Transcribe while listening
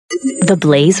The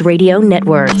Blaze Radio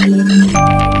Network.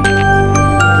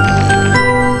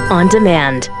 On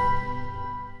demand.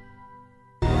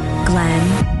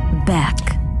 Glenn Beck.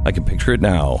 I can picture it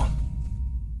now.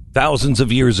 Thousands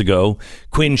of years ago,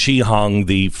 Qin Shi Huang,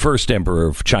 the first emperor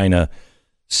of China,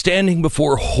 standing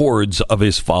before hordes of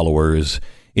his followers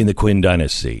in the Qin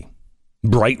dynasty.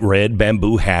 Bright red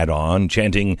bamboo hat on,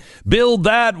 chanting, "Build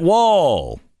that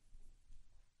wall!"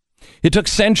 It took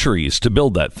centuries to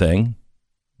build that thing,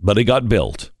 but it got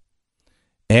built.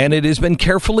 And it has been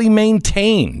carefully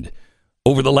maintained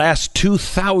over the last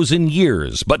 2,000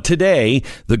 years. But today,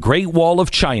 the Great Wall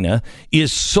of China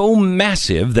is so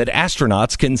massive that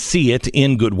astronauts can see it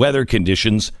in good weather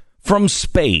conditions from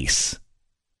space.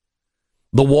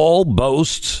 The wall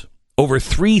boasts over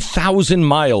 3,000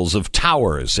 miles of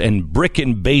towers and brick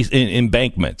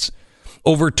embankments,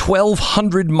 over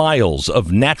 1,200 miles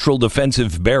of natural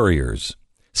defensive barriers,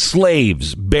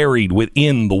 slaves buried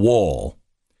within the wall.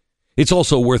 It's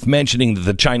also worth mentioning that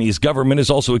the Chinese government is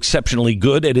also exceptionally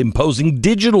good at imposing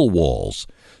digital walls,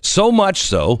 so much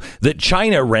so that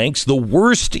China ranks the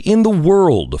worst in the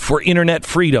world for internet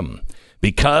freedom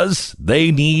because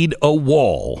they need a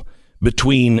wall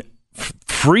between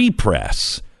free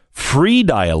press, free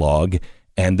dialogue,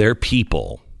 and their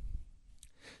people.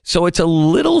 So it's a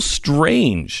little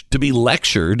strange to be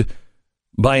lectured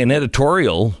by an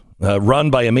editorial run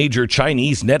by a major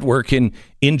Chinese network in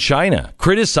China,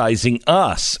 criticizing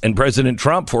us and President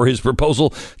Trump for his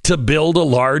proposal to build a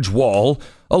large wall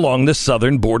along the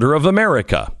southern border of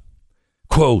America.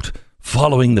 Quote,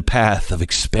 following the path of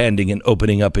expanding and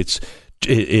opening up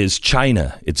is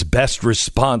China, its best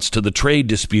response to the trade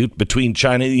dispute between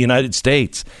China and the United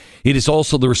States. It is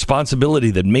also the responsibility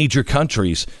that major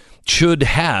countries should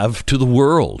have to the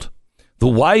world. The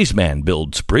wise man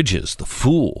builds bridges, the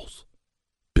fools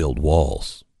build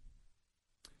walls.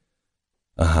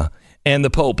 And the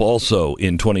Pope also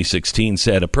in 2016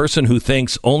 said, a person who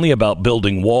thinks only about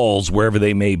building walls wherever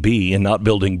they may be and not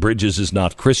building bridges is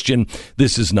not Christian.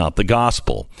 This is not the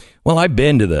gospel. Well, I've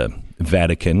been to the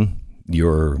Vatican,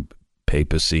 your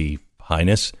papacy,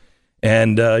 highness,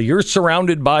 and you're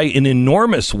surrounded by an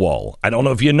enormous wall. I don't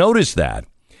know if you noticed that.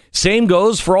 Same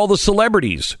goes for all the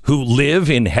celebrities who live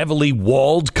in heavily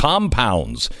walled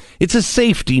compounds. It's a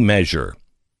safety measure.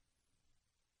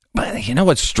 But you know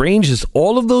what's strange is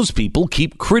all of those people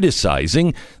keep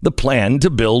criticizing the plan to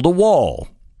build a wall.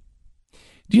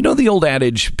 Do you know the old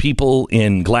adage, people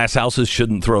in glass houses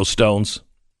shouldn't throw stones?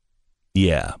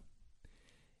 Yeah,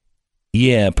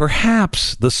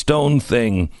 perhaps the stone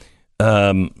thing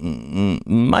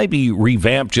might be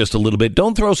revamped just a little bit.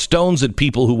 Don't throw stones at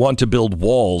people who want to build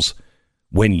walls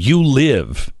when you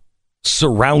live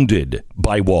surrounded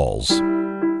by walls.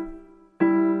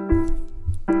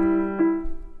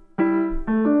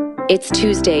 It's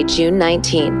Tuesday, June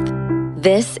 19th.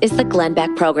 This is the Glenn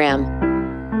Beck Program.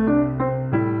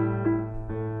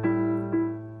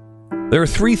 There are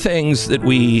three things that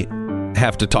we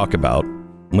have to talk about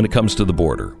when it comes to the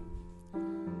border.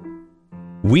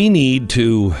 We need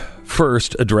to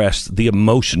first address the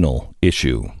emotional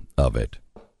issue of it.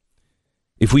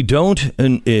 If we don't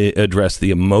address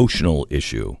the emotional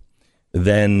issue,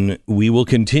 then we will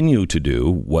continue to do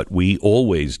what we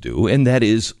always do, and that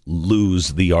is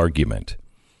lose the argument.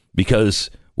 Because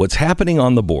what's happening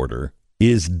on the border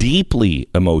is deeply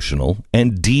emotional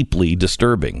and deeply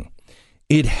disturbing.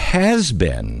 It has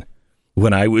been.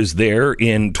 When I was there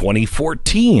in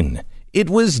 2014, it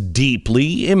was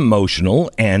deeply emotional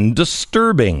and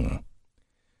disturbing.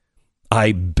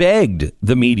 I begged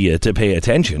the media to pay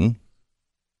attention.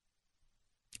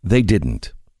 They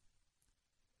didn't.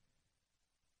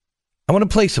 I want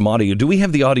to play some audio. Do we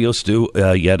have the audio, Stu,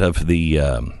 yet of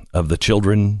the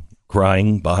children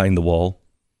crying behind the wall?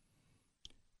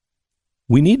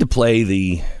 We need to play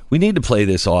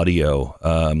this audio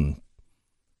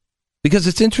because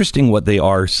it's interesting what they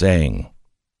are saying.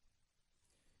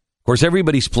 Of course,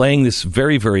 everybody's playing this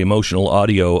very, very emotional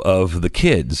audio of the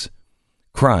kids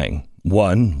crying.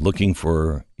 One looking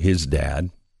for his dad,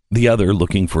 the other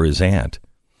looking for his aunt.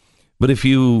 But if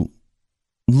you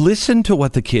listen to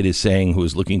what the kid is saying who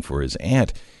is looking for his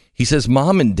aunt, he says,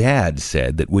 Mom and Dad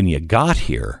said that when you got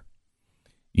here,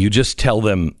 you just tell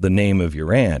them the name of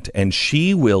your aunt and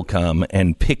she will come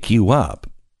and pick you up.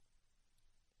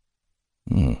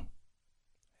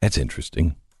 That's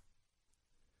interesting.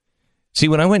 See,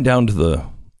 when I went down to the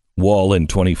wall in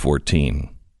 2014,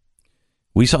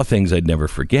 we saw things I'd never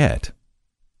forget.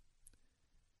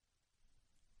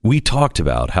 We talked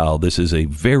about how this is a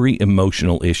very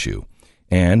emotional issue,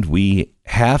 and we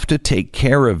have to take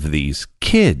care of these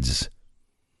kids.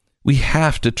 We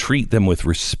have to treat them with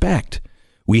respect.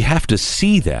 We have to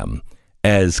see them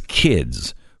as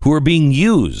kids who are being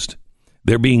used.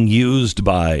 They're being used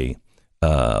by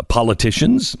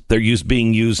politicians. They're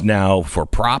being used now for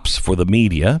props for the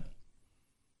media.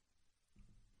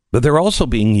 But they're also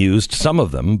being used, some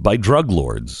of them, by drug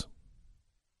lords.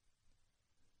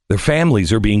 Their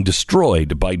families are being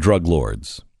destroyed by drug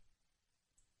lords.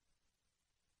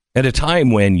 At a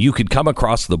time when you could come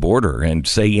across the border and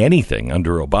say anything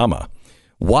under Obama,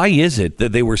 why is it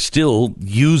that they were still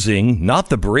using, not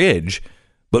the bridge,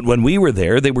 but when we were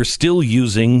there, they were still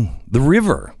using the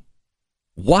river?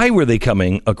 Why were they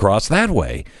coming across that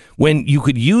way when you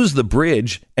could use the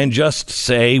bridge and just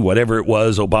say whatever it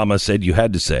was Obama said you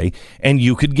had to say, and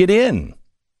you could get in?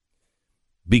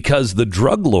 Because the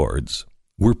drug lords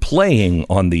were playing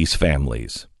on these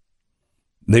families.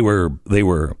 They were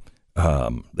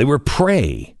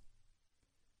prey,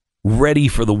 ready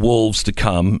for the wolves to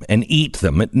come and eat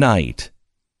them at night.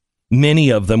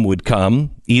 Many of them would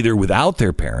come either without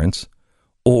their parents,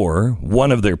 or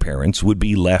one of their parents would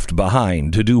be left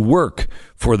behind to do work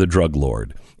for the drug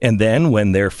lord. And then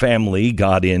when their family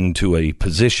got into a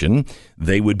position,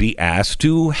 they would be asked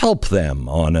to help them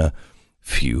on a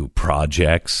few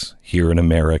projects here in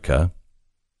America.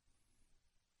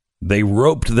 They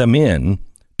roped them in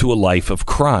to a life of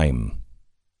crime.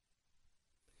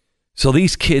 So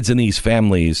these kids and these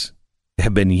families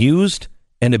have been used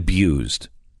and abused.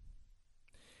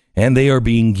 And they are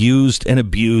being used and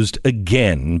abused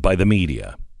again by the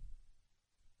media.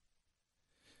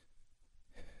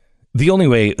 The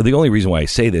only reason why I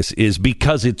say this is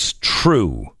because it's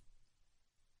true.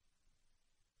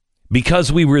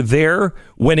 Because we were there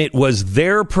when it was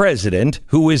their president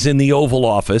who was in the Oval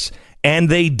Office, and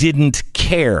they didn't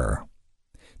care.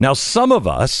 Now, some of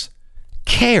us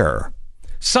care.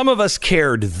 Some of us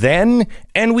cared then,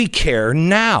 and we care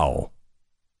now.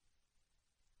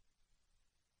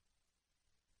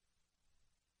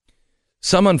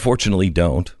 Some, unfortunately,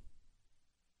 don't.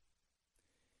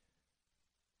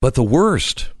 But the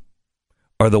worst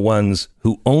are the ones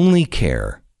who only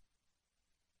care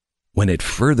when it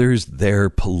furthers their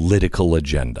political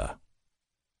agenda.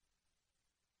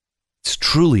 It's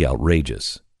truly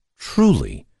outrageous.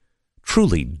 Truly,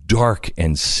 truly dark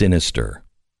and sinister.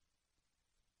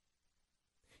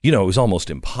 You know, it was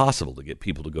almost impossible to get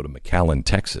people to go to McAllen,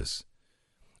 Texas.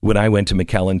 When I went to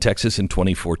McAllen, Texas in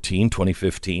 2014,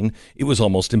 2015, it was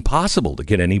almost impossible to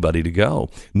get anybody to go.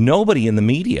 Nobody in the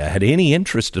media had any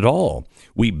interest at all.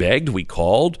 We begged, we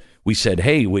called, we said,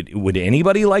 hey, would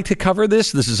anybody like to cover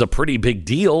this? This is a pretty big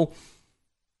deal.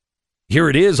 Here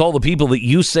it is, all the people that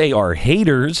you say are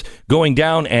haters going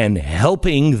down and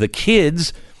helping the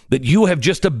kids that you have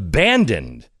just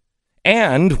abandoned.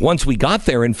 And once we got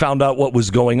there and found out what was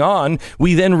going on,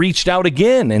 we then reached out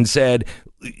again and said,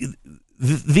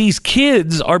 these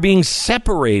kids are being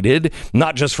separated,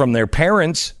 not just from their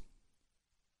parents,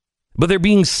 but they're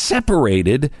being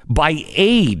separated by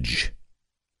age.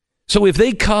 So if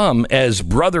they come as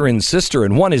brother and sister,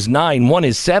 and one is 9, one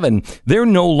is 7, they're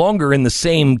no longer in the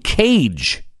same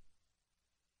cage.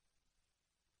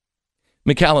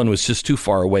 McAllen was just too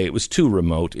far away. It was too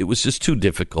remote. It was just too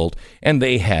difficult. And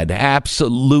they had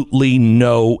absolutely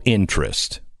no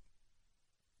interest.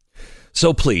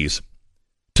 So please,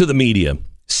 to the media,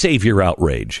 save your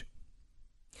outrage.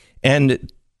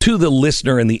 And to the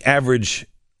listener and the average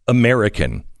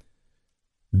American,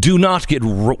 do not get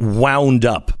wound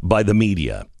up by the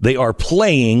media. They are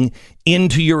playing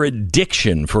into your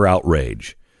addiction for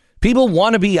outrage. People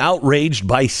want to be outraged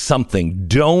by something.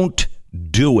 Don't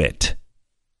do it.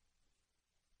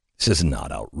 This is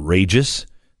not outrageous.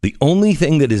 The only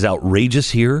thing that is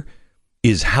outrageous here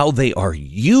is how they are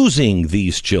using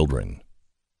these children.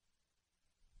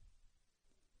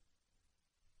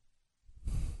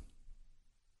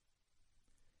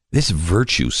 This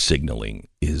virtue signaling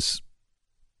is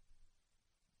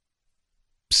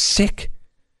sick.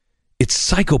 It's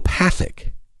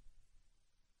psychopathic.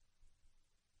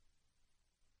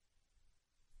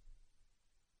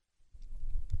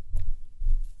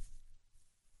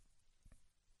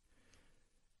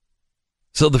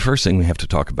 So the first thing we have to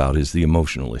talk about is the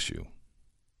emotional issue.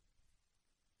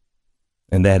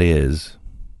 And that is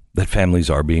that families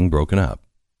are being broken up.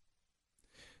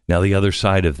 Now, the other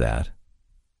side of that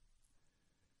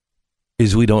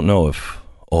is we don't know if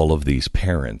all of these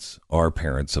parents are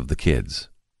parents of the kids.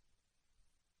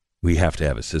 We have to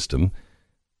have a system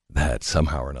that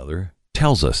somehow or another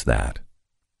tells us that.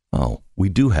 Oh, we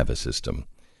do have a system.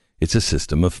 It's a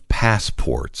system of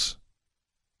passports.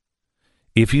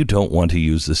 If you don't want to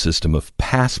use the system of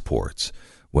passports,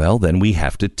 well, then we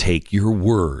have to take your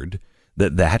word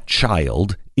that that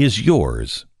child is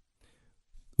yours.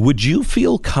 Would you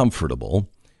feel comfortable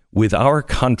with our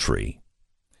country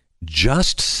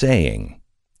just saying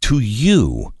to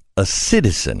you, a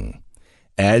citizen,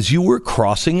 as you were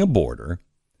crossing a border,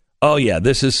 oh yeah,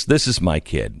 this is my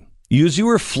kid. As you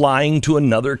were flying to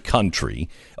another country,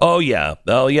 oh yeah,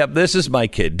 this is my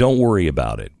kid. Don't worry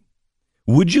about it.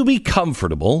 Would you be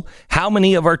comfortable? How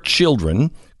many of our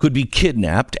children could be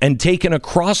kidnapped and taken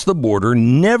across the border,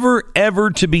 never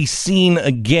ever to be seen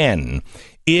again,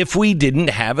 if we didn't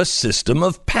have a system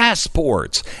of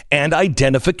passports and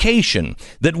identification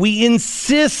that we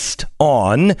insist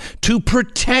on to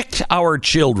protect our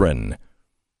children?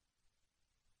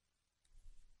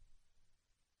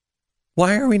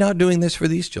 Why are we not doing this for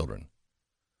these children?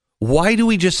 Why do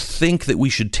we just think that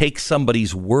we should take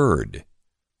somebody's word?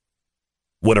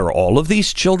 What are all of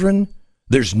these children?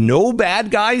 There's no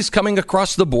bad guys coming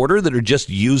across the border that are just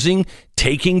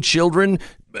taking children,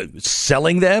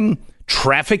 selling them,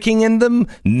 trafficking in them.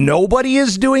 Nobody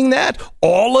is doing that.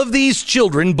 All of these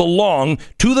children belong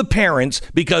to the parents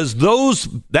because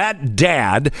that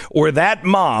dad or that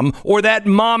mom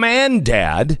and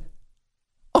dad,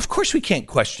 of course we can't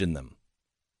question them.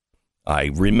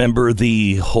 I remember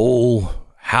the whole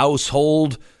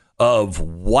household of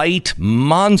white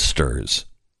monsters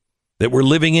that were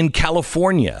living in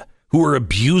California who were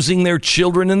abusing their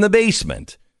children in the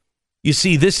basement. You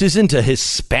see, this isn't a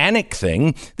Hispanic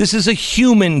thing. This is a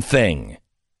human thing.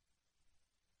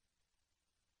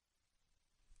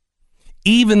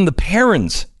 Even the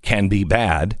parents can be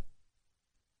bad.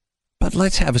 But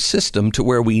let's have a system to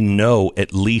where we know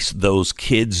at least those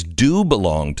kids do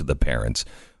belong to the parents.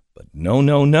 But no.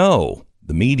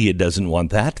 The media doesn't want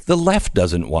that. The left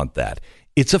doesn't want that.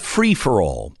 It's a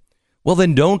free-for-all. Well,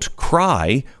 then don't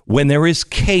cry when there is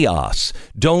chaos.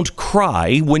 Don't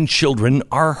cry when children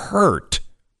are hurt.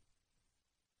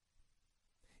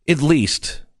 At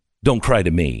least, don't cry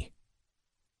to me.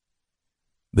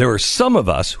 There are some of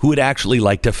us who would actually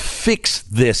like to fix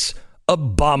this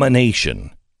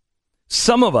abomination.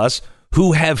 Some of us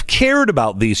who have cared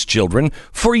about these children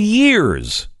for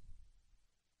years.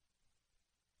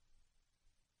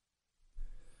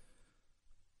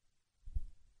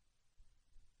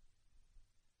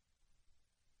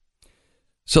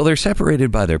 So they're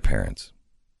separated by their parents.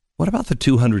 What about the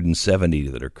 270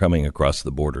 that are coming across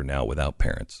the border now without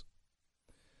parents?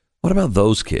 What about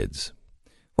those kids?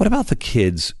 What about the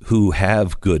kids who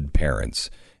have good parents?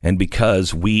 And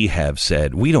because we have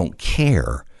said we don't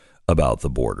care about the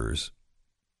borders,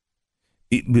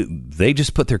 they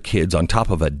just put their kids on top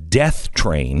of a death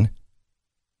train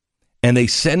and they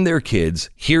send their kids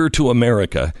here to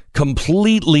America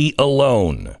completely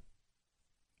alone.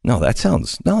 No, that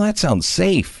sounds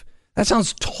safe. That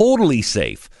sounds totally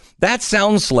safe. That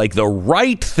sounds like the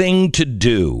right thing to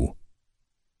do.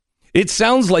 It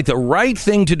sounds like the right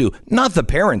thing to do. Not the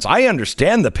parents. I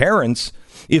understand the parents.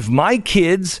 If my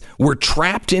kids were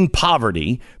trapped in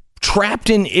poverty,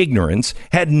 trapped in ignorance,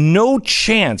 had no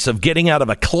chance of getting out of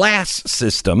a class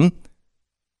system,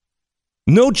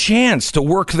 no chance to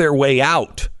work their way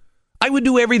out, I would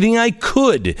do everything I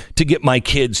could to get my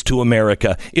kids to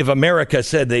America. If America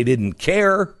said they didn't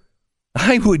care,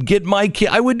 I would get my kid.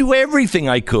 I would do everything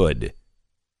I could.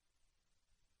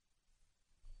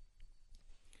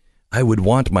 I would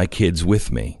want my kids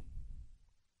with me.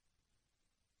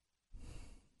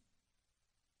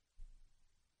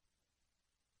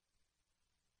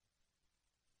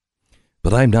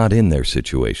 But I'm not in their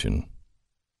situation,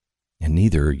 and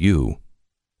neither are you.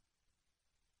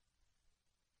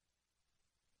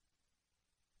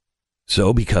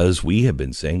 So because we have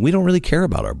been saying we don't really care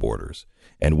about our borders,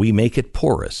 and we make it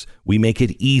porous, we make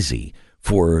it easy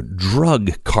for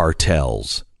drug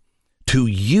cartels to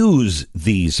use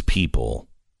these people.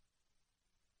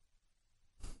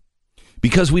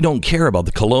 Because we don't care about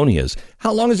the colonias.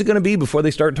 How long is it going to be before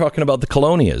they start talking about the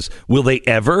colonias? Will they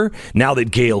ever? Now that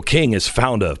Gayle King has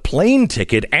found a plane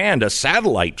ticket and a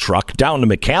satellite truck down to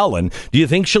McAllen, do you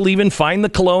think she'll even find the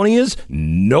colonias?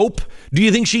 Nope. Do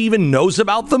you think she even knows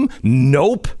about them?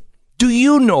 Nope. Do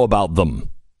you know about them?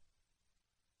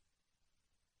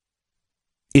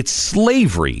 It's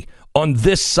slavery on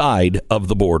this side of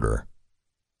the border.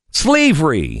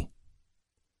 Slavery.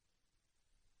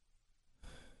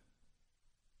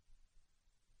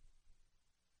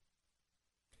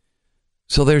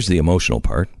 So there's the emotional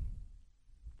part.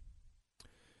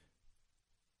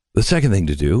 The second thing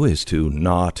to do is to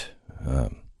not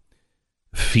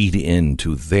feed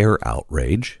into their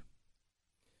outrage.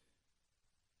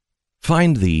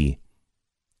 Find the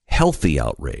healthy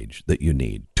outrage that you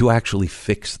need to actually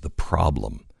fix the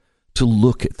problem, to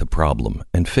look at the problem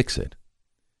and fix it.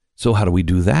 So how do we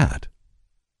do that?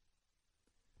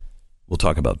 We'll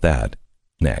talk about that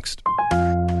next.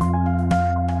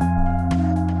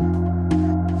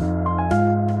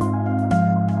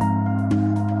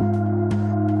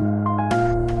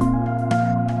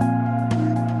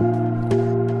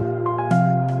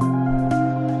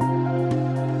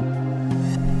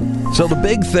 So the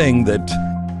big thing that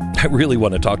I really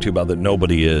want to talk to you about that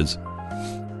nobody is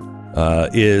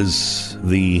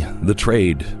the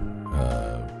trade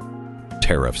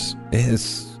tariffs.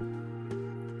 It's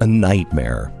a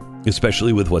nightmare,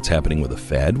 especially with what's happening with the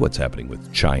Fed, what's happening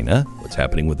with China, what's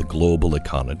happening with the global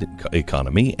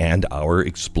economy, and our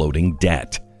exploding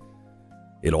debt.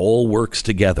 It all works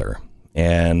together.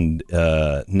 And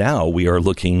now we are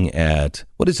looking at,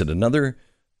 what is it, another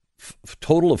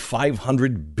total of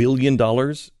 $500 billion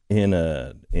in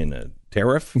a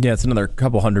tariff? Yeah, it's another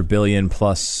couple $100 billion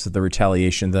plus the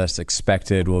retaliation that's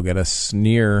expected will get us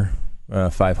near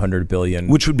 $500 billion.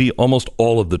 Which would be almost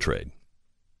all of the trade.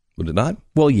 Would it not?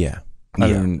 Well, yeah. I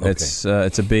mean, okay. it's a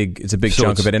big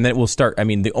chunk of it, and then it will start. I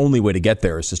mean, the only way to get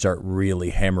there is to start really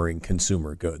hammering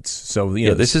consumer goods. So,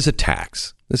 this is a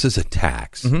tax. This is a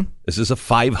tax. Mm-hmm. This is a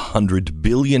 $500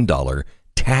 billion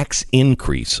tax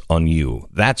increase on you.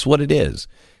 That's what it is,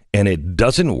 and it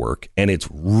doesn't work, and it's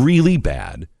really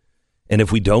bad. And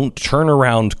if we don't turn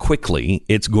around quickly,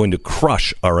 it's going to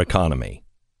crush our economy.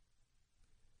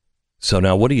 So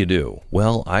now what do you do?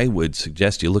 Well, I would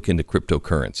suggest you look into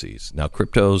cryptocurrencies. Now,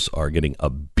 cryptos are getting a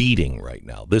beating right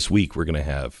now. This week, we're going to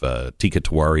have Tika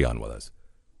Tawari on with us.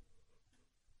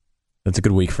 That's a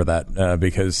good week for that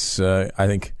because I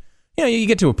think you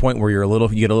get to a point where you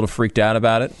get a little freaked out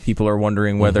about it. People are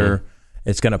wondering whether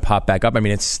it's going to pop back up. I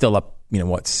mean, it's still up,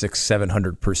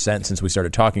 600-700% since we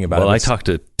started talking about it. Well, I talked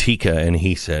to Tika, and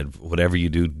he said, whatever you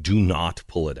do, do not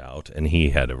pull it out. And he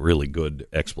had a really good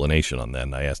explanation on that,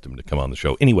 and I asked him to come on the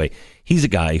show. Anyway, he's a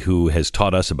guy who has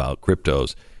taught us about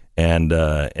cryptos and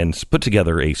put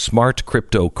together a smart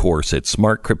crypto course at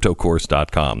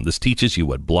smartcryptocourse.com. This teaches you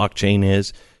what blockchain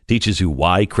is, teaches you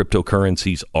why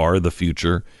cryptocurrencies are the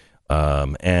future,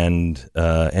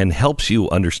 and helps you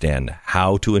understand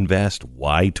how to invest,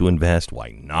 why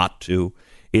not to.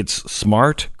 It's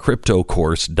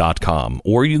smartcryptocourse.com,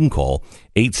 or you can call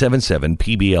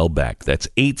 877-PBL-BECK. That's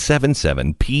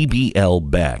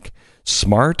 877-PBL-BECK.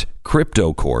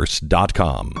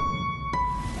 smartcryptocourse.com.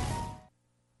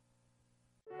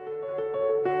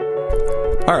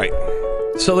 All right.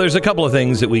 So there's a couple of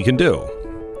things that we can do.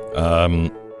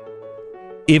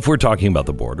 If we're talking about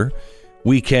the border,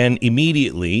 we can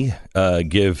immediately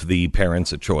give the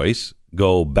parents a choice.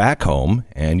 Go back home,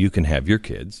 and you can have your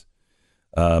kids.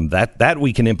 That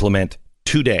we can implement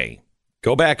today.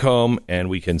 Go back home, and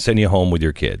we can send you home with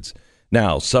your kids.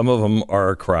 Now, some of them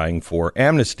are crying for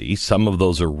amnesty. Some of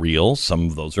those are real. Some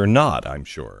of those are not, I'm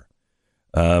sure.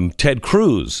 Ted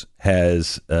Cruz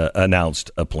has announced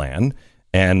a plan,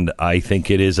 and I think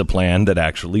it is a plan that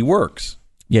actually works.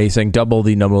 Yeah, he's saying double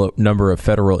the number of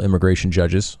federal immigration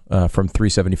judges from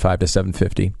 375 to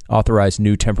 750. Authorize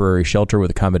new temporary shelter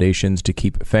with accommodations to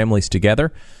keep families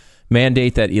together.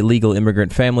 Mandate that illegal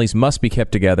immigrant families must be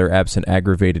kept together absent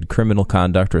aggravated criminal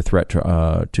conduct or threat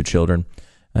to children.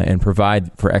 And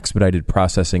provide for expedited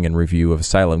processing and review of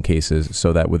asylum cases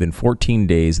so that within 14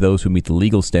 days, those who meet the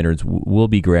legal standards will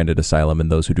be granted asylum and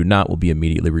those who do not will be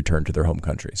immediately returned to their home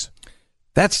countries.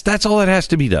 That's all that has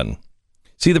to be done.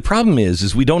 See, the problem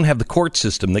is we don't have the court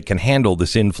system that can handle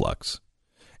this influx.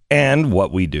 And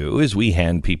what we do is we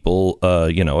hand people,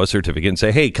 a certificate and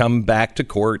say, hey, come back to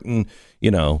court in,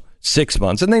 6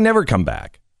 months. And they never come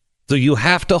back. So you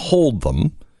have to hold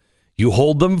them. You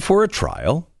hold them for a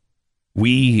trial.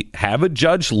 We have a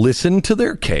judge listen to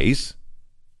their case.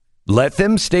 Let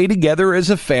them stay together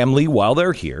as a family while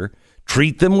they're here.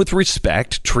 Treat them with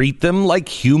respect. Treat them like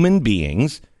human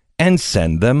beings. And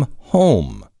send them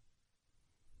home.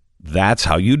 That's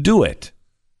how you do it.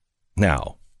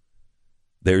 Now,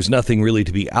 there's nothing really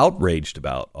to be outraged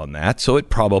about on that, so it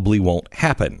probably won't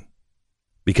happen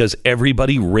because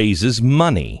everybody raises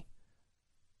money.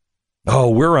 Oh,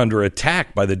 we're under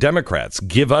attack by the Democrats.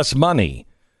 Give us money.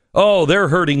 Oh, they're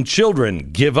hurting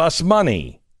children. Give us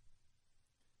money.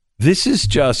 This is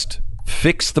just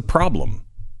fix the problem.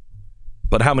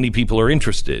 But how many people are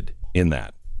interested in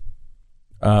that?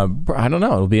 I don't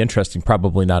know. It'll be interesting.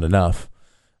 Probably not enough.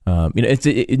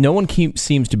 No one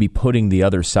seems to be putting the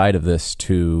other side of this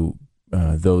to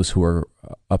those who are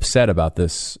upset about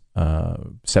this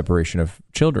separation of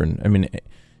children. I mean,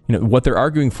 what they're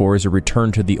arguing for is a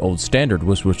return to the old standard,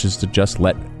 which is to just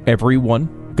let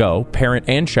everyone go, parent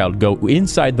and child, go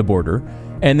inside the border,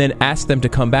 and then ask them to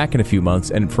come back in a few months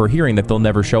and for a hearing that they'll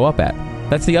never show up at.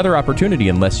 That's the other opportunity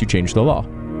unless you change the law.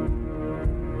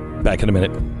 Back in a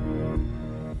minute.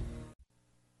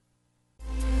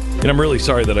 And I'm really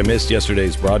sorry that I missed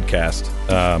yesterday's broadcast.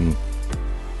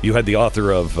 You had the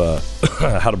author of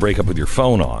How to Break Up With Your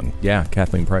Phone on. Yeah,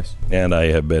 Kathleen Price. And I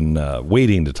have been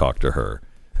waiting to talk to her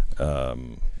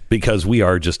because we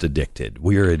are just addicted.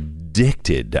 We are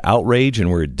addicted to outrage, and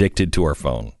we're addicted to our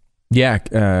phone.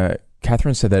 Yeah,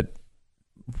 Catherine said that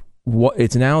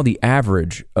it's now the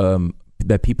average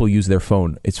that people use their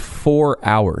phone. It's 4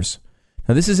 hours.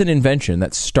 Now, this is an invention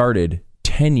that started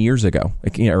 10 years ago,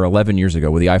 or 11 years ago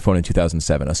with the iPhone in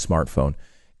 2007, a smartphone.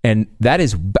 And that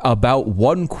is about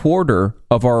 1/4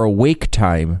 of our awake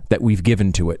time that we've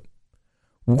given to it.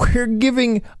 We're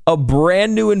giving a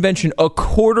brand new invention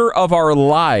 1/4 of our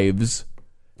lives,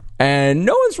 and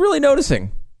no one's really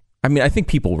noticing. I mean, I think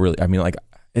people really,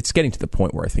 it's getting to the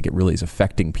point where I think it really is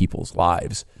affecting people's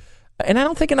lives. And I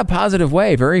don't think in a positive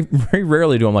way. Very, very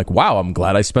rarely do I'm like, wow, I'm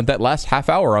glad I spent that last half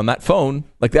hour on that phone.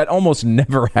 Like, that almost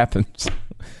never happens.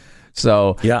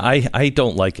 So yeah, I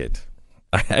don't like it.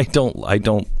 I don't.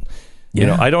 You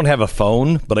know, I don't have a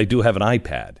phone, but I do have an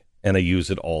iPad, and I use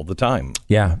it all the time.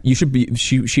 Yeah, you should be.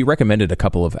 She recommended a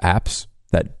couple of apps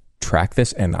that track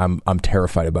this, and I'm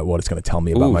terrified about what it's going to tell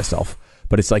me about myself.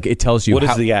 But it's like it tells you. What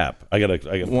is the app? I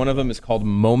got. One of them is called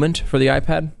Moment for the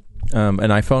iPad, an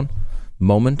iPhone,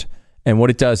 Moment, and what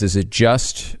it does is it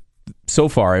just. So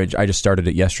far, I just started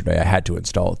it yesterday. I had to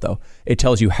install it though. It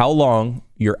tells you how long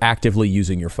you're actively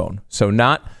using your phone. So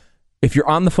not. If you're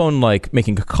on the phone, like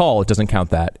making a call, it doesn't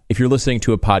count that. If you're listening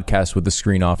to a podcast with the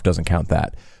screen off, doesn't count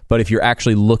that. But if you're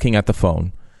actually looking at the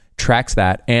phone, tracks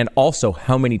that, and also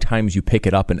how many times you pick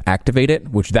it up and activate it,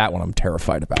 which that one I'm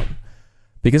terrified about.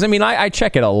 Because, I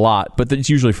check it a lot, but it's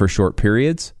usually for short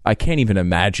periods. I can't even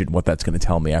imagine what that's going to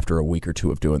tell me after a week or two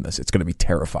of doing this. It's going to be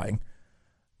terrifying.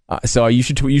 So you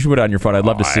should put it on your phone. I'd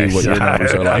love to see what your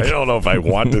numbers are like. I don't know if I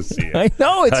want to see it. I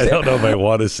know I don't know if I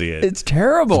want to see it. It's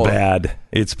terrible.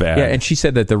 It's bad. Yeah, and she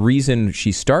said that the reason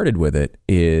she started with it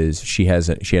is she had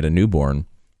a newborn,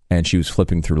 and she was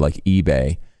flipping through like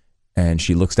eBay, and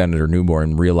she looks down at her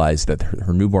newborn and realized that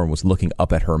her newborn was looking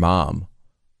up at her mom,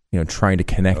 trying to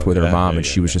connect with her mom, and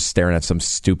she was just staring at some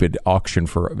stupid auction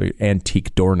for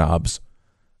antique doorknobs.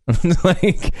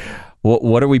 Like,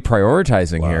 what are we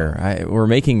prioritizing here? We're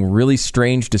making really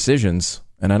strange decisions,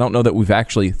 and I don't know that we've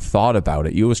actually thought about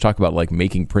it. You always talk about like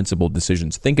making principled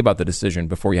decisions. Think about the decision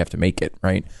before you have to make it,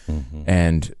 right? Mm-hmm.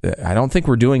 And I don't think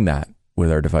we're doing that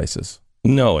with our devices.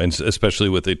 No, and especially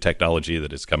with the technology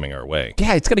that is coming our way.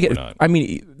 Yeah, it's going to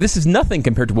get... this is nothing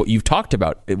compared to what you've talked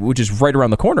about, which is right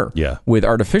around the corner. Yeah. With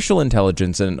artificial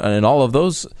intelligence and all of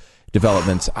those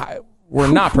developments. We're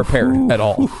not prepared at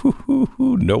all.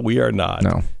 No, we are not.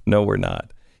 No, we're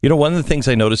not. One of the things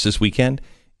I noticed this weekend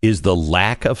is the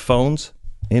lack of phones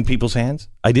in people's hands.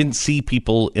 I didn't see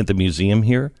people at the museum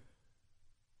here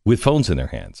with phones in their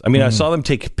hands. I saw them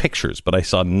take pictures, but I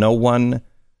saw no one...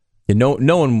 Yeah,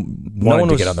 no one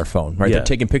wanted to get on their phone, right? Yeah. They're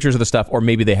taking pictures of the stuff, or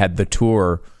maybe they had the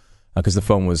tour, because the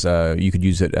phone was, you could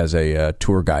use it as a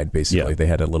tour guide, basically. Yeah. They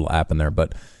had a little app in there,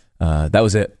 but that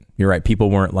was it. You're right. People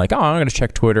weren't like, I'm going to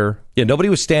check Twitter. Yeah, nobody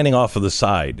was standing off of the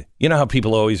side. You know how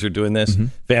people always are doing this? Mm-hmm.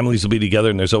 Families will be together,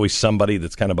 and there's always somebody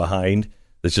that's kind of behind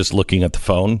that's just looking at the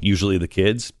phone, usually the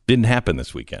kids. Didn't happen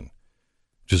this weekend.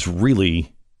 Just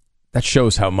really... That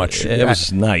shows how much... It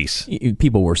was nice.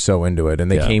 People were so into it,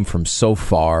 and they came from so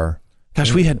far.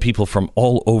 Gosh, we had people from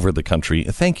all over the country.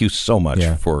 Thank you so much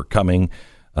for coming.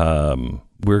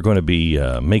 We're going to be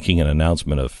making an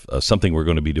announcement of something we're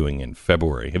going to be doing in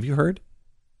February. Have you heard?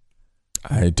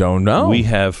 I don't know. We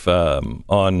have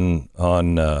on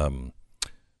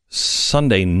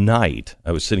Sunday night,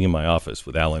 I was sitting in my office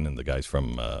with Alan and the guys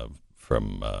from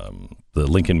the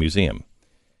Lincoln Museum,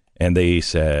 and they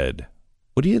said,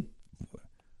 what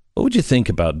would you think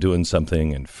about doing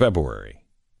something in February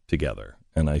together?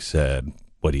 And I said,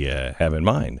 what do you have in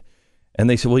mind? And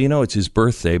they said, well, it's his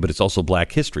birthday, but it's also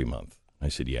Black History Month. I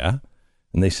said, yeah.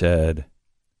 And they said,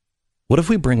 what if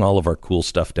we bring all of our cool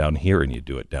stuff down here and you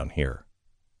do it down here?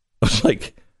 I was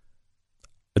like,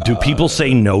 do people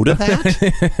say no to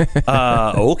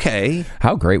that? Okay.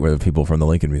 How great were the people from the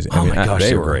Lincoln Museum? Oh, my gosh,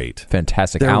 they were great.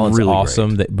 Fantastic. They're Alan's really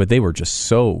awesome, but they were just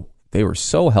so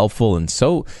helpful and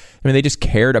they just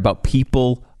cared about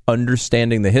people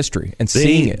understanding the history and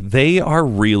seeing it. They are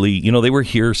really, they were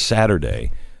here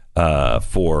Saturday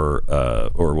or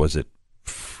was it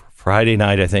Friday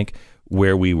night, I think,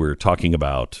 where we were talking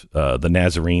about the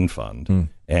Nazarene Fund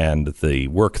and the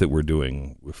work that we're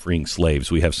doing with freeing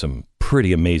slaves. We have some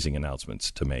pretty amazing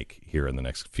announcements to make here in the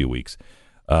next few weeks.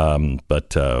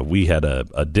 But we had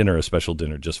a special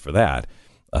dinner just for that.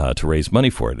 to raise money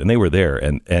for it. And they were there.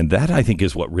 And that, I think,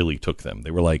 is what really took them.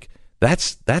 They were like,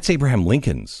 that's Abraham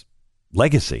Lincoln's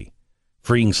legacy,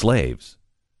 freeing slaves.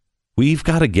 We've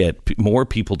got to get more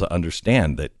people to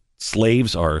understand that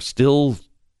slaves are still,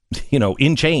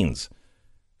 in chains,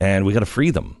 and we got to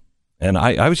free them. And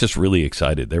I was just really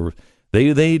excited. They're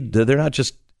not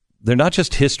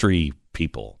just history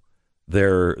people.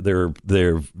 They're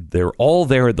all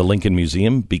there at the Lincoln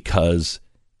Museum because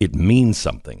it means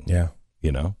something. Yeah.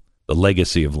 The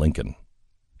legacy of Lincoln.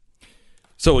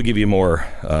 So we'll give you more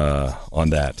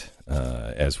on that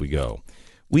as we go.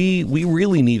 We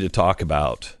really need to talk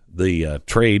about the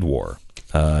trade war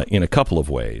in a couple of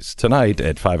ways. Tonight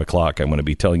at 5 o'clock, I'm going to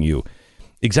be telling you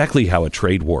exactly how a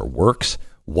trade war works,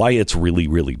 why it's really,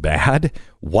 really bad,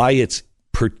 why it's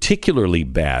particularly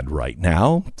bad right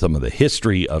now, some of the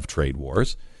history of trade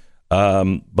wars.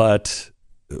 But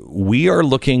we are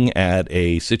looking at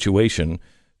a situation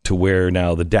to where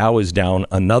now the Dow is down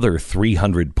another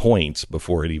 300 points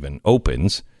before it even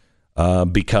opens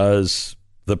because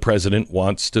the president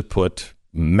wants to put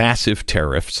massive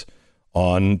tariffs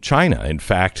on China. In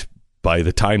fact, by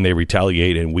the time they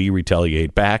retaliate and we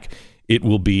retaliate back, it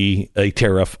will be a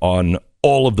tariff on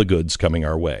all of the goods coming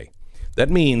our way. That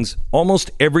means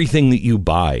almost everything that you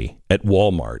buy at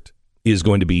Walmart is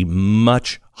going to be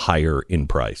much higher in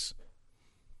price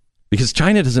because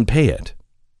China doesn't pay it.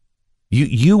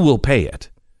 You will pay it.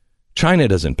 China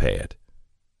doesn't pay it.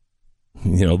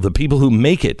 The people who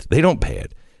make it, they don't pay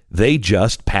it. They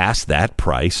just pass that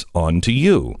price on to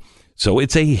you. So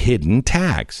it's a hidden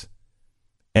tax.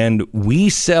 And we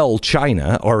sell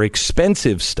China our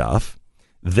expensive stuff.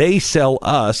 They sell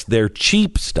us their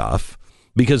cheap stuff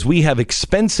because we have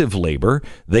expensive labor.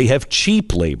 They have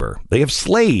cheap labor. They have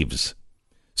slaves.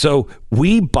 So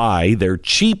we buy their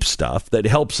cheap stuff that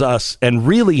helps us and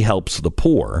really helps the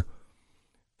poor.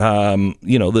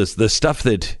 The stuff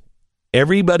that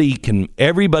everybody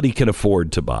can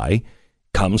afford to buy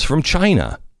comes from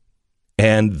China.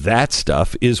 And that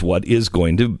stuff is what is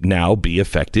going to now be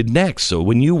affected next. So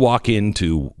when you walk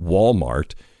into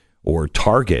Walmart or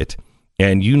Target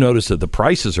and you notice that the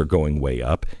prices are going way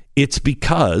up, it's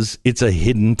because it's a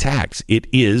hidden tax. It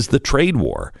is the trade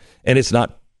war, and it's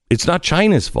not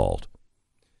China's fault.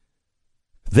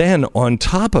 Then on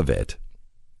top of it,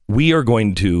 we are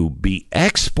going to be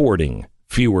exporting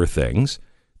fewer things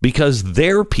because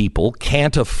their people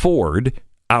can't afford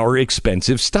our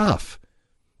expensive stuff.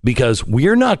 Because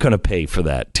we're not going to pay for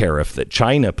that tariff that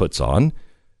China puts on.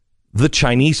 The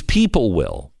Chinese people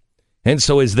will. And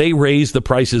so as they raise the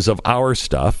prices of our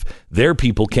stuff, their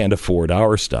people can't afford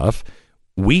our stuff.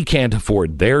 We can't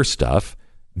afford their stuff.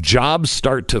 Jobs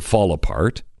start to fall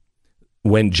apart.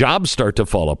 When jobs start to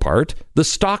fall apart, the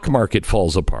stock market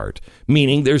falls apart,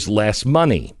 meaning there's less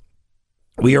money.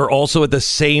 We are also at the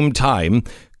same time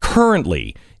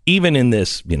currently, even in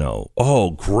this,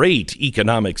 great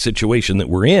economic situation that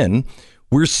we're in,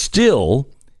 we're still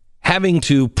having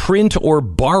to print or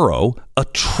borrow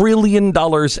 $1 trillion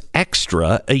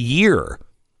extra a year.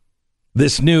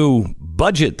 This new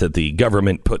budget that the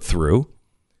government put through,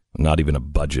 not even a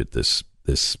budget, this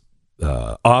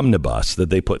omnibus that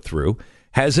they put through,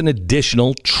 has an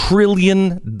additional $1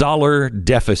 trillion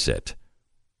deficit.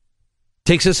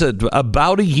 Takes us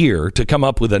about a year to come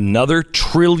up with another $1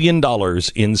 trillion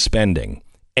in spending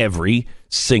every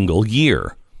single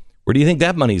year. Where do you think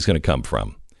that money is going to come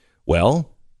from? Well,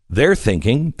 they're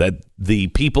thinking that the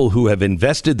people who have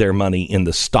invested their money in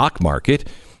the stock market,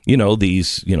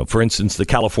 for instance, the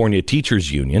California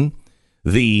Teachers Union,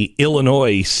 the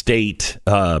Illinois State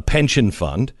Pension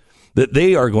Fund, that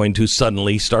they are going to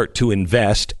suddenly start to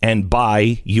invest and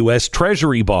buy U.S.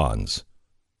 Treasury bonds.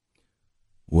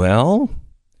 Well,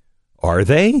 are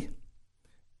they?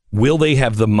 Will they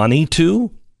have the money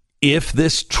to if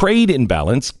this trade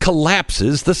imbalance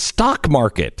collapses the stock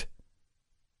market?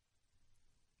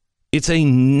 It's a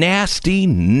nasty,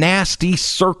 nasty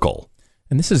circle.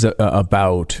 And this is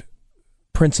about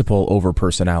principle over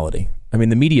personality. I mean,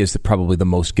 the media is probably the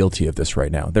most guilty of this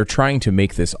right now. They're trying to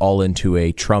make this all into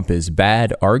a Trump is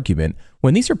bad argument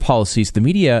when these are policies the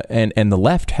media and the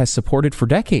left has supported for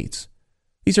decades.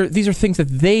 These are things that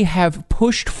they have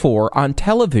pushed for on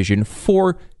television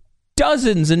for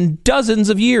dozens and dozens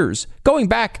of years. Going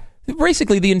back,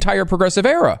 basically the entire progressive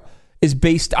era is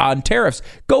based on tariffs.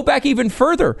 Go back even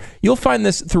further. You'll find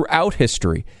this throughout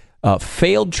history.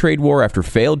 Failed trade war after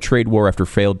failed trade war after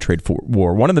failed trade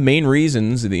war. One of the main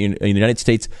reasons the United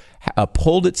States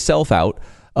pulled itself out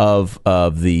of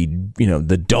the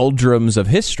doldrums of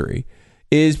history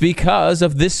is because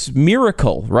of this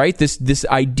miracle, right? This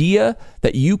idea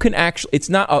that you can actually, it's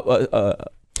not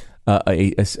a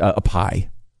pie.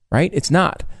 right? It's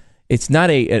not. It's not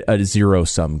a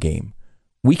zero-sum game.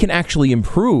 We can actually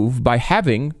improve by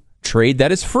having trade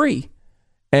that is free.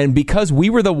 And because we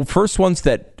were the first ones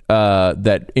that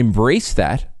embraced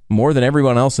that more than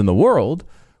everyone else in the world,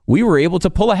 we were able to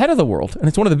pull ahead of the world. And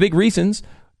it's one of the big reasons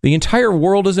the entire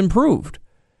world has improved.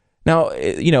 Now,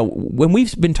 when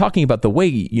we've been talking about the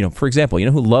way, for example,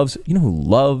 who loves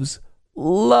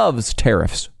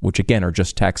tariffs, which again are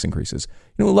just tax increases.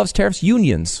 Who loves tariffs?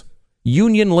 Unions,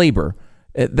 union labor.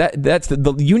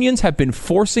 The unions have been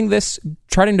forcing this,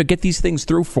 trying to get these things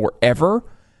through forever,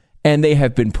 and they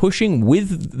have been pushing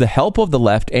with the help of the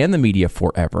left and the media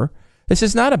forever. This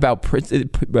is not about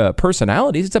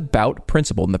personalities; it's about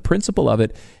principle, and the principle of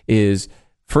it is,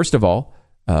 first of all,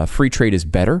 free trade is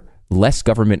better, less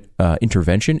government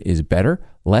intervention is better,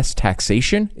 less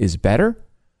taxation is better,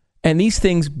 and these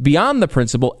things beyond the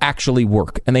principle actually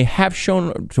work, and they have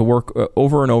shown to work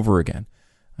over and over again.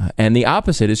 And the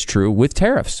opposite is true with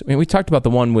tariffs. I mean, we talked about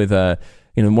the one with, one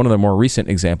of the more recent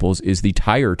examples is the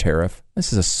tire tariff.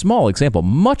 This is a small example,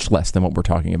 much less than what we're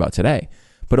talking about today.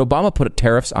 But Obama put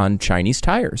tariffs on Chinese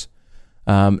tires.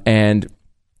 And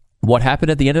what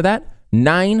happened at the end of that?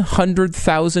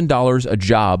 $900,000 a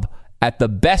job at the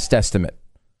best estimate.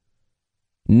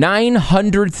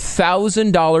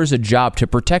 $900,000 a job to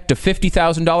protect a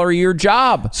 $50,000 a year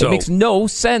job. So it makes no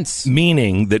sense.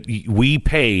 Meaning that we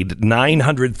paid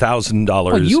 $900,000.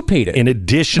 Well, you paid it in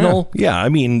additional. Yeah, I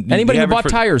mean, anybody who bought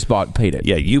tires paid it.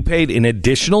 Yeah, you paid an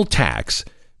additional tax,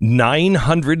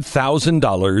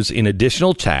 $900,000 in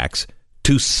additional tax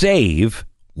to save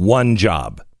one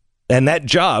job, and that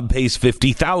job pays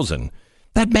 $50,000.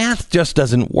 That math just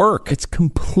doesn't work. It's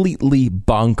completely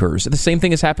bonkers. The same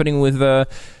thing is happening with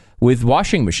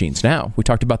washing machines now. We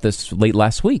talked about this late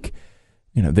last week.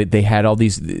 They had all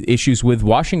these issues with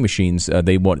washing machines.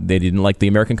 They didn't like the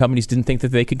American companies, didn't think that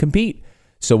they could compete.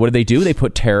 So what do? They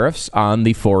put tariffs on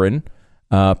the foreign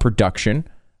production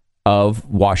of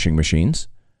washing machines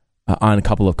on a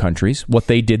couple of countries. What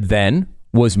they did then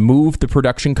was move the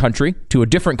production country to a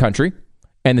different country.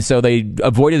 And so they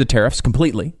avoided the tariffs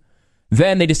completely.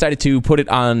 Then they decided to put it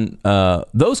on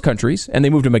those countries, and they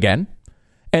moved them again.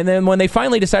 And then when they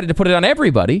finally decided to put it on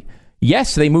everybody,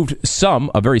 yes, they moved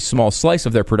a very small slice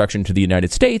of their production to the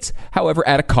United States, however,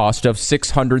 at a cost of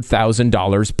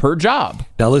 $600,000 per job.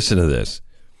 Now listen to this.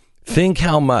 Think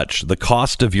how much the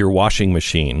cost of your washing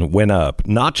machine went up,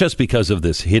 not just because of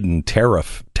this hidden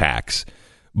tariff tax,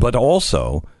 but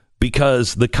also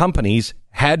because the companies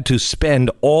had to spend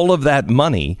all of that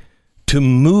money to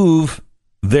move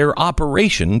their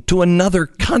operation to another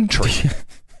country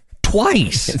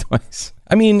twice.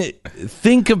 I mean,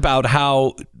 think about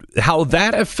how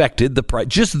that affected the price.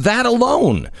 Just that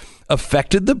alone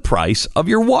affected the price of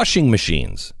your washing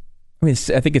machines. I mean,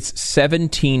 I think it's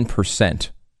 17%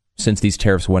 since these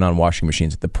tariffs went on washing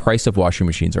machines. The price of washing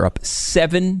machines are up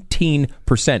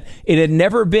 17%. It had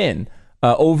never been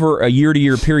over a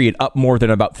year-to-year period up more than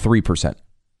about 3%.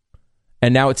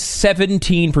 And now it's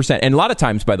 17%. And a lot of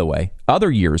times, by the way,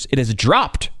 other years, it has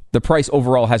dropped. The price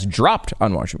overall has dropped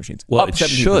on washing machines. Well, it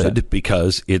 17%. Should,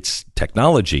 because its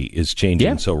technology is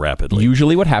changing so rapidly.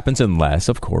 Usually what happens, unless,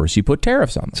 of course, you put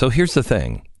tariffs on them. So here's the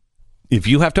thing. If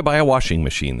you have to buy a washing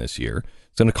machine this year,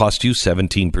 it's going to cost you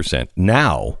 17%.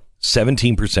 Now,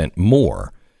 17%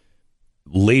 more.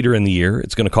 Later in the year,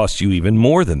 it's going to cost you even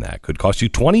more than that. Could cost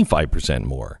you 25%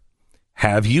 more.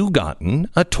 Have you gotten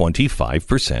a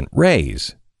 25%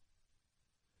 raise?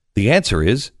 The answer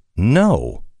is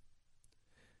no.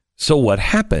 So what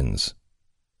happens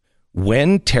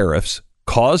when tariffs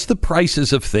cause the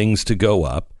prices of things to go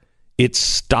up? It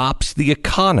stops the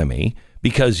economy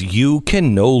because you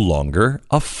can no longer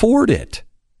afford it.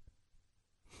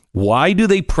 Why do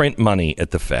they print money at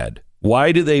the Fed?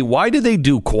 Why do they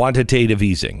do quantitative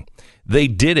easing? They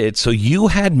did it so you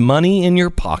had money in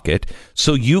your pocket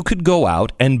so you could go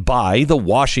out and buy the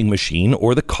washing machine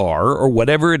or the car or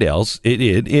whatever it is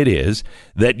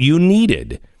that you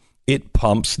needed. It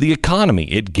pumps the economy.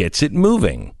 It gets it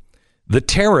moving. The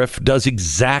tariff does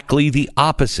exactly the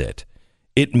opposite.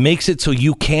 It makes it so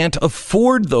you can't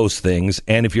afford those things.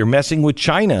 And if you're messing with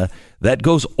China, that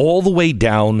goes all the way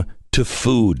down to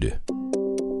food.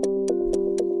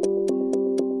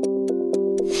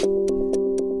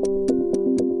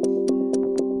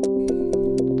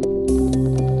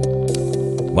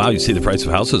 Wow, you see the price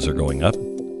of houses are going up.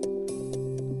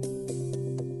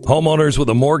 Homeowners with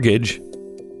a mortgage,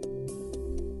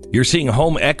 you're seeing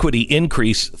home equity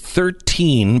increase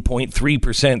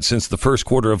 13.3% since the first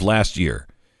quarter of last year.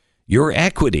 Your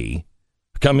equity,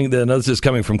 this is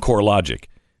coming from CoreLogic,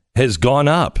 has gone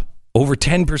up over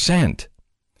 10%.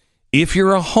 If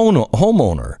you're a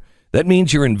homeowner That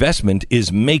means your investment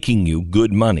is making you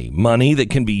good money that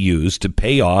can be used to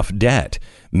pay off debt.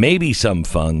 Maybe some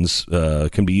funds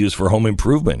can be used for home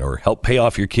improvement or help pay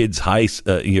off your kid's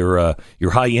your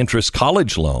high interest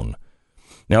college loan.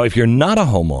 Now, if you're not a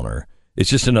homeowner, it's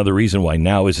just another reason why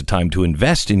now is a time to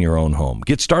invest in your own home.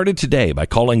 Get started today by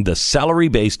calling the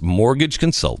salary-based mortgage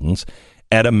consultants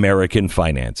at American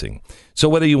Financing. So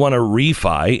whether you want to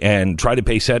refi and try to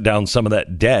pay down some of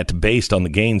that debt based on the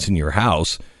gains in your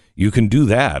house, you can do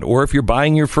that. Or if you're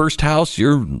buying your first house,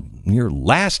 your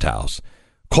last house,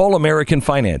 call American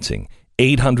Financing.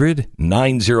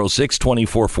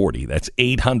 800-906-2440. That's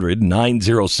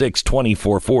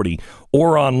 800-906-2440.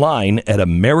 Or online at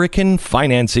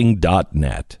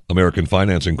AmericanFinancing.net. American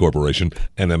Financing Corporation,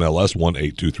 NMLS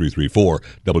 182334,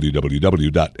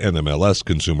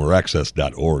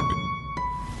 www.nmlsconsumeraccess.org.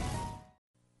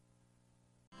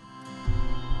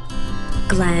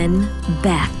 Glenn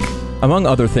Beck. Among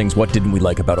other things, what didn't we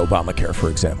like about Obamacare,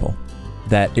 for example?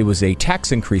 That it was a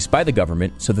tax increase by the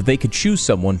government so that they could choose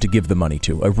someone to give the money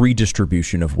to, a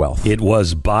redistribution of wealth. It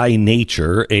was by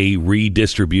nature a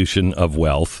redistribution of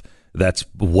wealth. That's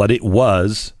what it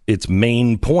was, its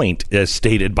main point, as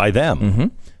stated by them. Mm-hmm.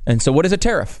 And so what is a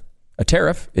tariff? A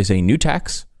tariff is a new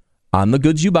tax on the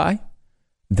goods you buy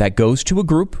that goes to a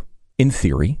group, in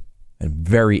theory, and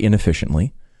very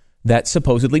inefficiently, that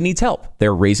supposedly needs help.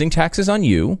 They're raising taxes on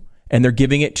you, and they're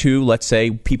giving it to, let's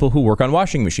say, people who work on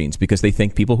washing machines because they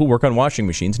think people who work on washing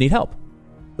machines need help.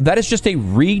 That is just a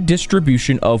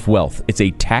redistribution of wealth. It's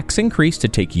a tax increase to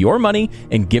take your money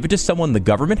and give it to someone the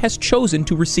government has chosen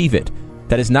to receive it.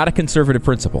 That is not a conservative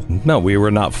principle. No, we were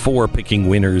not for picking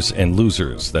winners and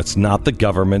losers. That's not the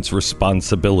government's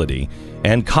responsibility.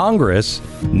 And Congress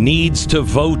needs to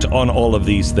vote on all of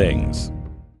these things.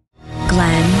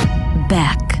 Glenn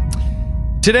Beck.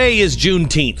 Today is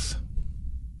Juneteenth.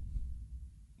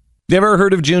 You ever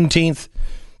heard of Juneteenth?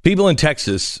 People in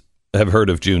Texas have heard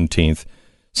of Juneteenth.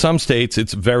 Some states,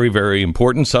 it's very, very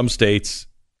important. Some states,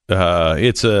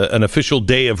 it's an official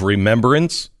day of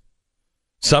remembrance.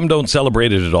 Some don't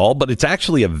celebrate it at all, but it's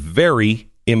actually a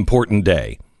very important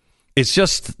day. It's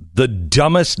just the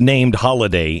dumbest named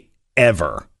holiday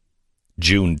ever.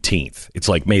 Juneteenth. It's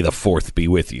like May the 4th be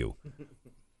with you.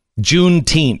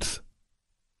 Juneteenth.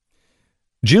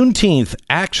 Juneteenth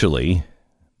actually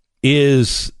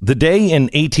is the day in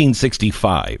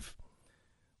 1865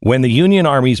 when the Union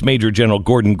Army's Major General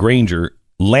Gordon Granger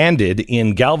landed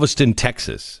in Galveston,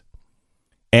 Texas,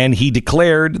 and he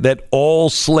declared that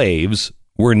all slaves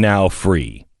were now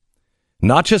free.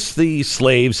 Not just the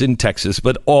slaves in Texas,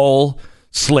 but all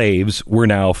slaves were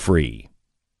now free.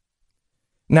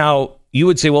 Now, you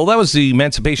would say, well, that was the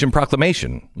Emancipation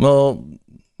Proclamation. Well,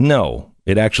 no,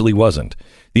 it actually wasn't.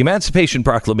 The Emancipation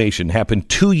Proclamation happened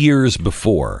 2 years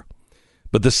before,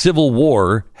 but the Civil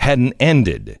War hadn't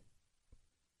ended.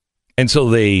 And so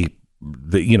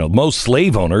most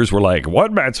slave owners were like,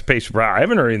 what emancipation? I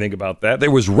haven't heard anything about that. There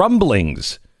was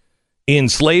rumblings in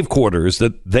slave quarters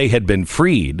that they had been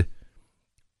freed,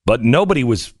 but nobody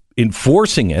was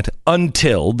enforcing it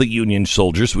until the Union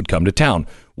soldiers would come to town.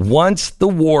 Once the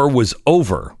war was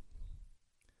over,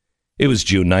 it was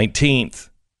June 19th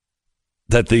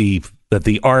that the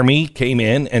Army came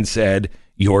in and said,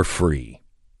 you're free.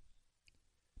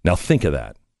 Now think of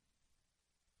that.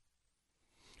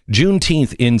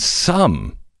 Juneteenth in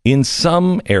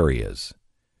some areas,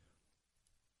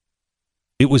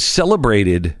 it was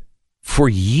celebrated for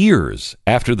years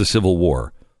after the Civil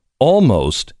War,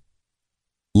 almost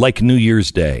like New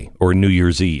Year's Day or New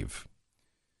Year's Eve.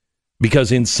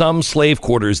 Because in some slave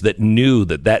quarters that knew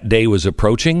that that day was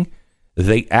approaching,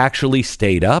 they actually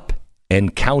stayed up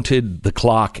and counted the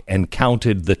clock and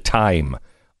counted the time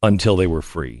until they were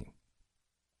free.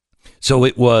 So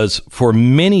it was, for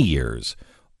many years,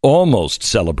 almost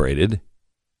celebrated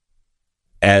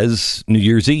as New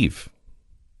Year's Eve.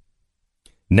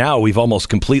 Now we've almost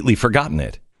completely forgotten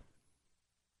it.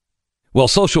 Well,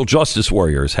 social justice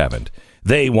warriors haven't.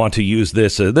 They want to use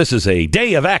this. This is a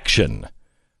day of action.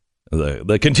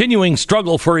 The continuing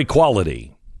struggle for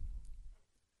equality.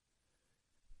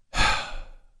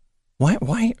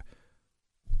 Why?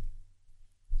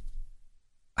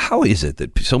 How is it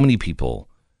that so many people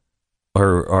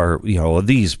are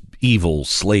these evil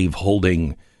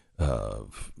slave-holding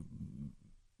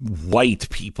white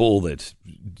people that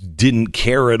didn't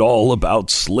care at all about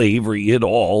slavery at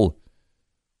all,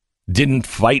 didn't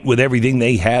fight with everything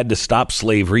they had to stop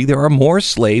slavery? There are more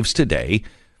slaves today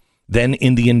than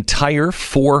in the entire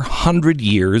 400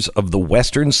 years of the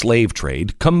Western slave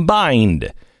trade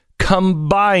combined.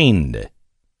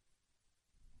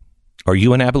 Are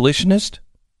you an abolitionist?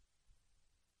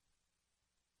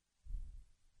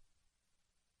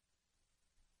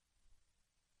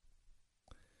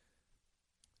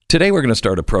 Today we're going to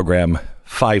start a program,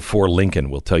 5-4 Lincoln.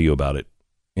 We'll tell you about it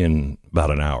in about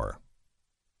an hour.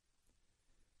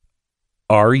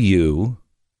 Are you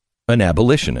an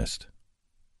abolitionist?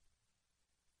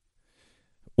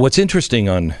 What's interesting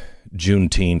on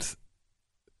Juneteenth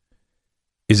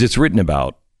is it's written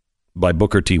about by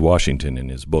Booker T. Washington in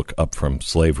his book, Up From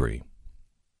Slavery.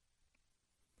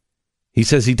 He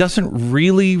says he doesn't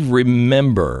really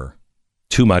remember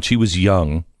too much. He was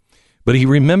young, but he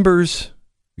remembers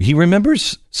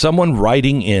someone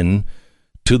riding in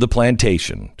to the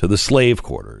plantation, to the slave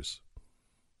quarters,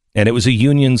 and it was a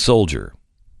Union soldier,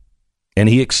 and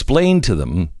he explained to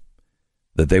them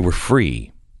that they were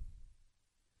free.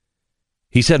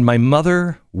 He said, "My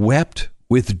mother wept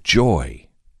with joy."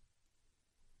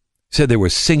 He said there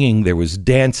was singing, there was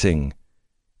dancing.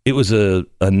 It was a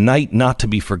night not to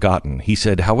be forgotten. He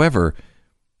said, however,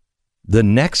 the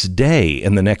next day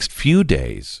and the next few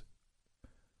days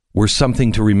were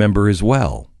something to remember as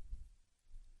well.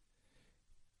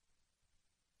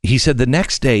 He said the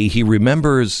next day he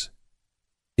remembers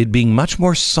it being much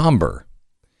more somber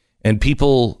and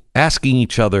people asking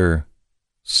each other,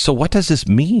 so what does this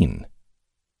mean?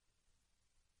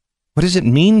 What does it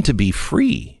mean to be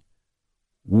free?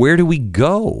 Where do we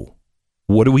go?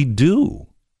 What do we do?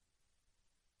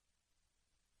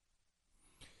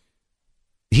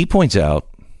 He points out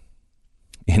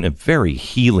in a very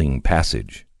healing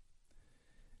passage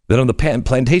that on the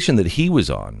plantation that he was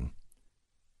on,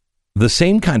 the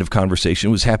same kind of conversation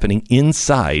was happening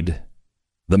inside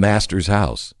the master's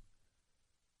house.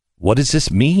 What does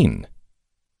this mean?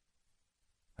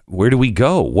 Where do we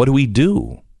go? What do we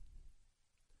do?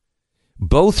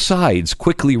 Both sides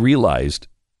quickly realized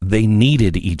they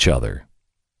needed each other.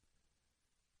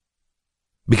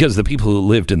 Because the people who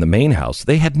lived in the main house,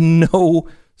 they had no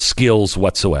skills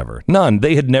whatsoever. None.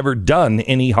 They had never done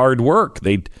any hard work.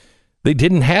 They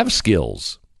didn't have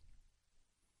skills.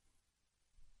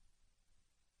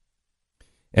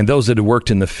 And those that had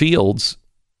worked in the fields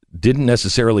didn't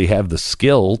necessarily have the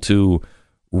skill to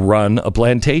run a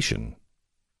plantation.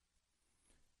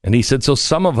 And he said, so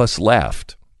some of us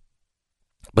left,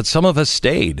 but some of us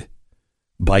stayed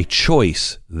by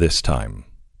choice this time.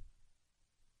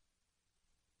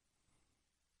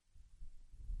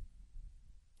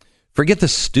 Forget the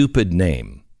stupid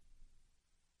name,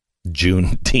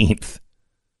 Juneteenth,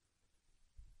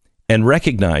 and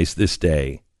recognize this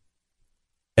day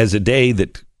as a day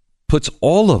that puts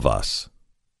all of us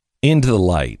into the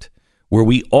light, where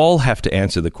we all have to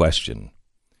answer the question,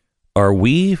 are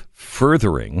we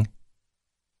furthering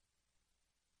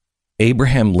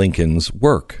Abraham Lincoln's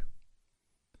work?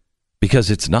 Because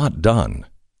it's not done.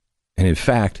 And in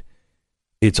fact,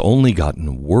 it's only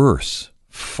gotten worse,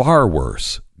 far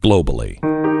worse, globally.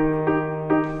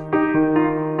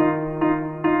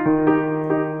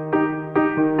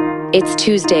 It's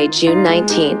Tuesday, June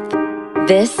 19th.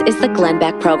 This is the Glenn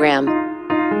Beck Program.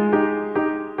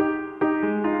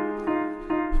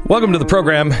 Welcome to the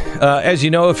program. As you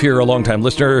know, if you're a longtime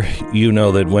listener, you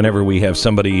know that whenever we have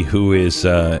somebody who is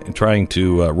trying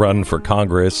to run for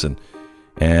Congress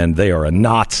and they are a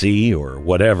Nazi or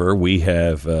whatever, we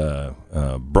have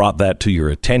brought that to your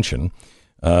attention.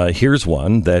 Here's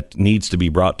one that needs to be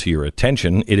brought to your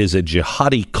attention. It is a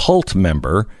jihadi cult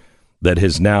member that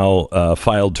has now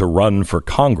filed to run for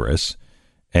Congress.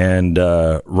 And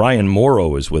Ryan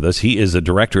Mauro is with us. He is the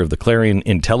director of the Clarion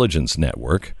Intelligence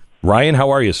Network. Ryan, how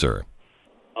are you, sir?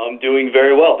 I'm doing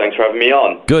very well. Thanks for having me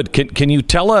on. Good. Can you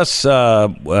tell us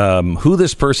who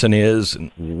this person is,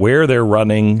 where they're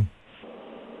running?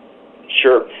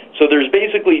 Sure. So there's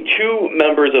basically two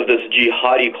members of this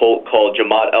jihadi cult called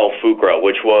Jamaat ul-Fuqra,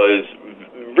 which was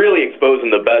really exposed in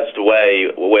the best way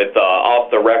with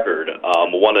Off the Record,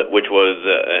 which was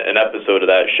an episode of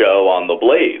that show on The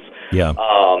Blaze. Yeah.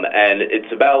 And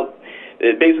it's about...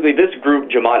 Basically, this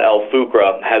group, Jamaat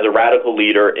ul-Fuqra, has a radical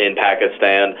leader in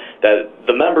Pakistan that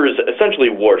the members essentially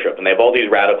worship, and they have all these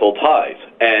radical ties.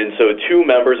 And so two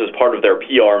members, as part of their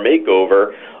PR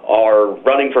makeover, are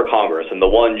running for Congress, and the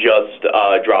one just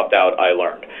dropped out, I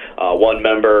learned. One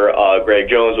member, Greg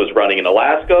Jones, was running in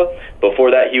Alaska.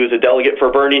 Before that, he was a delegate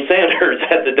for Bernie Sanders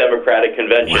at the Democratic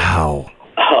Convention. Wow.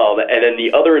 And then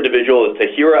the other individual is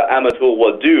Tahira Amatul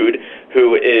Wadood,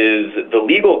 who is the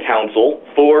legal counsel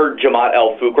for Jamaat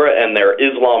ul-Fuqra and their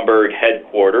Islamburg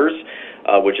headquarters,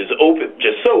 which is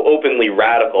just so openly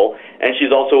radical. And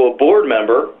she's also a board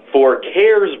member for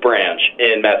CARES branch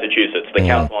in Massachusetts, the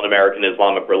Council on American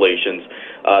Islamic Relations,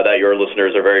 that your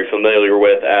listeners are very familiar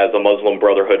with as the Muslim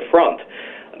Brotherhood Front.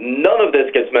 None of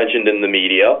this gets mentioned in the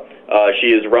media.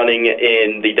 She is running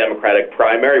in the Democratic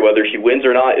primary. Whether she wins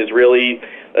or not is really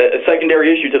a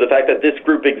secondary issue to the fact that this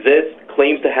group exists,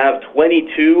 claims to have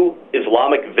 22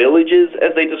 Islamic villages,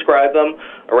 as they describe them,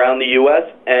 around the U.S.,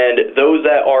 and those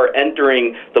that are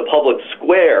entering the public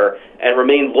square and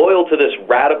remain loyal to this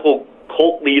radical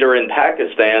cult leader in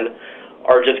Pakistan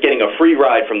are just getting a free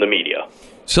ride from the media.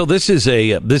 So this is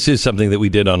something that we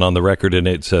did on the record, and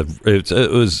it's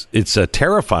a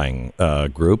terrifying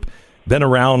group. Been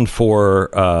around for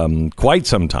quite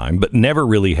some time, but never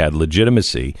really had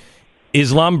legitimacy.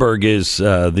 Islamberg is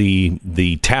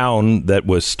the town that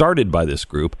was started by this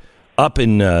group up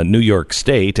in New York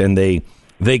State, and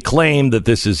they claim that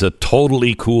this is a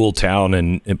totally cool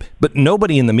town, but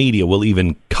nobody in the media will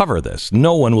even cover this.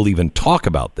 No one will even talk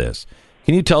about this.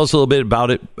 Can you tell us a little bit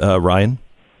about it, Ryan?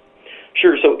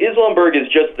 Sure. So Islamberg is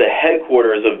just the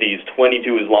headquarters of these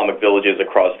 22 Islamic villages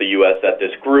across the U.S. that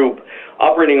this group,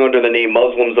 operating under the name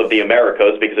Muslims of the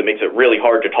Americas, because it makes it really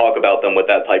hard to talk about them with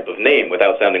that type of name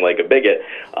without sounding like a bigot,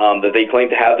 that they claim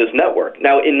to have this network.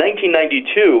 Now, in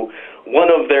 1992, one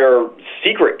of their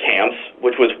secret camps,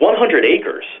 which was 100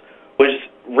 acres, was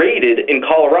raided in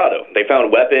Colorado. They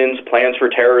found weapons, plans for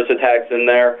terrorist attacks in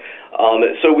there.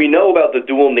 So we know about the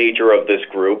dual nature of this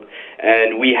group,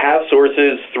 and we have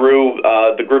sources through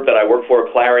the group that I work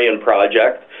for, Clarion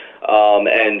Project,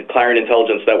 and Clarion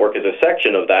Intelligence Network is a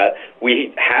section of that.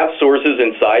 We have sources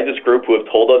inside this group who have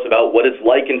told us about what it's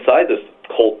like inside this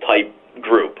cult-type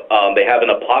group. They have an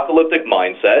apocalyptic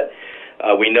mindset.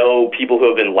 We know people who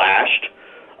have been lashed.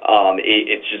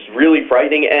 It's just really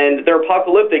frightening, and they're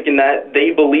apocalyptic in that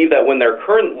they believe that when their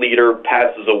current leader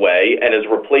passes away and is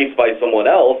replaced by someone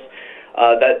else,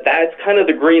 that's kind of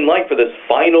the green light for this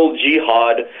final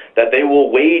jihad that they will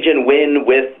wage and win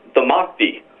with the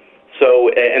Mahdi. So,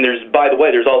 and by the way,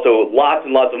 there's also lots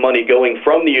and lots of money going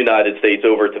from the United States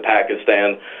over to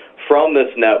Pakistan from this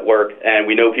network, and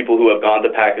we know people who have gone to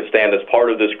Pakistan as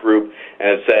part of this group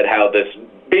and have said how this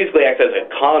basically acts as a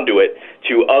conduit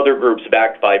to other groups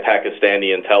backed by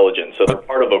Pakistani intelligence. So they're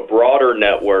part of a broader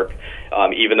network,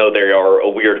 even though they are a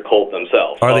weird cult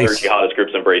themselves. Other jihadist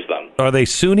groups embrace them. Are they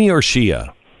Sunni or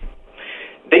Shia?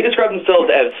 They describe themselves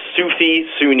as Sufi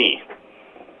Sunni.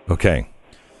 Okay.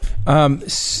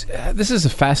 This is a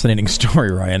fascinating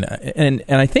story, Ryan, and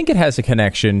I think it has a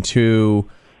connection to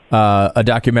a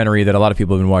documentary that a lot of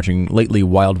people have been watching lately,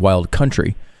 Wild Wild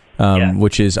Country,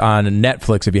 which is on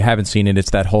Netflix. If you haven't seen it, it's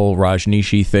that whole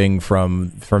Rajneeshi thing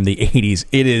from the 80s.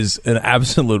 It is an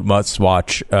absolute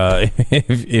must-watch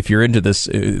if you're into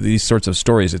these sorts of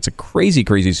stories. It's a crazy,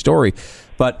 crazy story.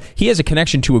 But he has a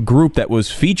connection to a group that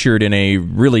was featured in a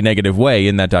really negative way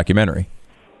in that documentary.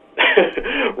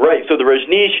 Right, so the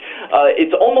Rajneesh,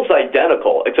 it's almost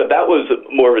identical, except that was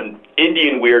more of an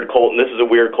Indian weird cult, and this is a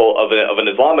weird cult of an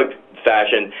Islamic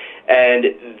fashion. And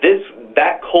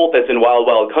that cult that's in Wild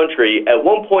Wild Country, at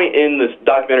one point in this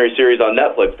documentary series on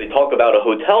Netflix, they talk about a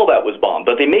hotel that was bombed,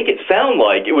 but they make it sound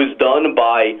like it was done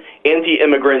by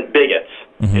anti-immigrant bigots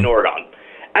in Oregon.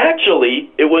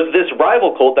 Actually, it was this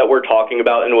rival cult that we're talking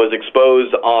about and was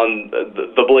exposed on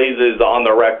the Blazes on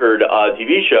the Record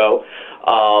TV show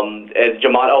as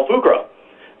Jamaat al-Fuqra.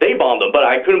 They bombed them, but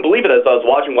I couldn't believe it as I was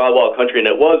watching Wild Wild Country, and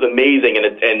it was amazing,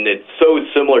 and it's so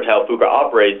similar to how Fuqra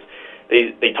operates.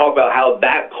 They talk about how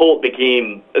that cult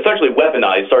became essentially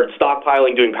weaponized, started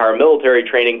stockpiling, doing paramilitary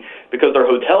training because their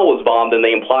hotel was bombed, and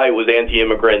they imply it was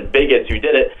anti-immigrant bigots who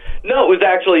did it. No, it was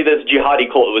actually this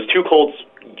jihadi cult. It was two cults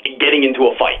getting into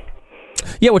a fight.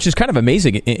 Yeah, which is kind of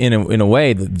amazing in a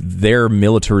way. Their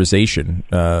militarization,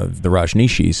 the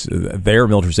Rajneeshis, their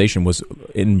militarization was,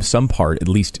 in some part, at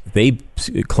least they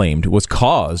claimed, was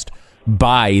caused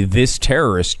by this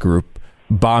terrorist group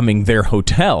bombing their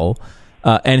hotel.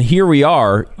 And here we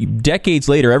are, decades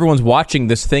later, everyone's watching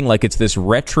this thing like it's this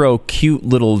retro, cute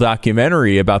little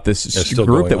documentary about this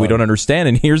group that we don't understand.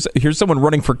 And here's someone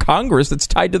running for Congress that's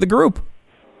tied to the group.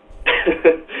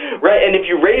 Right, and if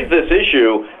you raise this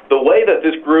issue, the way that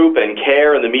this group and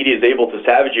CARE and the media is able to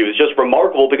savage you is just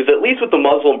remarkable, because at least with the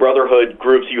Muslim Brotherhood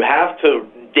groups, you have to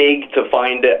dig to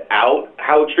find out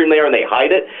how extreme they are, and they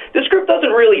hide it. This group doesn't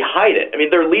really hide it. I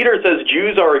mean, their leader says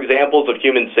Jews are examples of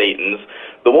human Satans.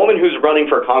 The woman who's running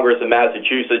for Congress in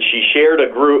Massachusetts, she shared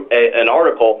an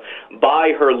article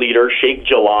by her leader, Sheikh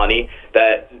Jilani,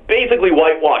 that basically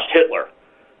whitewashed Hitler.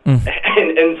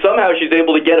 And somehow she's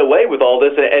able to get away with all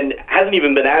this and hasn't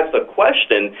even been asked a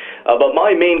question. But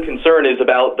my main concern is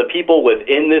about the people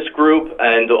within this group,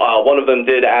 and one of them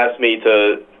did ask me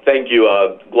to Thank you,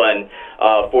 Glenn,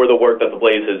 for the work that the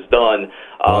Blaze has done,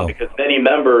 because many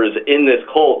members in this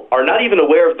cult are not even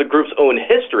aware of the group's own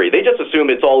history. They just assume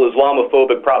it's all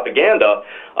Islamophobic propaganda,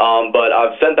 but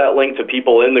I've sent that link to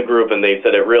people in the group, and they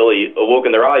said it really awoke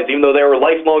in their eyes, even though they were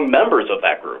lifelong members of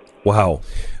that group. Wow.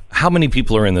 How many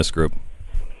people are in this group?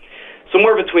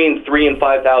 Somewhere between 3,000 and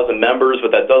 5,000 members,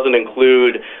 but that doesn't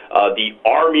include the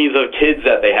armies of kids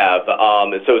that they have.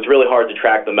 And so it's really hard to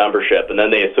track the membership. And then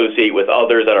they associate with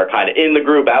others that are kind of in the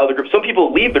group, out of the group. Some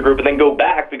people leave the group and then go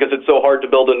back because it's so hard to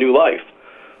build a new life.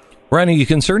 Ryan, are you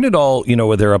concerned at all,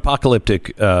 with their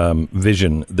apocalyptic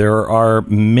vision? There are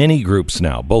many groups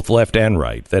now, both left and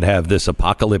right, that have this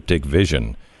apocalyptic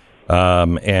vision,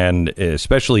 and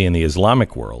especially in the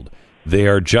Islamic world. They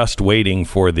are just waiting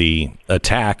for the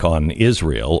attack on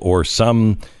Israel or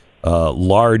some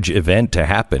large event to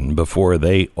happen before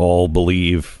they all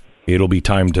believe it'll be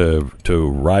time to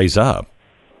rise up.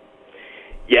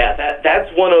 Yeah, that's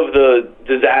one of the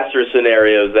disaster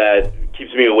scenarios that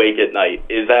keeps me awake at night,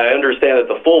 is that I understand that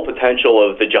the full potential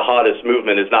of the jihadist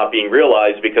movement is not being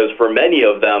realized because for many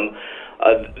of them,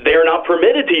 they're not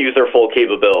permitted to use their full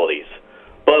capabilities.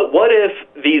 But what if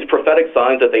these prophetic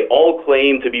signs that they all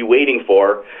claim to be waiting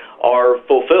for are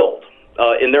fulfilled,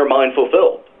 in their mind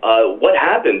fulfilled? What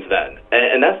happens then?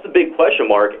 And that's the big question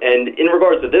mark. And in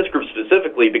regards to this group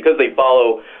specifically, because they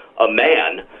follow a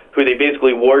man who they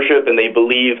basically worship and they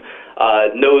believe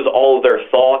knows all of their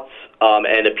thoughts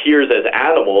and appears as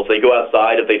animals, they go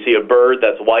outside. If they see a bird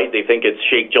that's white, they think it's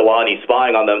Sheikh Jelani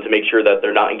spying on them to make sure that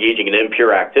they're not engaging in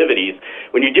impure activities.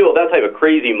 When you deal with that type of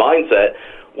crazy mindset,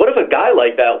 what if a guy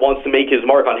like that wants to make his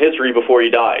mark on history before he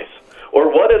dies? Or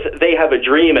what if they have a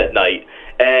dream at night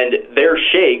and their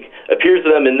sheikh appears to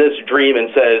them in this dream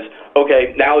and says,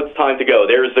 okay, now it's time to go.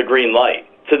 There's the green light.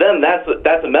 To them, that's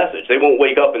a message. They won't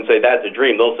wake up and say, that's a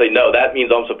dream. They'll say, no, that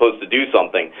means I'm supposed to do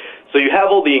something. So you have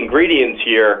all the ingredients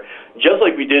here, just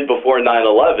like we did before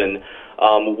 9/11,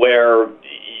 where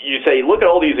you say, look at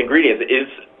all these ingredients. Is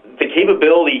the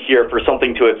capability here for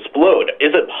something to explode?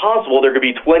 Is it possible there could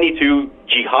be 22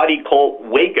 jihadi cult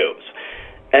Wacos?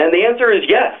 And the answer is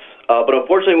yes. But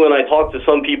unfortunately, when I talk to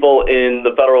some people in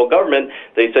the federal government,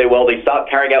 they say, well, they stopped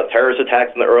carrying out terrorist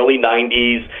attacks in the early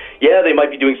 90s. Yeah, they might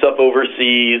be doing stuff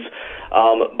overseas,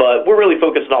 but we're really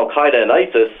focused on Al-Qaeda and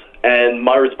ISIS. And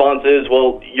my response is,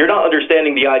 well, you're not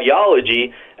understanding the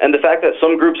ideology and the fact that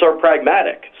some groups are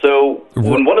pragmatic. So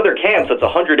when one of their camps that's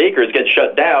 100 acres gets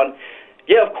shut down,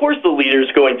 yeah, of course the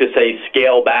leader's going to say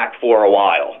scale back for a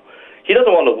while. He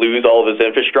doesn't want to lose all of his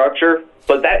infrastructure,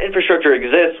 but that infrastructure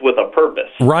exists with a purpose.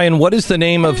 Ryan, what is the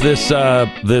name of this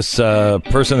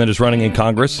person that is running in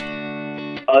Congress?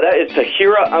 That is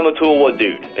Tahira Amatul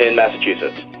Wadud in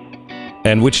Massachusetts.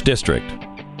 And which district?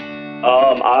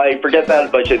 I forget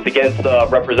that, but it's against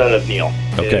Representative Neal.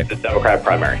 Okay. It's the Democrat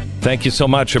primary. Thank you so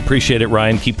much. Appreciate it,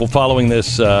 Ryan. Keep following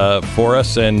this for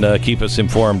us and keep us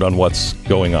informed on what's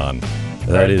going on.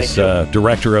 That is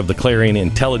director of the Clarion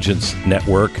Intelligence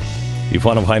Network. If you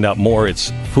want to find out more,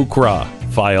 it's Fuqra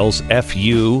Files,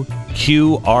 FUQRA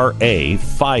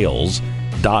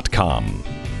Files.com.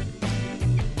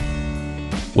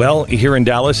 Well, here in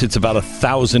Dallas, it's about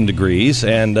 1,000 degrees,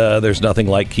 and there's nothing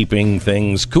like keeping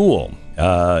things cool.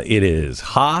 It is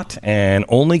hot and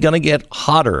only going to get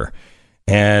hotter.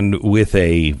 And with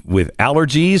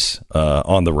allergies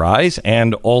on the rise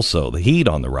and also the heat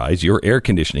on the rise, your air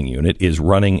conditioning unit is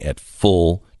running at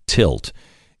full tilt.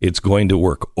 It's going to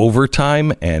work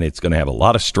overtime, and it's going to have a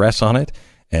lot of stress on it.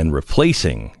 And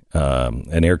replacing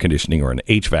an air conditioning or an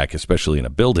HVAC, especially in a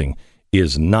building,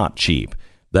 is not cheap.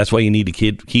 That's why you need to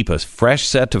keep a fresh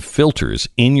set of filters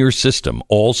in your system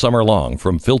all summer long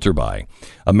from FilterBuy,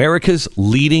 America's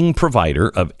leading provider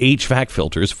of HVAC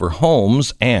filters for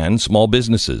homes and small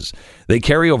businesses. They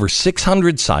carry over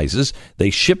 600 sizes. They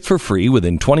ship for free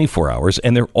within 24 hours,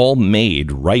 and they're all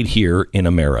made right here in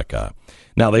America.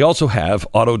 Now, they also have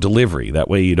auto delivery. That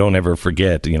way you don't ever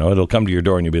forget. It'll come to your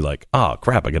door and you'll be like, oh,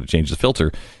 crap, I got to change the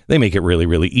filter. They make it really,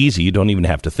 really easy. You don't even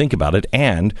have to think about it.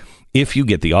 And if you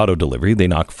get the auto delivery, they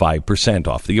knock 5%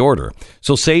 off the order.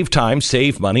 So save time,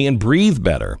 save money, and breathe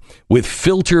better with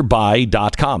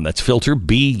FilterBuy.com. That's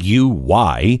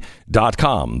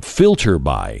FilterBuy.com.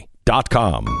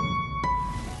 FilterBuy.com.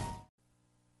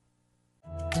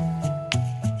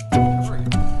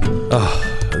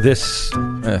 This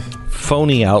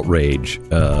phony outrage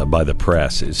by the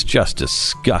press is just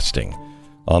disgusting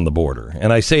on the border.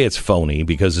 And I say it's phony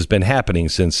because it's been happening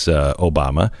since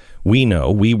Obama. We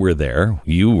know. We were there.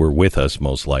 You were with us,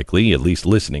 most likely, at least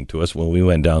listening to us when we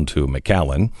went down to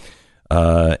McAllen.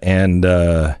 And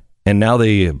now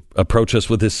they approach us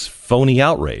with this phony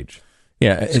outrage.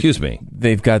 Yeah, excuse me.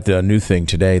 They've got the new thing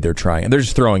today. They're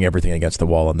just throwing everything against the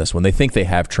wall on this one. They think they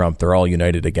have Trump. They're all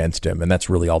united against him, and that's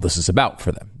really all this is about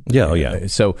for them. Yeah, oh yeah.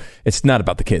 So it's not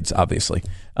about the kids, obviously.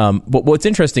 But what's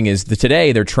interesting is that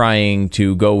today they're trying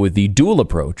to go with the dual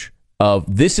approach of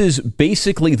this is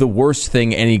basically the worst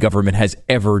thing any government has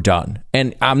ever done.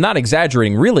 And I'm not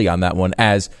exaggerating really on that one,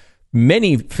 as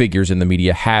many figures in the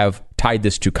media have tied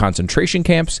this to concentration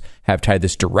camps, have tied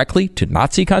this directly to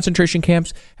Nazi concentration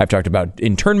camps, have talked about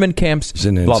internment camps, it's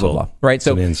an blah, insult. blah, blah. Right?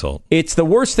 So it's an insult. It's the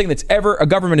worst thing that's ever a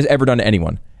government has ever done to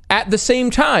anyone. At the same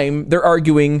time, they're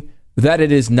arguing that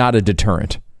it is not a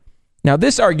deterrent. Now,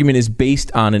 this argument is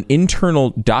based on an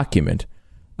internal document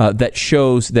that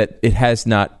shows that it has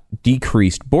not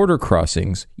decreased border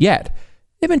crossings yet.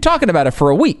 They've been talking about it for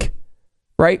a week,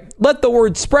 right? Let the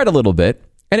word spread a little bit,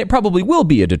 and it probably will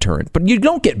be a deterrent. But you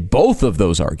don't get both of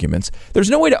those arguments.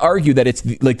 There's no way to argue that it's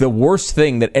like the worst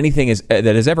thing that anything that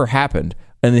has ever happened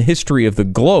in the history of the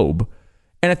globe,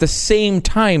 and at the same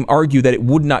time argue that it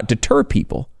would not deter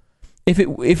people. It's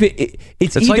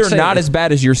either like saying, not as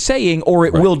bad as you're saying, or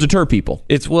it will deter people.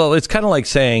 It's kind of like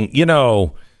saying,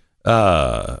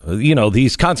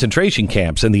 these concentration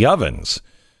camps and the ovens.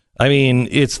 I mean,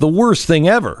 it's the worst thing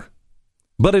ever.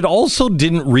 But it also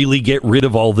didn't really get rid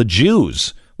of all the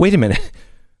Jews. Wait a minute.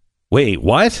 Wait,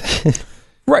 what?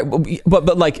 Right,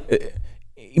 but like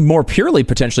more purely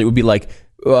potentially it would be like,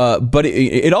 but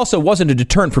it also wasn't a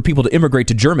deterrent for people to immigrate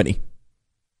to Germany.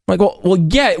 Like, well,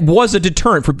 yeah, it was a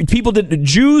deterrent for people.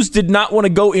 Jews did not want to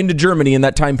go into Germany in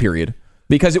that time period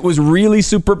because it was really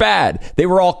super bad. They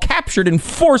were all captured and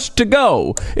forced to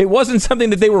go. It wasn't something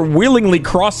that they were willingly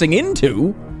crossing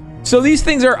into. So these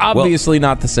things are obviously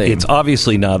not the same. It's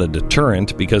obviously not a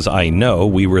deterrent because I know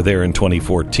we were there in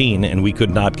 2014 and we could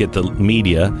not get the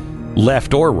media,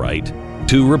 left or right,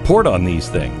 to report on these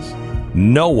things.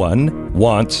 No one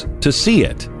wants to see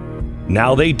it.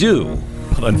 Now they do.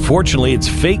 But unfortunately, it's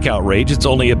fake outrage. It's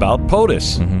only about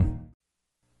POTUS. Mm-hmm.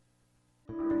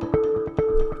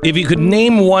 If you could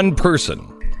name one person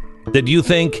that you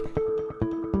think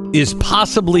is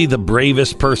possibly the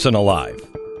bravest person alive,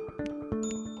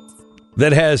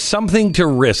 that has something to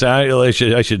risk. I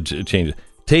should change it.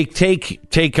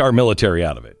 Take our military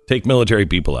out of it. Take military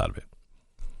people out of it.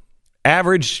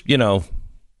 Average,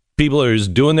 people are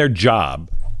just doing their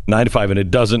job 9 to 5, and it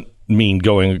doesn't mean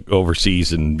going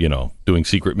overseas and, doing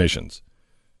secret missions.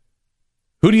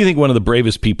 Who do you think one of the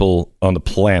bravest people on the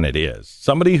planet is?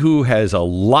 Somebody who has a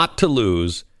lot to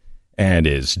lose and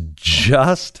is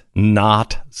just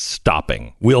not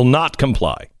stopping. Will not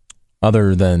comply.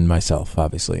 Other than myself,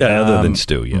 obviously. Yeah, other than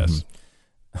Stu, yes.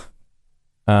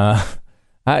 That's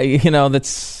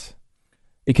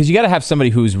because you got to have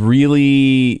somebody who's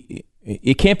really.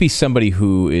 It can't be somebody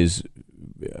who is,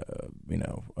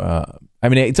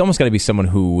 it's almost got to be someone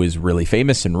who is really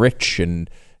famous and rich and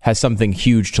has something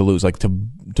huge to lose, like to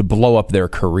blow up their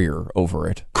career over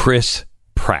it. Chris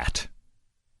Pratt.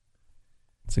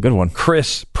 It's a good one.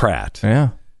 Chris Pratt. Yeah.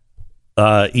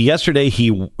 Yesterday,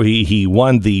 he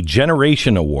won the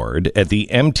Generation Award at the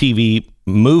MTV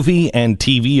Movie and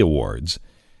TV Awards.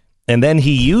 And then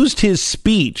he used his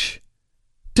speech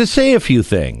to say a few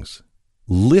things.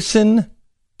 Listen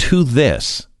to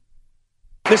this.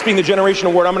 This being the Generation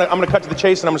Award, I'm going to cut to the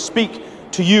chase and I'm going to speak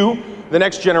to you, the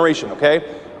next generation,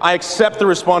 okay? I accept the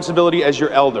responsibility as your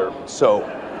elder, so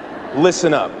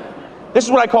listen up. This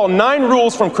is what I call 9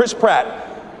 rules from Chris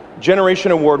Pratt,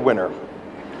 Generation Award winner.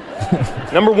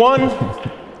 Number 1,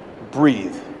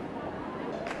 breathe.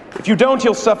 If you don't,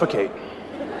 you'll suffocate.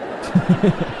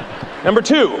 Number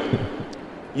 2,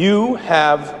 you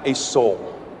have a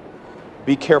soul.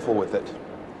 Be careful with it.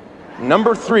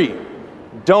 Number 3,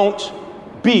 don't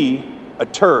be a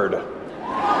turd.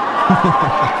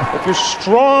 If you're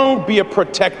strong, be a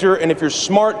protector, and if you're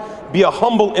smart, be a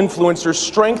humble influencer.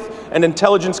 Strength and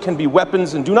intelligence can be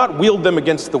weapons, and do not wield them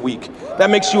against the weak.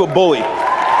 That makes you a bully.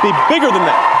 Be bigger than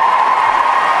that.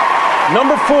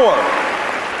 Number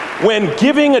 4, when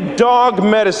giving a dog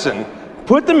medicine,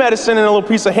 put the medicine in a little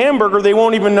piece of hamburger. They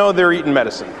won't even know they're eating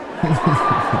medicine.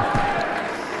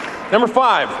 Number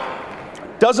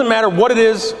 5, doesn't matter what it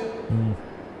is,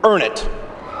 earn it.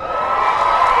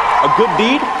 A good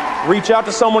deed, reach out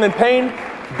to someone in pain,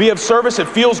 be of service. It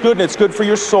feels good and it's good for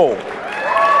your soul.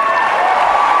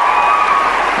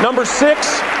 Number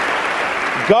 6,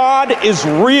 God is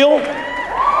real.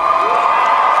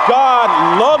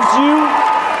 God loves you.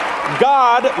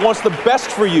 God wants the best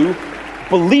for you.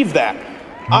 Believe that.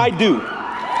 I do.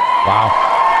 Wow.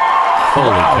 Holy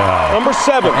cow. Number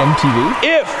 7. MTV?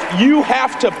 If you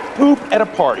have to poop at a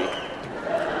party,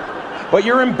 but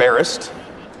you're embarrassed,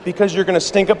 because you're going to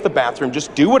stink up the bathroom,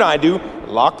 just do what I do,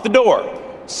 lock the door,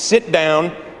 sit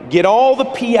down, get all the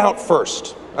pee out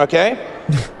first, okay?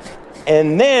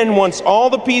 And then once all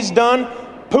the pee's done,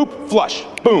 poop, flush,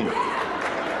 boom.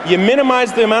 You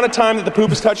minimize the amount of time that the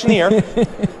poop is touching the air,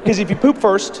 because if you poop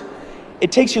first,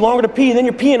 it takes you longer to pee, and then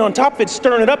you're peeing on top of it,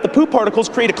 stirring it up. The poop particles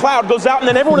create a cloud, goes out, and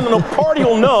then everyone in the party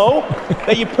will know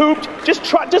that you pooped. Just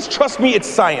trust me, it's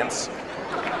science.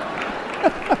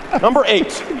 Number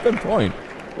 8. Good point.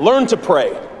 Learn to pray.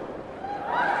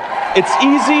 It's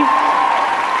easy,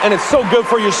 and it's so good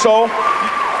for your soul.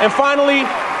 And finally,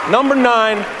 number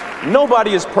 9,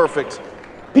 nobody is perfect.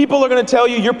 People are going to tell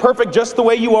you you're perfect just the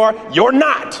way you are. You're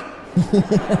not.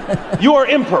 You are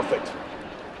imperfect.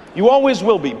 You always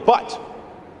will be, but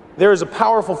there is a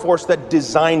powerful force that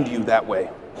designed you that way.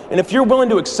 And if you're willing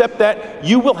to accept that,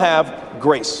 you will have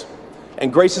grace.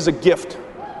 And grace is a gift.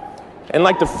 And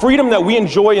like the freedom that we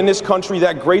enjoy in this country,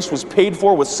 that grace was paid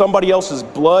for with somebody else's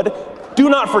blood. Do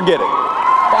not forget it.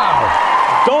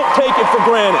 Wow. Don't take it for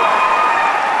granted.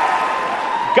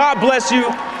 God bless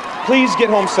you. Please get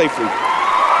home safely.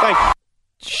 Thank you.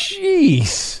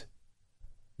 Jeez.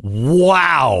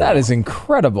 Wow. That is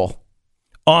incredible.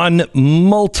 On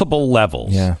multiple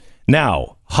levels. Yeah.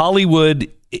 Now,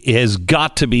 Hollywood has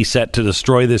got to be set to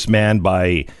destroy this man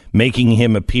by making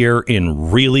him appear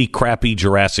in really crappy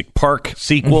Jurassic Park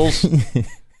sequels.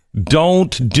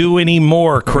 Don't do any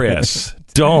more, Chris.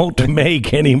 Don't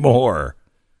make any more.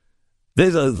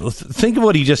 Think of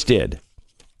what he just did.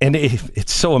 And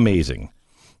it's so amazing.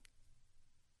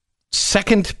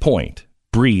 Second point,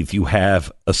 breathe, you have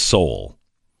a soul.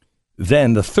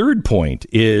 Then the third point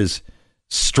is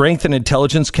strength and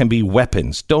intelligence can be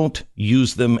weapons. Don't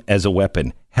use them as a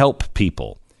weapon. Help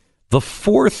people. The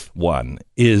fourth one,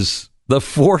 he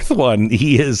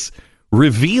is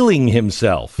revealing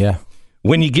himself. Yeah.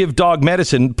 When you give dog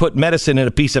medicine, put medicine in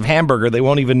a piece of hamburger, they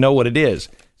won't even know what it is.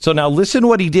 So now listen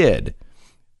what he did.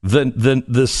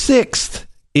 The sixth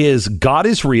is God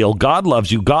is real. God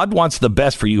loves you. God wants the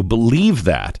best for you. Believe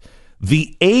that.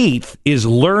 The eighth is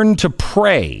learn to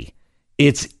pray.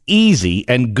 It's easy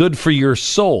and good for your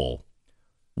soul.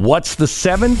 What's the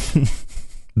seventh?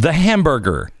 The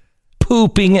hamburger.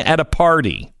 Pooping at a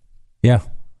party. Yeah.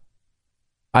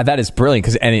 That is brilliant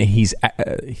because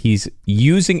he's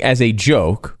using as a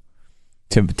joke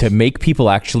to make people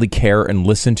actually care and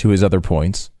listen to his other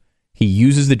points. He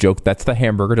uses the joke, that's the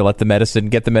hamburger, to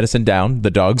get the medicine down the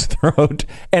dog's throat.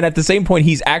 And at the same point,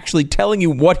 he's actually telling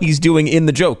you what he's doing in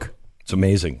the joke. It's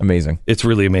amazing. Amazing. It's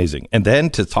really amazing. And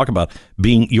then to talk about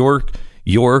being your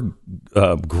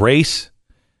grace,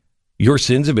 your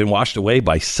sins have been washed away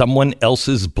by someone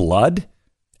else's blood.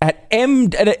 At an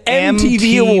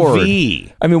MTV award.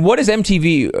 I mean, what is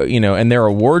MTV, and their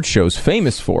award shows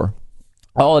famous for?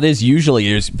 All it is usually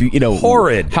is,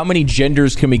 horrid. How many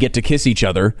genders can we get to kiss each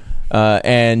other?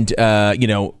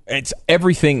 It's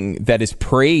everything that is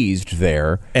praised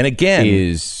there. And again,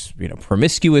 is,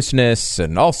 promiscuousness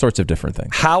and all sorts of different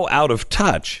things. How out of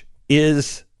touch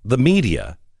is the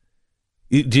media?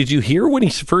 Did you hear when he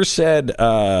first said,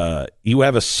 you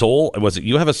have a soul? Was it,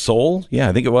 you have a soul? Yeah,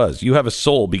 I think it was. You have a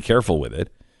soul. Be careful with it.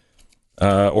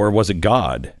 Or was it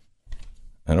God?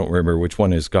 I don't remember which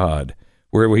one is God.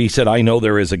 Where he said, I know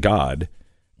there is a God.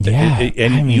 Yeah.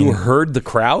 And you heard the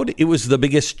crowd? It was the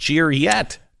biggest cheer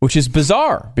yet. Which is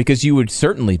bizarre, because you would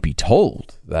certainly be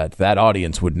told that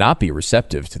audience would not be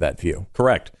receptive to that view.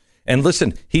 Correct. And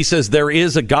listen, he says, there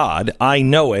is a God. I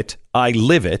know it. I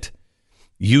live it.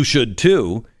 You should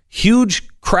too. Huge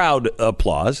crowd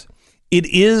applause. It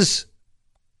is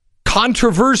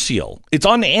controversial. It's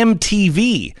on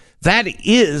MTV. That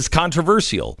is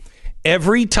controversial.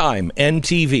 Every time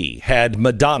MTV had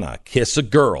Madonna kiss a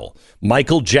girl,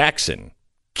 Michael Jackson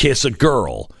kiss a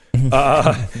girl,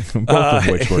 both of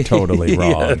which were totally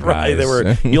wrong. Yeah,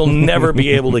 right? You'll never be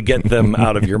able to get them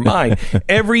out of your mind.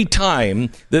 Every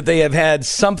time that they have had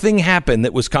something happen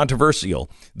that was controversial,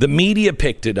 the media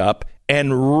picked it up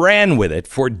and ran with it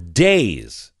for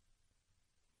days.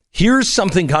 Here's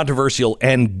something controversial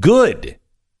and good,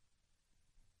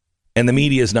 and the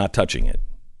media is not touching it.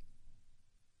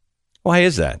 Why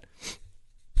is that?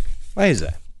 Why is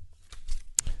that?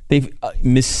 They've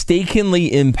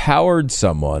mistakenly empowered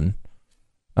someone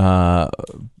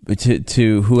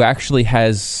to who actually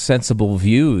has sensible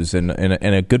views and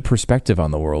a good perspective on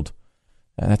the world.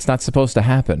 That's not supposed to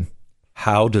happen.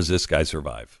 How does this guy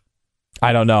survive?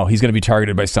 I don't know. He's going to be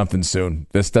targeted by something soon.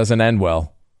 This doesn't end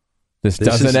well. This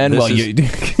doesn't end well.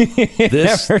 It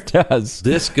never does.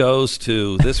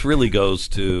 This really goes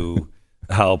to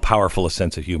how powerful a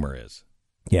sense of humor is.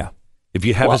 Yeah. If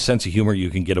you have a sense of humor, you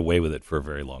can get away with it for a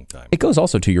very long time. It goes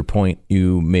also to your point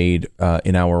you made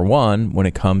in hour one when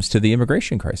it comes to the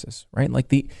immigration crisis, right? Like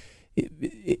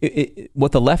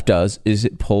what the left does is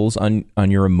it pulls on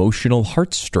your emotional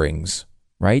heartstrings,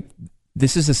 right?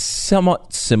 This is a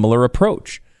somewhat similar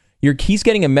approach. He's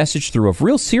getting a message through of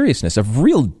real seriousness, of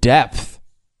real depth,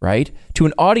 right? To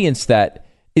an audience that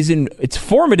is in its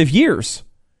formative years.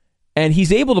 And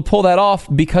he's able to pull that off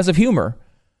because of humor.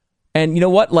 And you know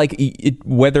what? Like,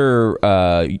 whether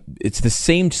it's the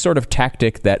same sort of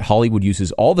tactic that Hollywood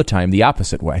uses all the time, the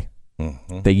opposite way.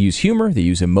 Mm-hmm. They use humor, they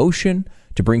use emotion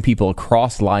to bring people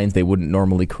across lines they wouldn't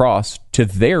normally cross to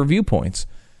their viewpoints.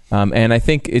 And I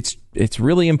think it's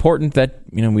really important that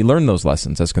we learn those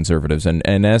lessons as conservatives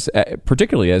and as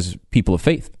particularly as people of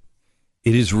faith.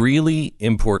 It is really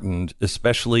important,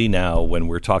 especially now when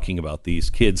we're talking about these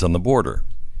kids on the border.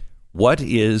 What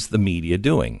is the media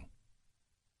doing?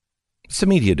 What's the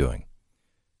media doing?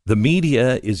 The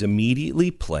media is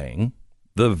immediately playing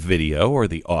the video or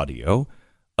the audio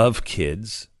of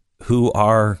kids who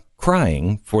are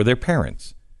crying for their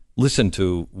parents. Listen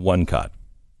to one cut.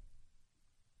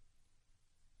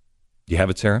 Do you have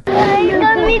it, Sarah?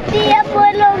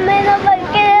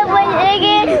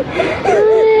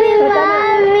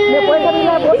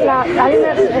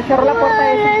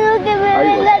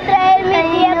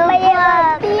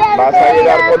 Vas a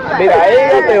llegar con... Mira,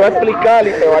 ella te va a explicar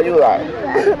y te va a ayudar.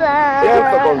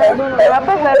 ¿Cierto? ¿Qué va a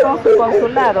pasar con su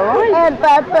consulado?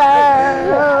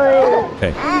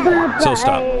 Okay, so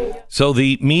stop. So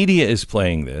the media is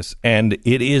playing this, and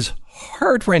it is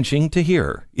heart-wrenching to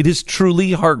hear. It is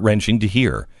truly heart-wrenching to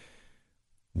hear.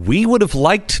 We would have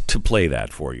liked to play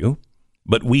that for you,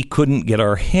 but we couldn't get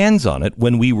our hands on it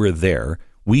when we were there.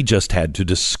 We just had to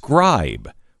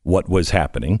describe what was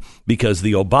happening because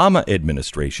the Obama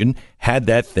administration had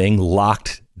that thing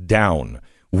locked down.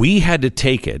 We had to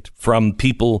take it from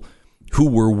people who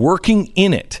were working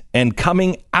in it and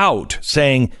coming out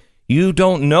saying, you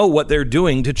don't know what they're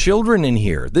doing to children in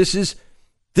here. This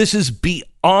is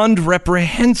beyond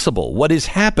reprehensible what is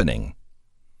happening.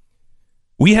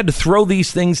 We had to throw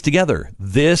these things together.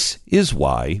 This is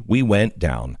why we went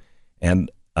down. And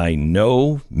I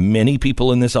know many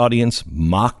people in this audience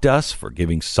mocked us for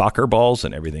giving soccer balls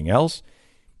and everything else.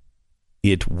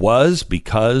 It was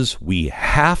because we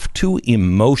have to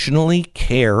emotionally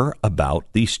care about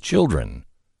these children.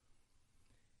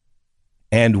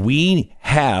 And we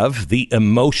have the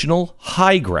emotional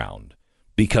high ground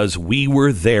because we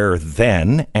were there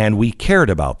then and we cared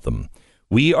about them.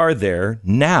 We are there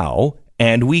now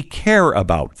and we care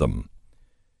about them.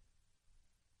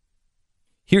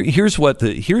 Here's what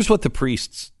the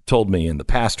priests told me and the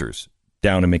pastors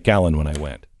down in McAllen when I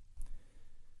went.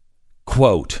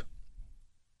 Quote,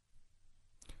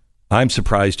 I'm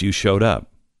surprised you showed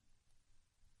up.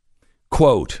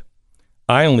 Quote,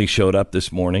 I only showed up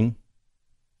this morning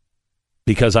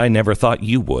because I never thought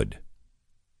you would.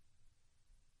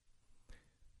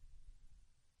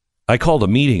 I called a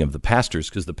meeting of the pastors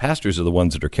because the pastors are the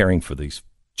ones that are caring for these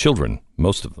children,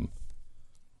 most of them.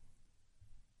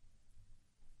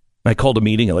 I called a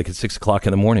meeting at 6 o'clock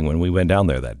in the morning when we went down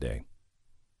there that day.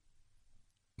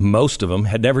 Most of them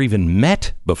had never even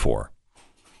met before.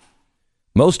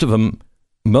 Most of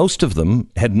them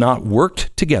had not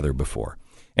worked together before.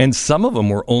 And some of them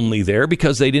were only there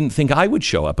because they didn't think I would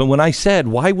show up. And when I said,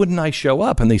 why wouldn't I show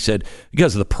up? And they said,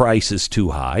 because the price is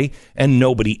too high and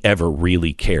nobody ever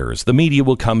really cares. The media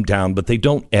will come down, but they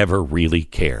don't ever really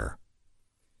care.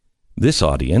 This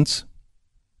audience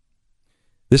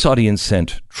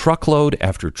sent truckload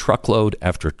after truckload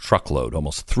after truckload,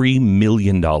 almost $3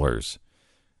 million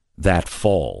that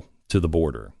fall to the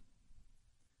border.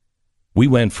 We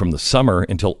went from the summer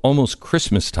until almost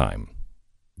Christmas time,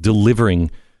 delivering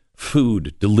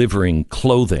food, delivering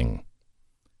clothing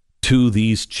to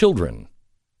these children.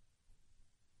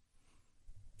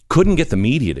 Couldn't get the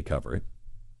media to cover it.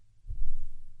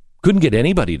 Couldn't get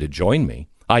anybody to join me.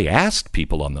 I asked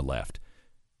people on the left,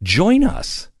 join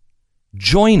us.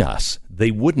 Join us.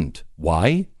 They wouldn't.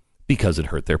 Why? Because it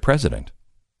hurt their president.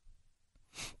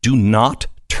 Do not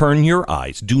turn your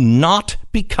eyes. Do not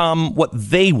become what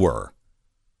they were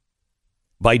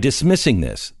by dismissing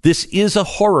this. This is a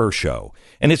horror show,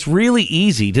 and it's really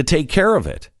easy to take care of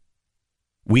it.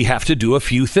 We have to do a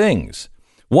few things.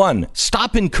 One,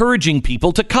 stop encouraging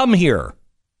people to come here.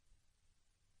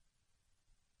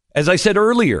 As I said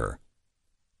earlier,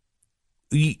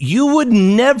 you would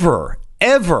never,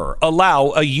 ever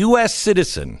allow a U.S.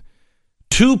 citizen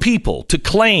two people to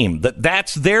claim that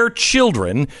that's their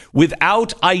children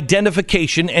without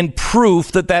identification and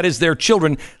proof that that is their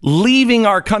children leaving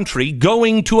our country,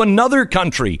 going to another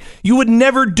country. You would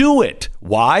never do it.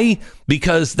 Why?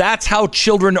 Because that's how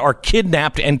children are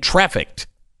kidnapped and trafficked.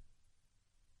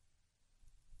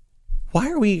 Why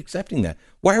are we accepting that?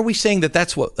 Why are we saying that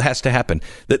that's what has to happen?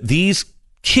 That these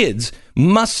kids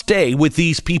must stay with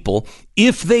these people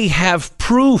if they have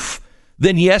proof.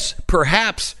 Then yes,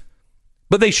 perhaps.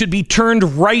 But they should be turned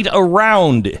right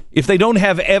around. If they don't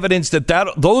have evidence that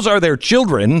those are their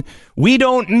children, we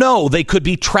don't know. They could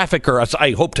be traffickers.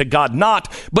 I hope to God not.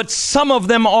 But some of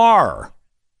them are.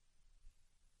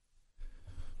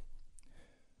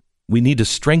 We need to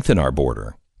strengthen our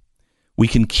border. We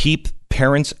can keep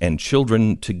parents and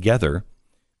children together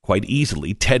quite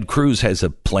easily. Ted Cruz has a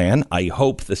plan. I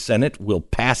hope the Senate will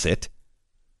pass it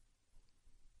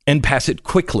and pass it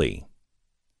quickly.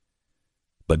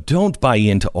 But don't buy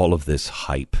into all of this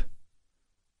hype.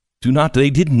 They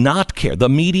did not care. The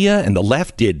media and the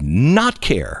left did not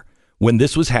care when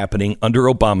this was happening under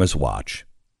Obama's watch.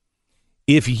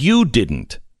 If you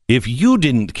didn't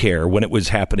care when it was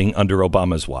happening under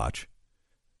Obama's watch,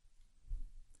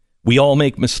 we all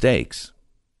make mistakes.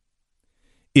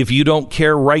 If you don't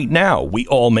care right now, we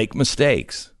all make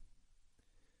mistakes.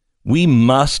 We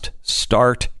must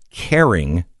start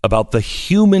caring about the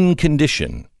human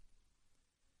condition.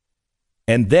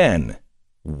 And then,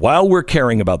 while we're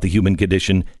caring about the human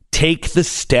condition, take the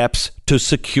steps to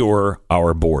secure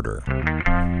our border.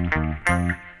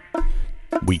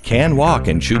 We can walk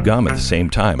and chew gum at the same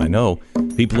time. I know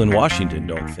people in Washington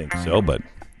don't think so, but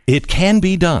it can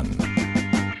be done.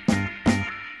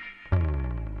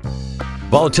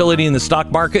 Volatility in the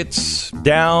stock markets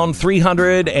down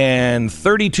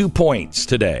 332 points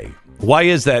today. Why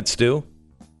is that, Stu?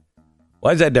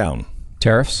 Why is that down?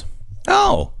 Tariffs.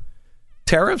 Oh,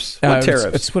 tariffs? What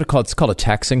tariffs? It's what it's called a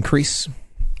tax increase.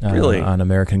 Really? On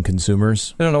American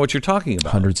consumers. I don't know what you're talking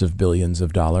about. Hundreds of billions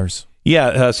of dollars.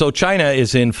 Yeah, so China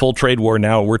is in full trade war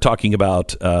now. We're talking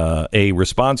about a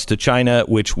response to China,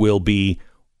 which will be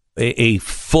a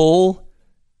full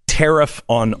tariff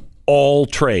on all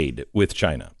trade with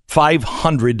China.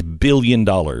 $500 billion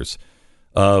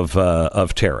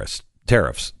of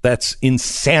tariffs. That's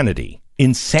insanity.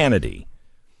 Insanity.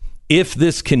 If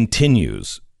this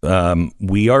continues,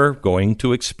 we are going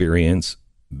to experience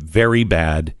very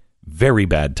bad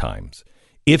times.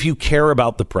 If you care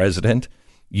about the president,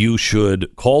 you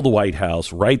should call the White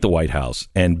House, write the White House,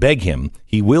 and beg him.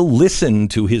 He will listen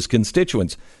to his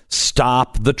constituents.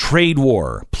 Stop the trade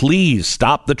war. Please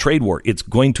stop the trade war. It's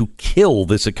going to kill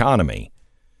this economy.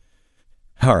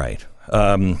 All right.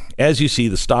 As you see,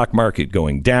 the stock market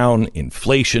going down,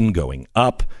 inflation going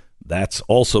up. That's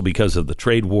also because of the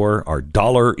trade war. Our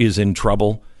dollar is in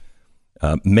trouble.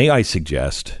 May I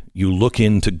suggest you look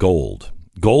into gold.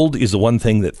 Gold is the one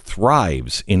thing that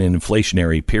thrives in an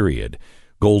inflationary period.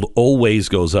 Gold always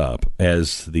goes up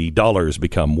as the dollars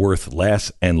become worth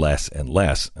less and less and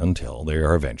less until they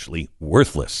are eventually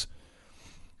worthless.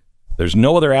 There's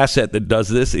no other asset that does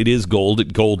this. It is gold at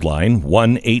Goldline,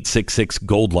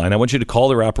 1-866-GOLD-LINE. I want you to call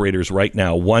their operators right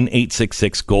now,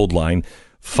 1-866-GOLD-LINE.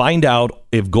 Find out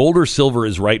if gold or silver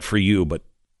is right for you, but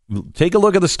take a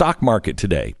look at the stock market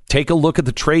today. Take a look at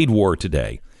the trade war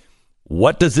today.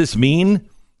 What does this mean?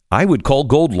 I would call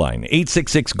Goldline,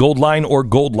 866-GOLD-LINE or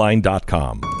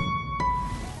goldline.com.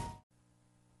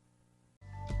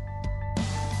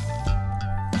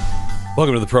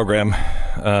 Welcome to the program.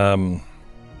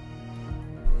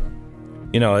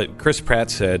 Chris Pratt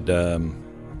said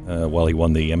while he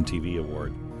won the MTV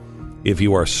award, if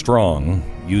you are strong,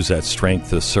 use that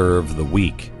strength to serve the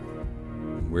weak.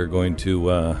 We're going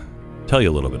to tell you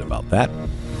a little bit about that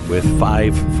with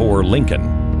 5 for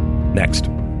Lincoln next.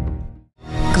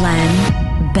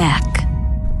 Glenn Beck.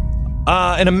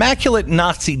 An immaculate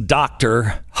Nazi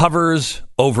doctor hovers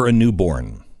over a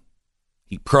newborn.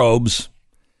 He probes,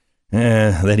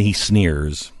 then he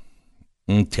sneers.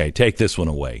 Okay, take this one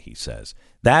away, he says.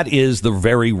 That is the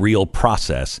very real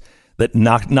process that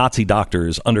Nazi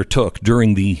doctors undertook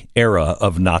during the era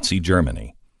of Nazi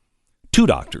Germany. 2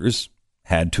 doctors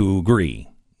had to agree.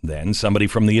 Then somebody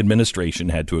from the administration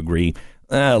had to agree,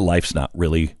 life's not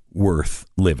really worth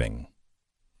living.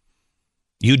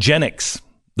 Eugenics,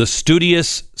 the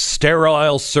studious,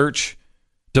 sterile search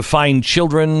to find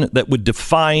children that would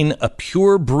define a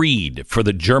pure breed for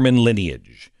the German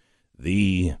lineage,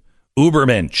 the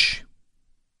Übermensch.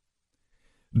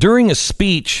 During a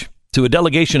speech to a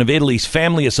delegation of Italy's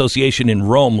Family Association in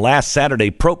Rome last Saturday,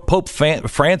 Pope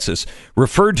Francis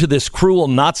referred to this cruel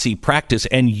Nazi practice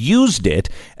and used it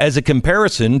as a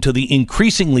comparison to the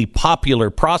increasingly popular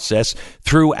process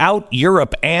throughout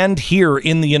Europe and here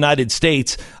in the United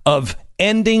States of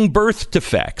ending birth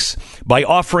defects by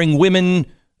offering women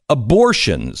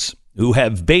abortions who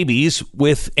have babies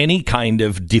with any kind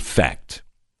of defect.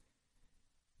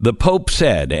 The Pope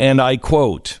said, and I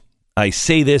quote, "I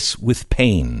say this with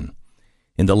pain.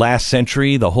 In the last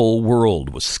century, the whole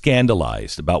world was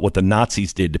scandalized about what the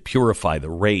Nazis did to purify the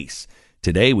race.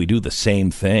 Today, we do the same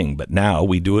thing, but now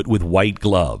we do it with white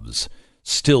gloves."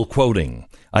 Still quoting,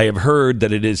 "I have heard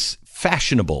that it is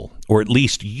fashionable, or at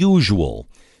least usual,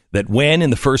 that when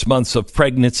in the first months of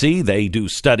pregnancy, they do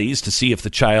studies to see if the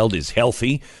child is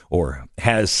healthy or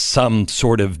has some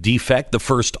sort of defect. The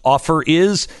first offer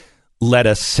is, let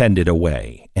us send it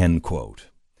away," end quote.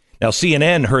 Now,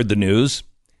 CNN heard the news.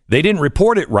 They didn't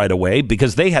report it right away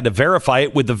because they had to verify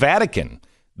it with the Vatican.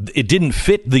 It didn't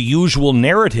fit the usual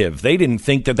narrative. They didn't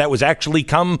think that was actually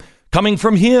coming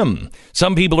from him.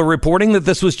 Some people are reporting that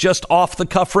this was just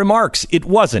off-the-cuff remarks. It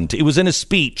wasn't. It was in a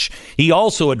speech. He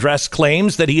also addressed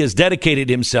claims that he has dedicated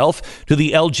himself to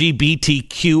the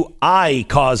LGBTQI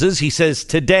causes. He says,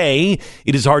 "Today,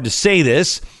 it is hard to say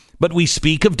this, but we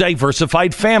speak of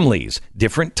diversified families,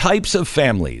 different types of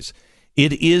families.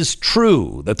 It is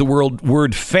true that the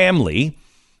word family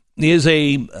is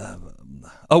a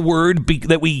word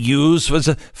that we use as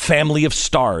a family of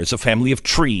stars, a family of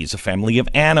trees, a family of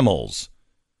animals.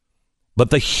 But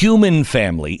the human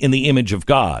family in the image of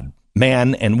God,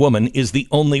 man and woman, is the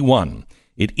only one.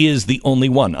 It is the only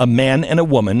one. A man and a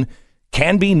woman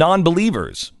can be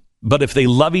non-believers, but if they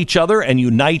love each other and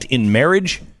unite in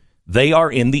marriage, they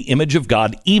are in the image of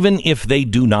God, even if they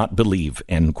do not believe,"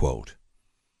 end quote.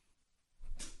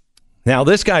 Now,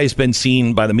 this guy has been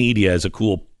seen by the media as a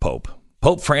cool pope.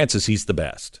 Pope Francis, he's the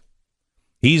best.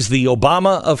 He's the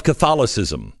Obama of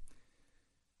Catholicism.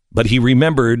 But he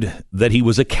remembered that he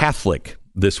was a Catholic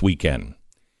this weekend.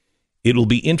 It'll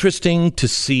be interesting to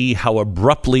see how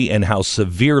abruptly and how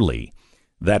severely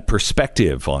that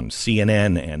perspective on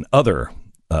CNN and other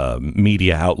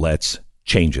media outlets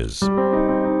changes.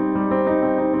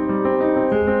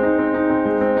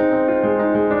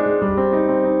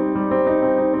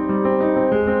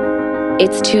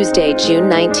 It's Tuesday, June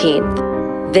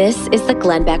 19th. This is the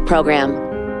Glenn Beck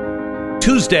Program.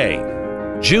 Tuesday,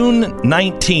 June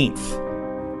 19th.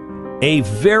 A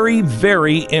very,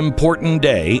 very important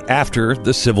day after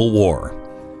the Civil War.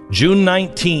 June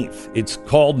 19th. It's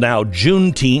called now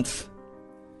Juneteenth.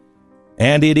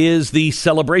 And it is the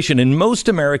celebration. And most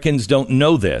Americans don't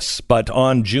know this, but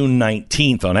on June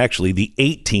 19th, on actually the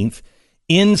 18th,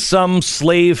 in some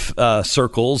slave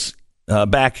circles,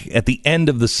 back at the end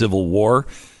of the Civil War,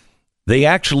 they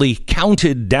actually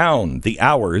counted down the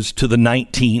hours to the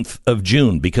 19th of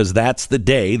June because that's the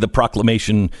day the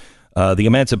proclamation, the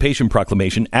Emancipation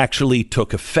Proclamation, actually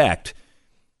took effect.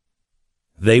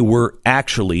 They were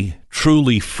actually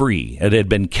truly free. It had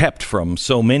been kept from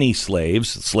so many slaves.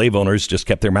 Slave owners just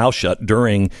kept their mouth shut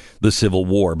during the Civil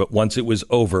War. But once it was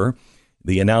over,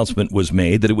 the announcement was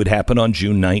made that it would happen on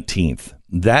June 19th.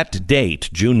 That date,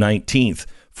 June 19th,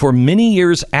 for many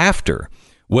years after,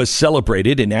 was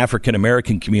celebrated in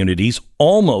African-American communities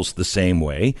almost the same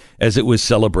way as it was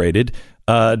celebrated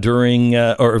as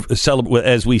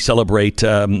we celebrate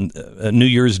New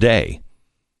Year's Day.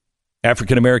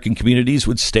 African-American communities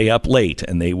would stay up late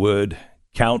and they would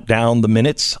count down the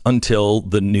minutes until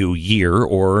the new year,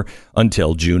 or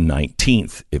until June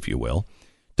 19th, if you will,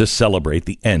 to celebrate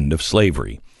the end of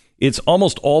slavery. It's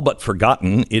almost all but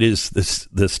forgotten. It is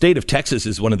the state of Texas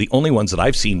is one of the only ones that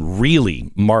I've seen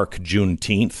really mark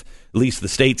Juneteenth, at least the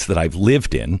states that I've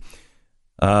lived in.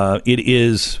 It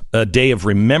is a day of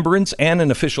remembrance and an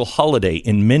official holiday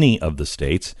in many of the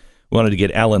states. We wanted to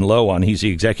get Alan Lowe on. He's the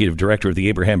executive director of the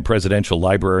Abraham Presidential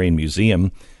Library and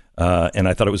Museum, and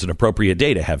I thought it was an appropriate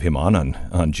day to have him on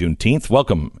Juneteenth.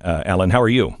 Welcome, Alan. How are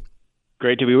you?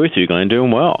 Great to be with you, Glenn. Doing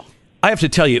well. I have to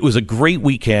tell you, it was a great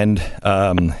weekend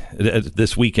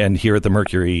this weekend here at the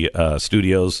Mercury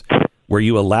Studios, where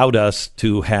you allowed us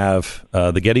to have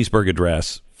the Gettysburg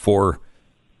Address for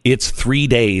its 3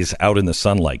 days out in the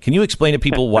sunlight. Can you explain to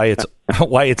people why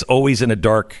it's always in a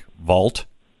dark vault?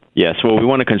 Yes, well, we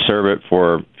want to conserve it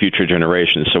for future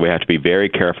generations, so we have to be very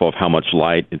careful of how much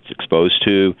light it's exposed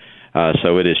to.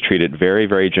 So it is treated very,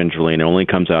 very gingerly, and it only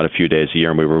comes out a few days a year.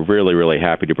 And we were really, really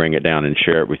happy to bring it down and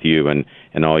share it with you and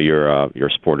all your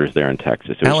supporters there in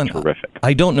Texas. It was Alan, terrific.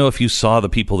 I don't know if you saw the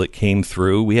people that came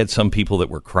through. We had some people that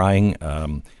were crying.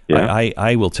 Yeah.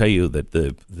 I will tell you that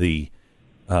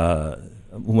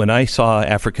when I saw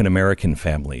African American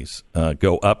families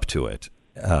go up to it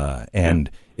and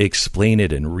explain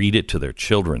it and read it to their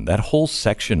children, that whole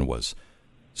section was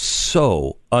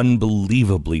so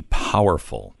unbelievably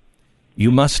powerful.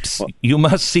 You must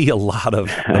see a lot of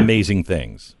amazing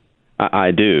things.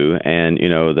 I do, and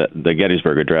the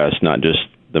Gettysburg Address, not just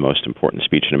the most important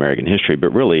speech in American history, but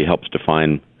really helps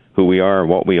define who we are,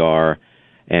 what we are,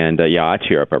 and I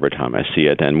tear up every time I see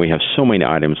it. And we have so many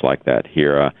items like that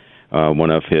here.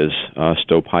 One of his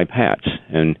stovepipe hats,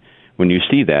 and when you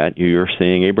see that, you're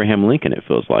seeing Abraham Lincoln. It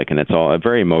feels like, and it's all a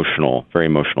very emotional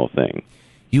thing.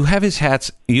 You have his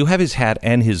hats. You have his hat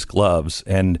and his gloves,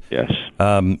 and yes,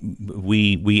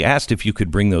 we asked if you could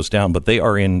bring those down, but they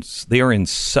are in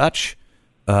such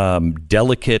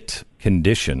delicate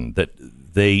condition that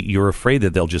you're afraid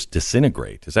that they'll just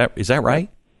disintegrate. Is that right?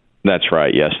 That's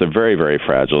right. Yes, they're very, very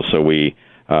fragile. So we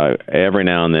every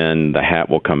now and then the hat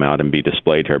will come out and be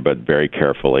displayed here, but very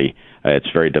carefully. It's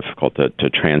very difficult to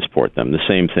transport them. The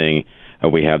same thing.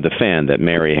 We have the fan that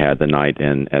Mary had the night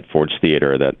at Ford's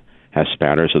Theater that has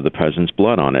spatters of the president's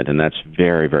blood on it, and that's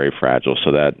very, very fragile,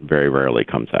 so that very rarely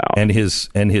comes out. And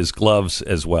his gloves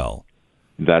as well.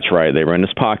 That's right. They were in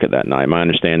his pocket that night. My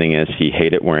understanding is he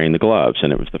hated wearing the gloves,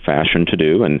 and it was the fashion to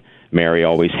do, and Mary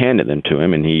always handed them to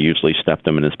him, and he usually stuffed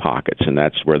them in his pockets, and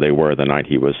that's where they were the night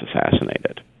he was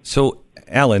assassinated. So,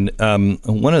 Alan,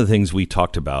 one of the things we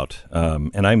talked about,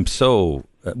 and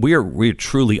we're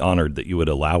truly honored that you would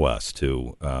allow us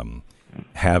to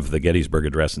have the Gettysburg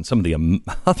Address and some of the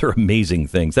other amazing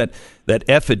things. That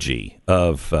effigy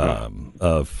of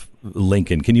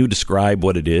Lincoln. Can you describe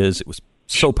what it is? It was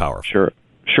so powerful. Sure.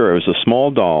 It was a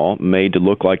small doll made to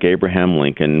look like Abraham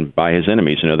Lincoln by his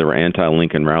enemies. There were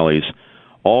anti-Lincoln rallies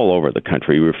all over the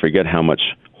country. We forget how much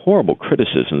horrible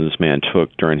criticism this man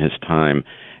took during his time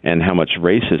and how much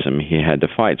racism he had to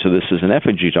fight. So this is an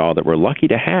effigy doll that we're lucky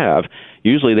to have.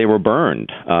 Usually they were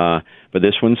burned, but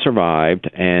this one survived.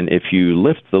 And if you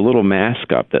lift the little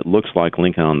mask up that looks like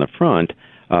Lincoln on the front,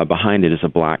 behind it is a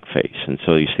black face. And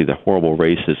so you see the horrible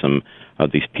racism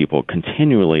of these people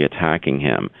continually attacking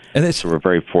him. And so we're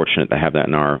very fortunate to have that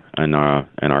in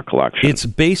our collection. It's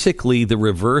basically the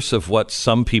reverse of what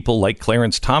some people like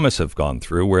Clarence Thomas have gone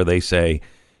through, where they say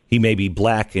he may be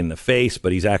black in the face,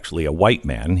 but he's actually a white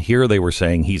man. Here they were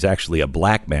saying he's actually a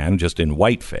black man, just in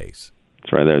white face.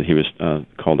 That's right. He was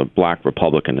called a black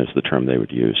Republican is the term they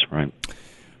would use, right?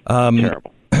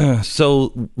 Terrible.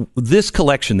 So this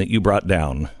collection that you brought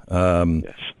down,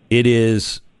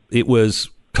 yes. It was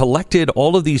collected,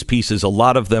 all of these pieces, a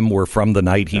lot of them were from the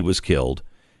night he was killed,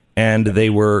 and they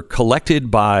were collected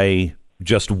by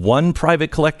just one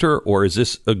private collector, or is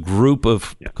this a group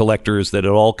of collectors that it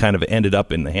all kind of ended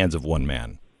up in the hands of one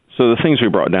man? So the things we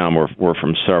brought down were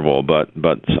from several, but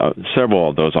several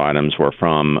of those items were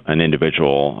from an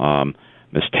individual,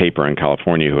 Miss Taper in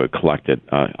California, who had collected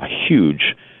a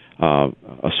huge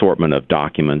assortment of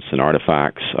documents and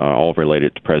artifacts, all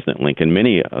related to President Lincoln,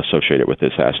 many associated with the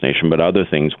assassination, but other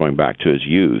things going back to his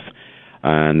youth.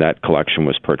 And that collection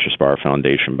was purchased by our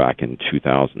foundation back in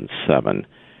 2007.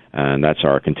 And that's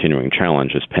our continuing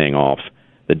challenge, is paying off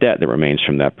the debt that remains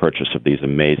from that purchase of these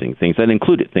amazing things. That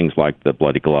included things like the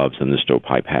bloody gloves and the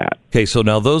stovepipe hat. Okay, so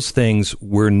now those things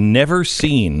were never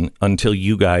seen until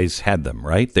you guys had them,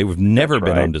 right? They've never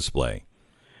been on display.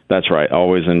 That's right,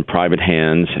 always in private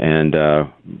hands, and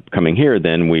coming here,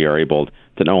 then we are able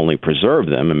to not only preserve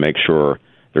them and make sure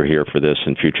they're here for this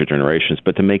and future generations,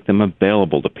 but to make them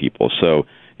available to people. So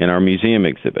in our museum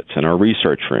exhibits, in our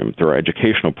research room, through our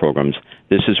educational programs,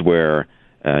 this is where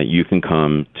you can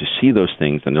come to see those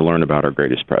things and to learn about our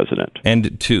greatest president.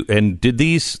 And did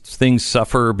these things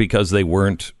suffer because they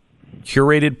weren't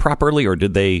curated properly, or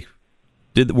did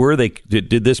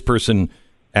this person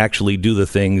actually do the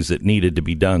things that needed to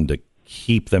be done to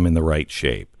keep them in the right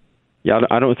shape? Yeah,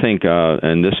 I don't think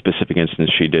in this specific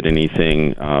instance she did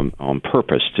anything on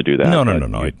purpose to do that.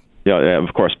 No. Yeah,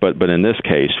 of course, but in this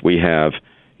case we have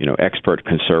expert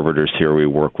conservators here we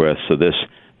work with, so this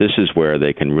is where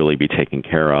they can really be taken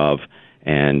care of.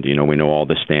 And, we know all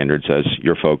the standards, as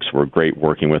your folks were great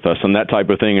working with us on that type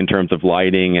of thing in terms of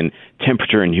lighting and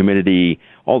temperature and humidity.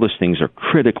 All those things are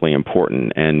critically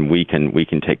important, and we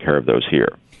can take care of those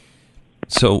here.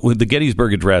 So with the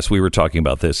Gettysburg Address, we were talking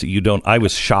about this. I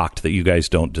was shocked that you guys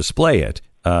don't display it.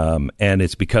 And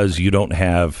it's because you don't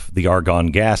have the argon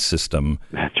gas system.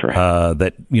 That's right.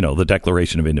 That, the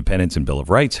Declaration of Independence and Bill of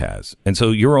Rights has. And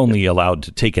so you're only allowed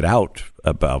to take it out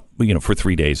about, for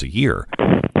 3 days a year.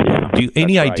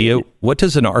 Any idea what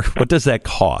does that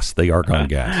cost, the argon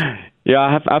gas?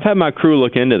 Yeah, I've had my crew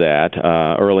look into that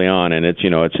early on, and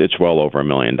it's well over $1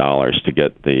 million to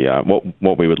get the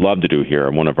what we would love to do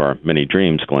here. One of our many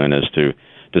dreams, Glenn, is to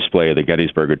display the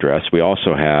Gettysburg Address. We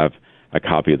also have a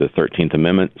copy of the 13th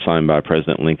Amendment signed by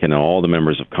President Lincoln and all the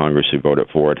members of Congress who voted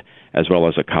for it, as well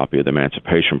as a copy of the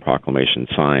Emancipation Proclamation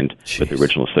signed with the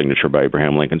original signature by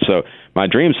Abraham Lincoln. So my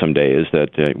dream someday is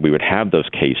that we would have those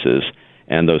cases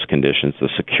and those conditions, the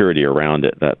security around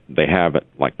it that they have at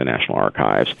like the National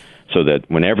Archives, so that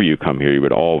whenever you come here, you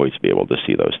would always be able to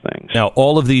see those things. Now,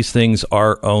 all of these things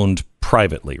are owned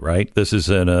privately, right? This is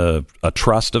in a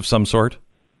trust of some sort?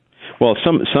 Well,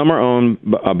 some are owned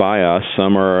by us,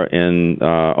 some are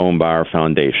owned by our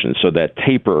foundation. So that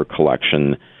taper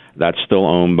collection, that's still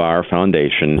owned by our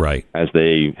foundation, right? As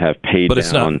they have paid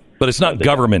down. But it's not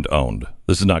government owned.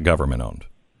 This is not government owned.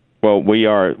 Well, we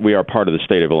are part of the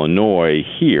state of Illinois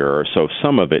here, so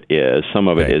some of it is, some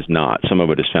of it is not. Some of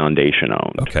it is foundation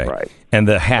owned. Okay, right. And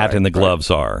the hat and the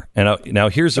gloves are. And now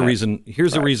here's the reason.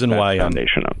 Here's the reason why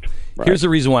foundation owned. Right. Here's the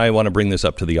reason why I want to bring this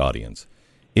up to the audience.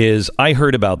 Is I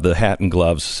heard about the hat and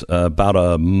gloves about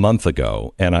a month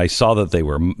ago, and I saw that they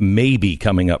were maybe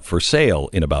coming up for sale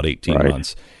in about 18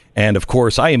 months. And, of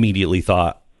course, I immediately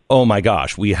thought, oh, my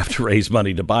gosh, we have to raise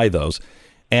money to buy those.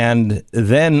 And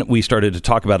then we started to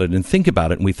talk about it and think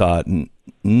about it, and we thought,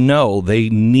 no, they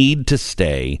need to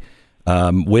stay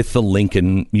with the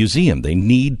Lincoln Museum. They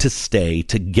need to stay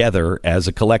together as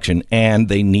a collection, and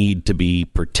they need to be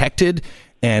protected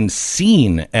and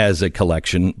seen as a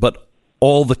collection, but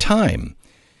all the time.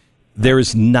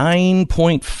 There's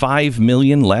 $9.5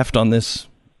 million left on this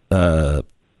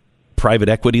private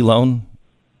equity loan.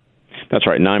 That's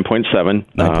right, 9.7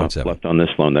 left on this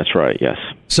loan. That's right, yes.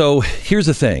 So here's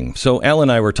the thing. So Al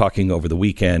and I were talking over the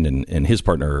weekend, and his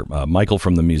partner, Michael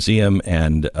from the museum,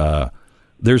 and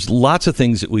there's lots of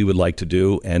things that we would like to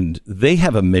do, and they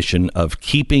have a mission of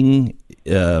keeping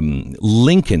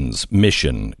Lincoln's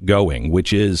mission going,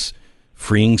 which is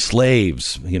freeing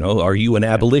slaves. Are you an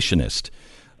abolitionist?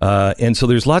 And so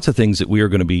there's lots of things that we are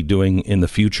going to be doing in the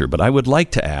future. But I would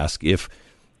like to ask if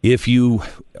you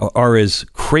are as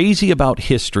crazy about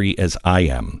history as I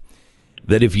am,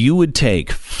 that if you would take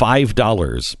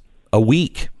 $5 a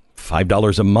week,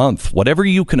 $5 a month, whatever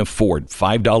you can afford,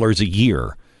 $5 a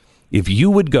year, if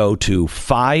you would go to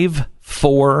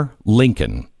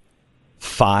 54Lincoln,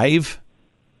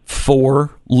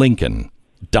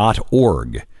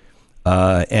 54Lincoln.org,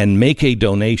 and make a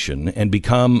donation and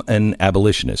become an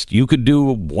abolitionist. You could do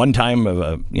one time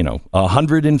of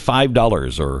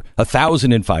 $105 or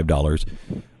 $1,005.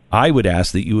 I would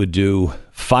ask that you would do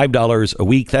 $5 a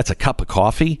week. That's a cup of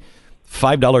coffee.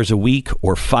 $5 a week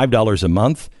or $5 a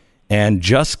month, and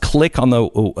just click on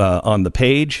the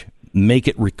page, make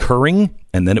it recurring,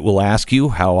 and then it will ask you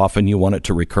how often you want it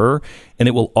to recur, and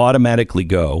it will automatically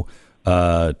go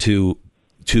to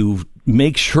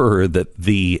make sure that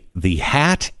the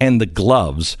hat and the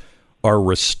gloves are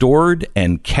restored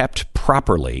and kept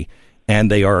properly,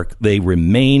 and they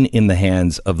remain in the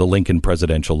hands of the Lincoln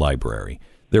Presidential Library.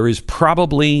 There is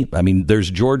there's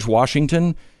George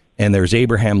Washington and there's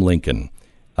Abraham Lincoln,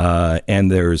 and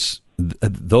there's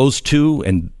those two,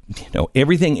 and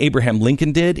everything Abraham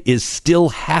Lincoln did is still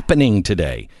happening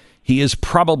today. He is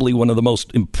probably one of the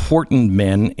most important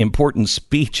men, important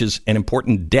speeches, and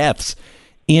important deaths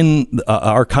in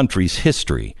our country's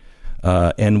history.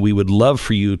 And we would love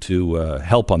for you to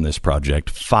help on this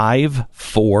project,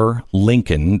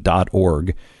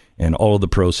 54Lincoln.org, and all of the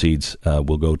proceeds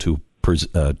will go to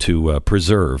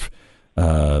preserve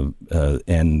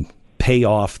and pay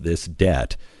off this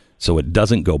debt so it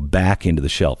doesn't go back into the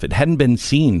shelf. It hadn't been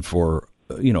seen for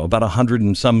about 100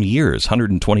 and some years,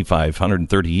 125,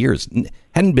 130 years,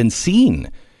 hadn't been seen.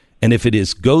 And if it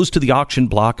goes to the auction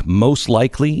block, most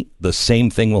likely the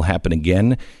same thing will happen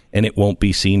again, and it won't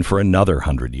be seen for another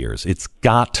 100 years. It's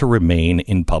got to remain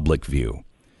in public view.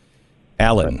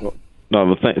 Alan.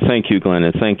 Thank you, Glenn,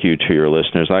 and thank you to your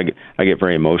listeners. I get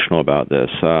very emotional about this.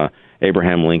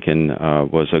 Abraham Lincoln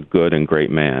was a good and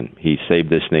great man. He saved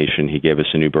this nation. He gave us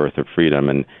a new birth of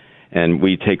freedom, and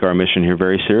we take our mission here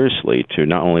very seriously to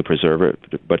not only preserve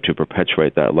it, but to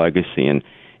perpetuate that legacy. And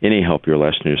any help your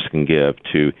listeners can give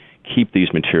to keep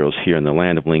these materials here in the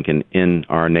land of Lincoln, in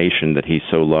our nation that he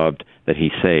so loved, that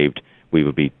he saved, we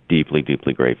would be deeply,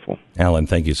 deeply grateful. Alan,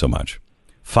 thank you so much.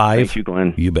 Thank you,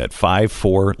 Glenn. You bet.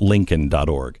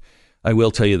 54Lincoln.org. I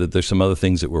will tell you that there's some other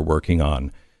things that we're working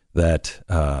on that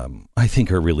I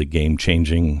think are really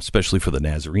game-changing, especially for the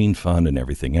Nazarene Fund and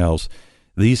everything else.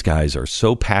 These guys are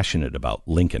so passionate about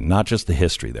Lincoln, not just the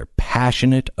history. They're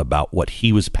passionate about what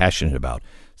he was passionate about,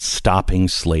 stopping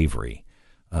slavery.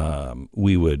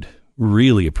 We would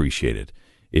really appreciate it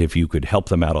if you could help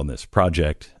them out on this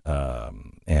project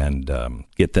and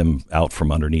get them out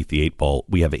from underneath the 8 ball.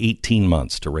 We have 18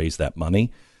 months to raise that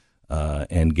money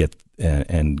and get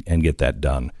that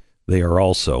done. They are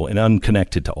also, and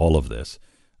unconnected to all of this,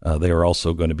 they are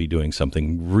also going to be doing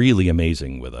something really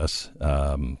amazing with us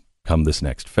come this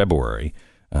next February.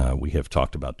 We have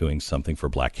talked about doing something for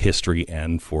Black History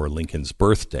and for Lincoln's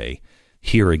birthday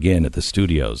here again at the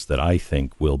studios that I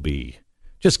think will be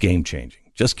just game-changing.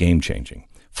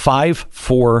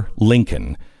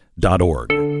 54lincoln.org.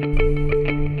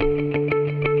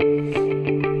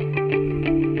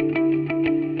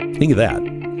 Think of that.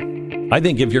 I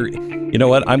think if you're, you know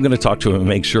what, I'm going to talk to him and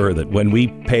make sure that when we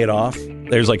pay it off,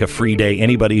 there's like a free day.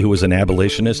 Anybody who was an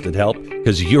abolitionist would help,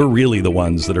 because you're really the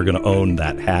ones that are going to own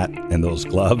that hat and those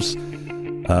gloves.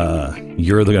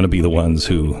 You're going to be the ones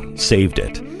who saved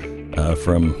it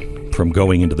from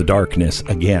going into the darkness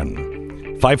again.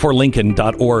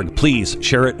 54lincoln.org. Please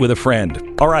share it with a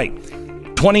friend. All right.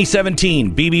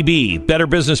 2017, BBB, Better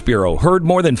Business Bureau, heard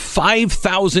more than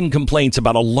 5,000 complaints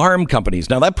about alarm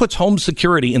companies. Now, that puts home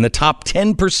security in the top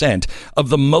 10% of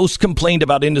the most complained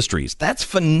about industries. That's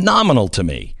phenomenal to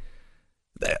me.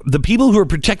 The people who are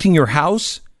protecting your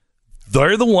house,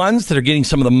 they're the ones that are getting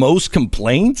some of the most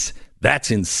complaints. That's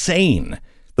insane.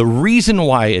 The reason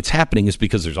why it's happening is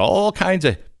because there's all kinds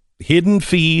of hidden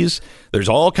fees. There's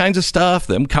all kinds of stuff,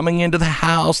 them coming into the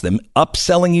house, them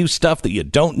upselling you stuff that you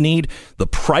don't need. The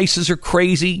prices are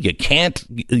crazy. You can't,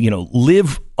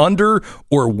 live under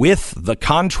or with the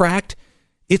contract.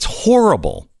 It's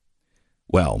horrible.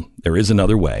 Well, there is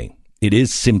another way. It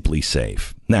is Simply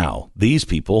Safe. Now, these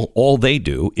people, all they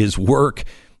do is work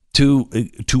to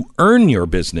earn your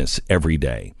business every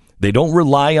day. They don't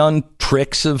rely on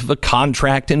tricks of a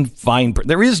contract and fine.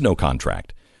 There is no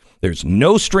contract. There's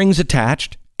no strings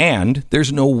attached, and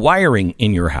there's no wiring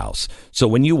in your house. So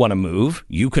when you want to move,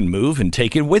 you can move and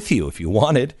take it with you if you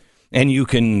wanted, and you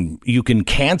can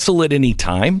cancel at any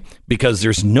time because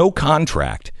there's no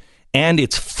contract, and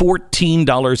it's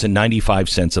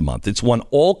 $14.95 a month. It's won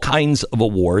all kinds of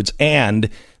awards, and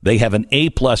they have an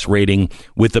A+ rating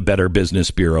with the Better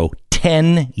Business Bureau,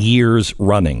 10 years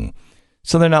running.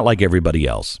 So they're not like everybody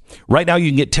else. Right now, you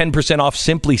can get 10% off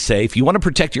Simply Safe. You want to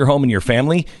protect your home and your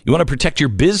family? You want to protect your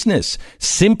business?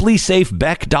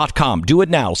 SimplySafeBeck.com. Do it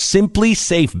now.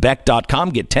 SimplySafeBeck.com.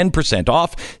 Get 10%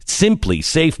 off.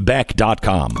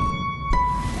 SimplySafeBeck.com.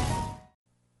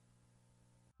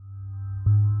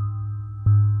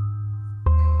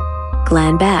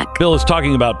 Glenn Beck. Bill is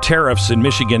talking about tariffs in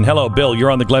Michigan. Hello, Bill. You're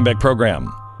on the Glenn Beck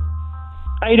program.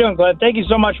 How you doing, Glenn? Thank you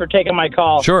so much for taking my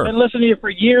call. Sure. I've been listening to you for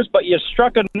years, but you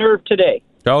struck a nerve today.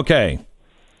 Okay.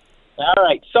 All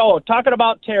right. So, talking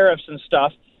about tariffs and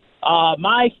stuff,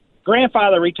 my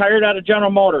grandfather retired out of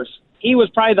General Motors. He was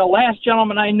probably the last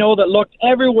gentleman I know that looked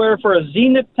everywhere for a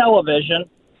Zenith television,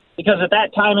 because at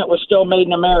that time it was still made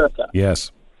in America.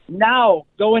 Yes. Now,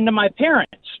 go into my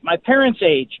parents'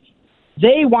 age.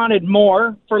 They wanted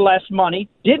more for less money,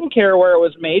 didn't care where it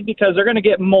was made because they're going to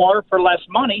get more for less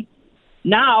money.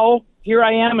 Now, here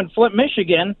I am in Flint,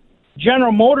 Michigan.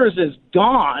 General Motors is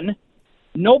gone.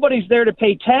 Nobody's there to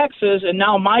pay taxes, and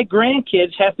now my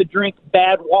grandkids have to drink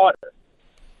bad water.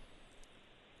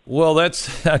 Well,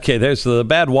 that's okay. There's the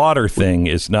bad water thing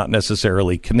is not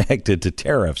necessarily connected to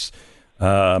tariffs.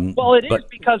 Well, it is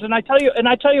because, and I tell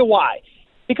you why.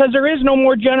 Because there is no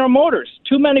more General Motors.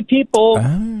 Too many people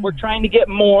were trying to get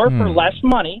more for less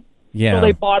money. Yeah. So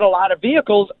they bought a lot of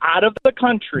vehicles out of the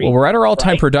country. Well, we're at our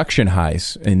all-time production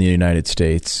highs in the United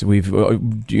States. We've,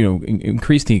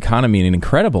 increased the economy in an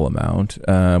incredible amount.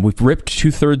 We've ripped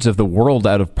 2/3 of the world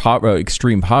out of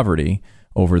extreme poverty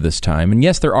over this time. And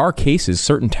yes, there are cases.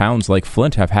 Certain towns like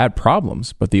Flint have had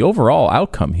problems, but the overall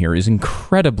outcome here is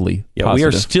incredibly positive. We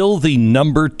are still the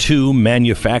number 2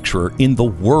 manufacturer in the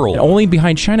world. Only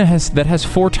behind China that has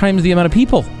 4 times the amount of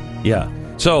people. Yeah.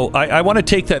 So I want to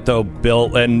take that, though,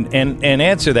 Bill, and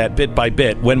answer that bit by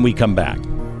bit when we come back.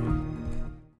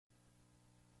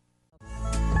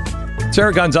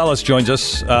 Sarah Gonzalez joins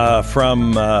us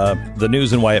from the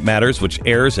News and Why It Matters, which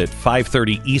airs at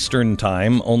 5:30 Eastern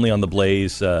Time, only on the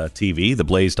Blaze TV,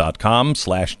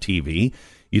 theblaze.com/TV.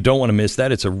 You don't want to miss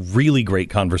that. It's a really great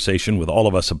conversation with all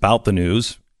of us about the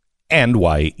news and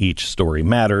why each story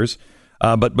matters.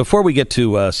 But before we get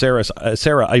to Sarah,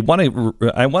 I want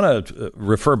to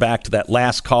refer back to that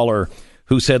last caller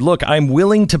who said, look, I'm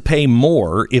willing to pay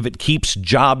more if it keeps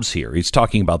jobs here. He's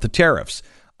talking about the tariffs.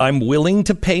 I'm willing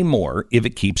to pay more if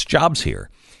it keeps jobs here.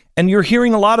 And you're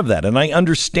hearing a lot of that, and I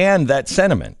understand that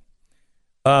sentiment.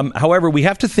 However, we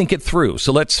have to think it through.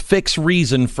 So let's fix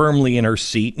reason firmly in her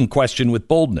seat and question with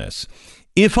boldness.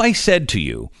 If I said to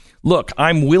you, look,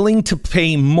 I'm willing to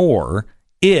pay more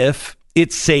if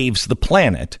it saves the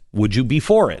planet, would you be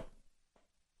for it?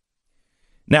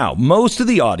 Now, most of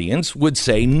the audience would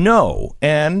say no.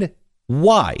 And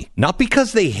why? Not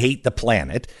because they hate the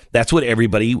planet. That's what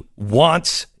everybody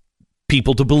wants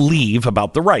people to believe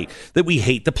about the right, that we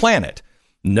hate the planet.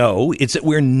 No, it's that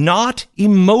we're not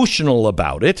emotional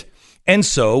about it, and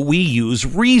so we use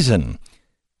reason.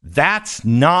 That's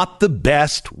not the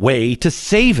best way to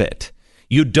save it.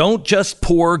 You don't just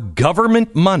pour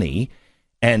government money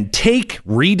and take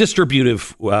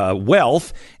redistributive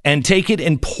wealth and take it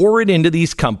and pour it into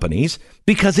these companies,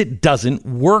 because it doesn't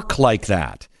work like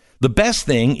that. The best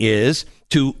thing is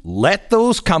to let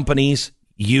those companies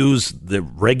use the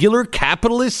regular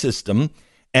capitalist system,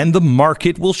 and the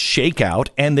market will shake out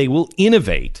and they will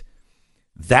innovate.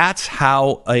 That's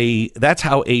how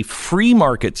a free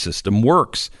market system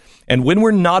works. And when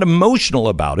we're not emotional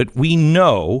about it, we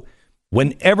know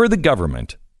whenever the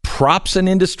government props an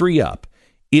industry up,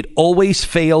 it always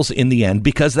fails in the end,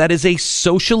 because that is a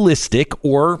socialistic,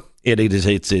 or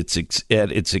it's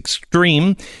at its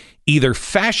extreme, either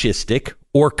fascistic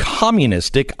or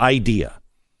communistic idea.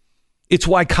 It's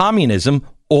why communism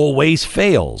always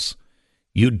fails.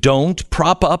 You don't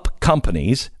prop up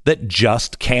companies that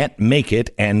just can't make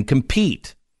it and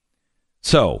compete.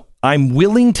 So I'm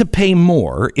willing to pay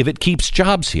more if it keeps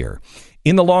jobs here.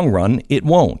 In the long run, it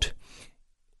won't.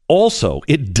 Also,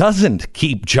 it doesn't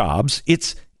keep jobs.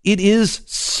 It is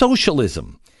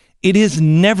socialism. It has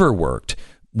never worked.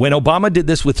 When Obama did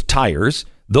this with tires,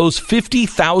 those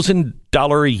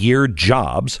 $50,000 a year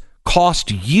jobs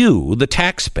cost you, the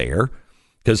taxpayer,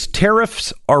 because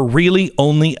tariffs are really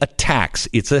only a tax.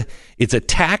 It's a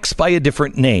tax by a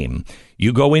different name.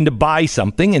 You go in to buy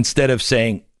something, instead of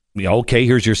saying, okay,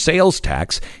 here's your sales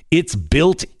tax, it's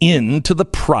built into the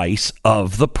price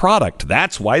of the product.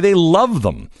 That's why they love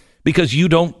them, because you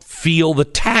don't feel the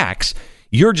tax.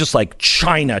 You're just like,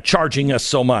 China charging us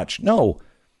so much. No,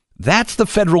 that's the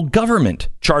federal government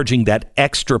charging that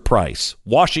extra price.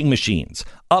 Washing machines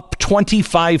up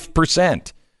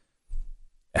 25%.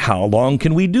 How long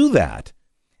can we do that?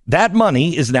 That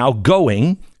money is now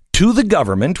going to the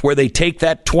government, where they take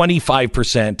that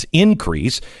 25%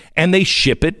 increase and they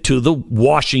ship it to the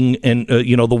washing and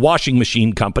the washing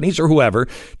machine companies or whoever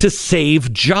to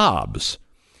save jobs.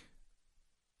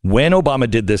 When Obama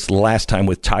did this last time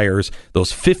with tires,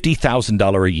 those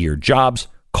 $50,000 a year jobs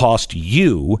cost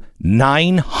you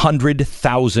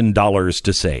 $900,000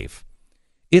 to save.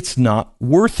 It's not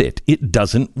worth it. It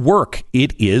doesn't work.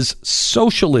 It is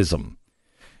socialism.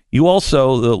 You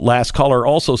also, the last caller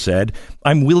also said,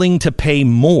 I'm willing to pay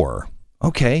more.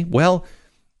 Okay, well,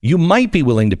 you might be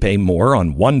willing to pay more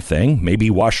on one thing, maybe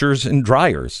washers and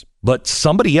dryers, but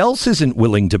somebody else isn't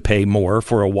willing to pay more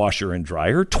for a washer and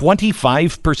dryer,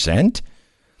 25%?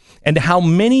 And how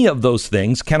many of those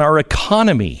things can our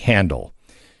economy handle?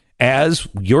 As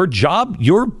your job,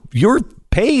 your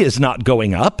pay is not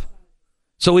going up.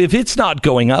 So if it's not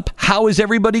going up, how is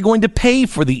everybody going to pay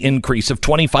for the increase of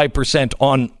 25%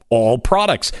 on all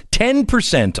products,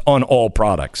 10% on all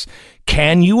products?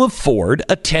 Can you afford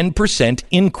a 10%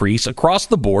 increase across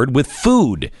the board with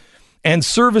food and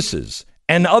services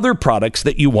and other products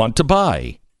that you want to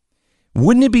buy?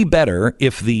 Wouldn't it be better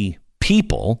if the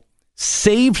people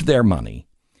saved their money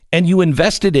and you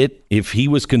invested it, if he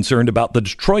was concerned about the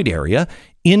Detroit area,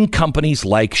 in companies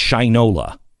like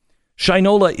Shinola?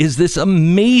 Shinola is this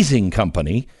amazing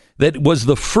company that was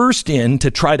the first in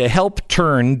to try to help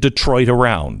turn Detroit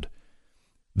around.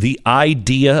 The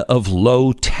idea of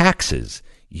low taxes.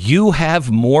 You have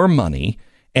more money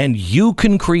and you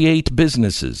can create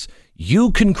businesses. You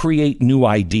can create new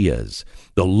ideas.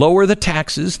 The lower the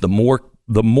taxes, the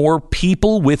more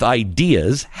people with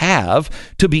ideas have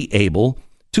to be able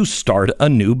to start a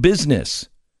new business.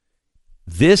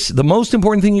 The most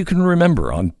important thing you can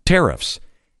remember on tariffs,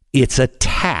 it's a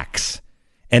tax.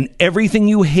 And everything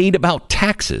you hate about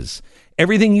taxes,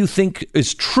 everything you think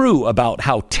is true about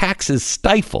how taxes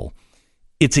stifle,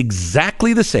 it's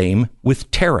exactly the same with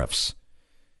tariffs.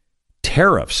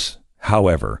 Tariffs,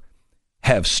 however,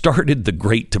 have started the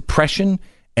Great Depression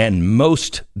and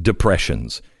most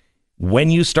depressions.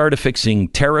 When you start affixing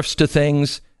tariffs to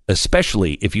things,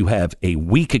 especially if you have a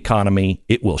weak economy,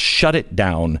 it will shut it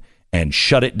down, and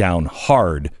shut it down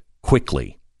hard,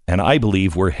 quickly. And I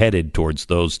believe we're headed towards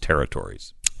those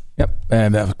territories. Yep.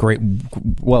 And that's great.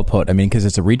 Well put. I mean, because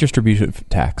it's a redistribution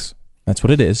tax. That's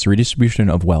what it is. Redistribution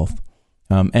of wealth.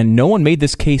 And no one made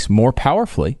this case more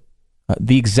powerfully,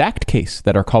 the exact case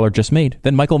that our caller just made,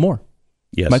 than Michael Moore.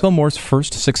 Yes. Michael Moore's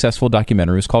first successful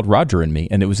documentary was called Roger and Me,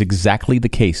 and it was exactly the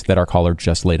case that our caller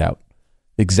just laid out.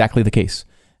 exactly the case.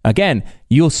 Again,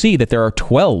 you'll see that there are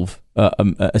 12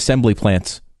 assembly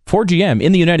plants for GM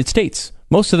in the United States.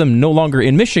 Most of them no longer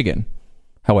in Michigan.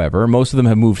 However, most of them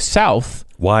have moved south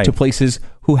to places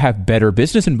who have better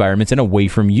business environments and away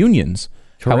from unions.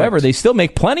 Correct. However, they still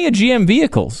make plenty of GM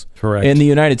vehicles in the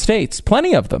United States.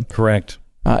 Plenty of them. Correct.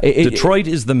 Detroit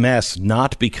is the mess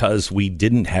not because we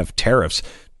didn't have tariffs.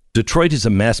 Detroit is a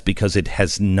mess because it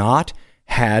has not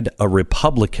had a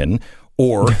Republican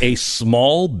or a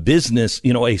small business,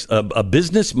 a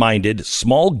business-minded,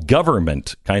 small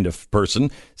government kind of person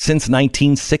since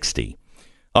 1960.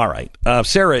 All right.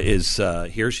 Sarah is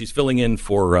here. She's filling in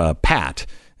for Pat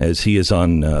as he is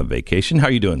on vacation. How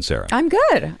are you doing, Sarah? I'm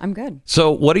good. So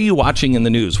what are you watching in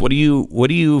the news? What do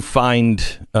you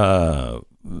find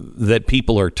that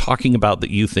people are talking about that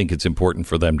you think it's important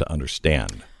for them to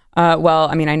understand? Well,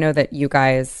 I mean, I know that you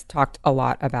guys talked a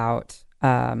lot about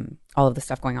all of the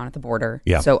stuff going on at the border.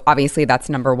 Yeah. So obviously that's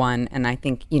number one. And I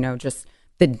think, just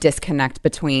the disconnect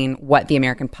between what the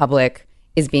American public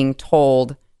is being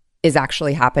told is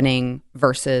actually happening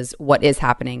versus what is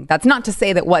happening. That's not to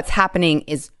say that what's happening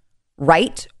is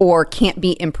right or can't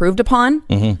be improved upon.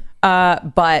 Mm-hmm.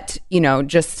 But,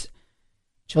 just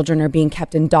children are being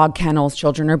kept in dog kennels.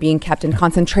 Children are being kept in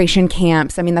concentration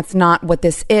camps. I mean, that's not what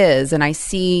this is. And I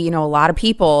see, a lot of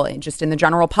people just in the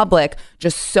general public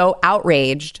just so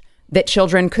outraged that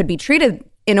children could be treated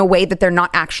in a way that they're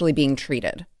not actually being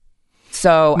treated.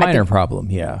 So minor problem,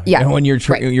 yeah. Yeah. And when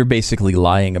you're basically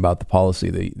lying about the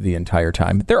policy the entire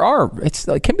time,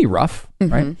 it can be rough,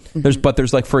 right? Mm-hmm.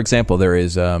 There's like, for example, there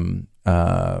is a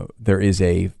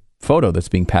photo that's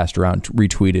being passed around,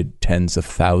 retweeted tens of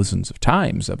thousands of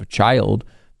times, of a child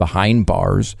behind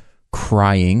bars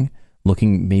crying,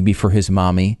 looking maybe for his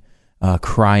mommy,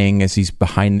 crying as he's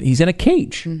in a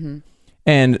cage. Mm-hmm.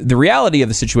 And the reality of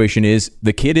the situation is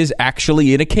the kid is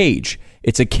actually in a cage.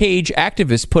 It's a cage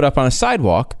activists put up on a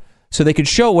sidewalk so they could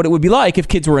show what it would be like if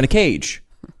kids were in a cage.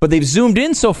 But they've zoomed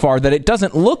in so far that it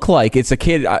doesn't look like it's a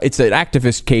kid. It's an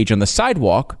activist cage on the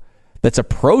sidewalk that's a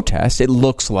protest. It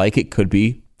looks like it could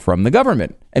be from the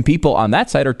government. And people on that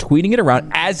side are tweeting it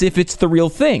around as if it's the real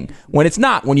thing, when it's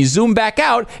not. When you zoom back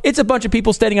out, it's a bunch of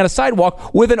people standing on a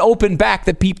sidewalk with an open back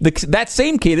that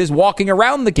same kid is walking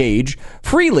around the cage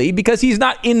freely because he's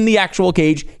not in the actual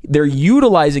cage. They're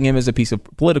utilizing him as a piece of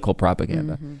political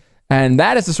propaganda. Mm-hmm. And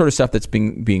that is the sort of stuff that's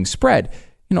being spread.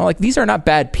 These are not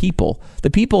bad people. The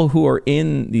people who are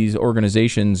in these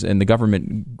organizations and the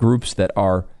government groups that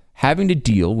are having to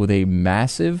deal with a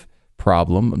massive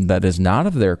problem that is not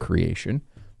of their creation.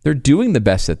 They're doing the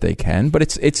best that they can, but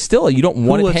it's still, you don't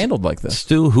want it handled like this.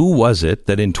 Stu, who was it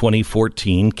that in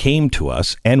 2014 came to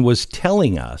us and was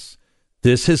telling us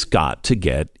this has got to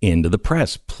get into the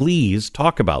press? Please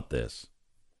talk about this.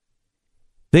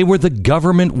 They were the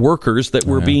government workers that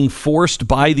were being forced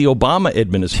by the Obama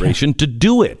administration to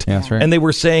do it. Yeah, that's right. And they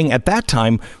were saying at that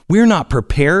time, we're not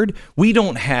prepared. We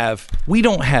don't have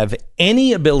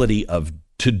any ability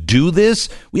to do this.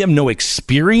 We have no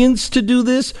experience to do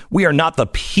this. We are not the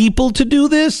people to do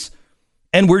this.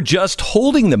 And we're just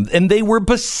holding them. And they were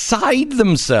beside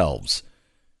themselves.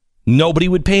 Nobody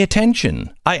would pay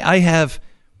attention. I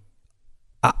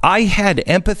had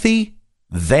empathy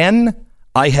then.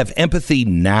 I have empathy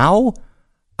now.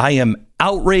 I am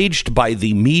outraged by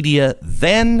the media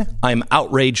then. I'm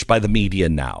outraged by the media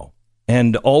now.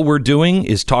 And all we're doing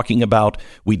is talking about,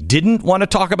 we didn't want to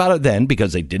talk about it then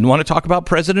because they didn't want to talk about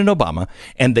President Obama.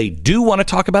 And they do want to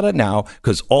talk about it now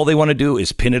because all they want to do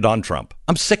is pin it on Trump.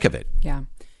 I'm sick of it. Yeah.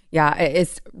 Yeah.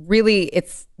 It's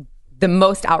the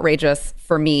most outrageous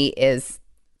for me is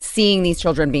seeing these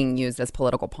children being used as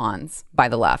political pawns by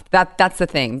the left. That's the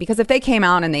thing. Because if they came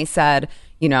out and they said,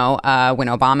 when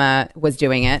Obama was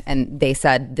doing it and they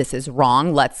said, this is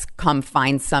wrong, let's come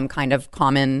find some kind of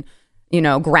common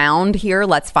ground here.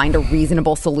 Let's find a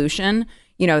reasonable solution.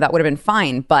 That would have been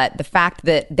fine. But the fact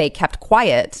that they kept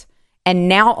quiet and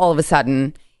now all of a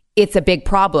sudden it's a big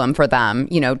problem for them,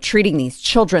 treating these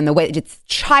children the way it's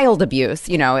child abuse,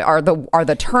 are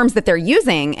the terms that they're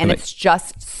using. And it's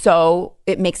just so,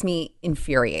 it makes me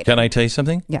infuriated. Can I tell you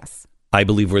something? Yes. I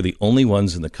believe we're the only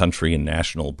ones in the country in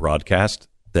national broadcast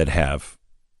that have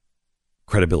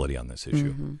credibility on this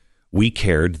issue. Mm-hmm. We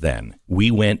cared then.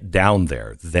 We went down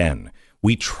there then.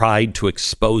 We tried to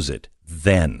expose it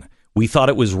then. We thought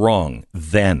it was wrong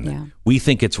then. Yeah. We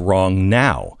think it's wrong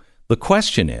now. The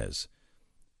question is,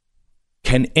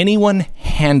 can anyone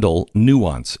handle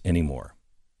nuance anymore?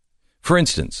 For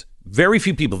instance, very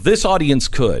few people, this audience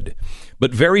could,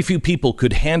 but very few people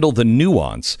could handle the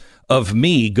nuance of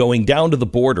me going down to the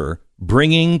border,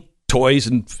 bringing toys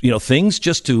and things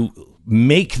just to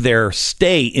make their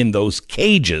stay in those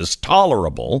cages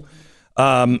tolerable,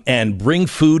 and bring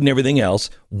food and everything else,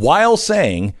 while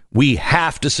saying we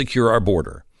have to secure our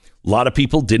border. A lot of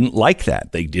people didn't like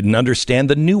that. They didn't understand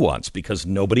the nuance because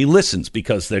nobody listens,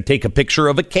 because they take a picture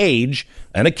of a cage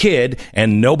and a kid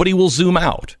and nobody will zoom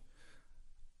out.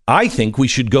 I think we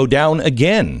should go down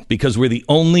again because we're the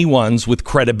only ones with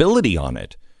credibility on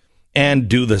it and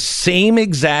do the same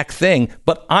exact thing.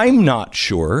 But I'm not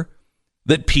sure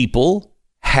that people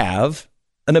have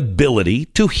an ability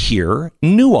to hear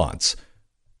nuance.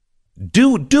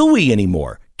 Do we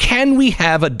anymore? Can we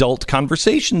have adult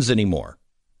conversations anymore?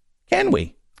 Can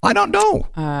we? I don't know.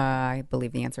 I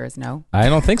believe the answer is no. I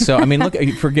don't think so. I mean, look,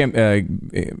 forget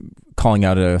calling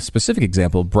out a specific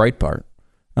example, Breitbart.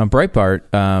 Breitbart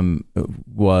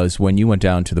was, when you went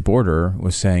down to the border,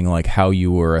 was saying like how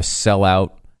you were a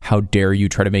sellout. How dare you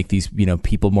try to make these,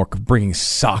 people more bringing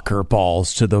soccer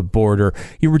balls to the border?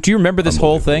 Do you remember this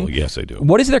whole thing? Yes, I do.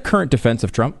 What is their current defense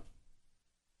of Trump?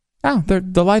 Oh,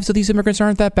 the lives of these immigrants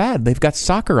aren't that bad. They've got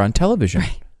soccer on television.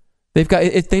 Right.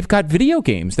 They've got video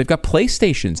games. They've got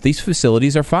PlayStations. These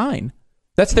facilities are fine.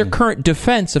 That's their current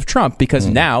defense of Trump, because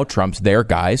now Trump's their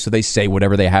guy, so they say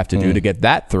whatever they have to do to get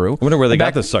that through. I wonder where they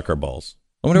got the soccer balls.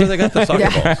 I wonder where they got the soccer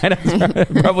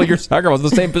balls. Probably your soccer balls. The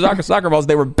same soccer balls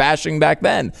they were bashing back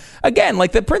then. Again,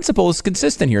 like, the principle is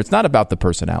consistent here. It's not about the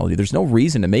personality. There's no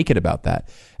reason to make it about that.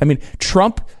 I mean,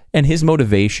 Trump and his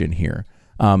motivation here,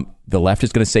 the left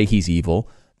is going to say he's evil.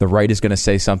 The right is going to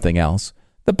say something else.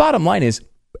 The bottom line is,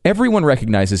 everyone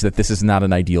recognizes that this is not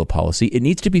an ideal policy. It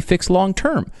needs to be fixed long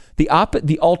term. The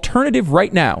alternative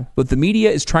right now, what the media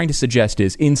is trying to suggest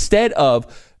is, instead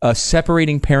of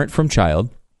separating parent from child,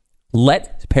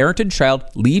 let parent and child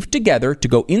leave together to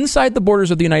go inside the borders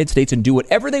of the United States and do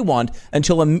whatever they want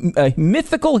until a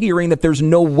mythical hearing that there's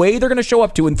no way they're going to show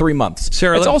up to in 3 months.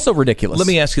 Sarah, it's also ridiculous. Let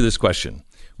me ask you this question.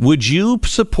 Would you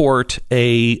support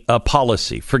a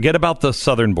policy? Forget about the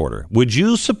southern border. Would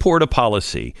you support a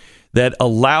policy that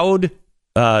allowed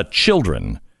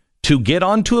children to get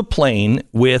onto a plane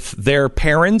with their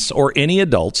parents or any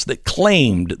adults that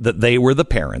claimed that they were the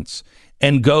parents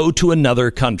and go to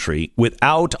another country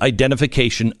without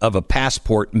identification of a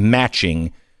passport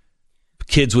matching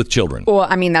kids with children? Well,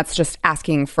 I mean, that's just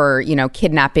asking for,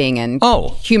 kidnapping and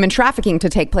human trafficking to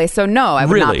take place. So no, I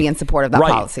would not be in support of that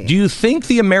policy. Do you think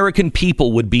the American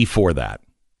people would be for that?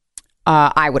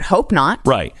 I would hope not.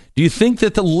 Right. Do you think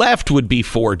that the left would be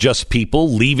for just people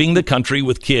leaving the country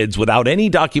with kids without any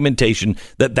documentation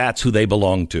that that's who they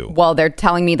belong to? Well, they're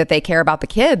telling me that they care about the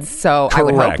kids, so Correct. I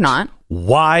would hope not.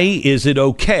 Why is it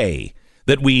okay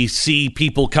that we see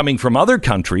people coming from other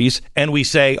countries and we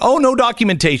say, oh, no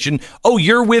documentation. Oh,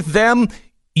 you're with them.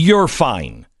 You're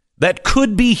fine. That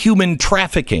could be human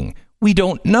trafficking. We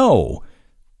don't know.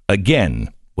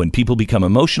 Again, when people become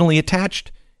emotionally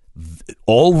attached,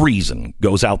 all reason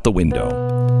goes out the window.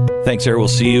 Thanks, Sarah. We'll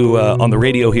see you on the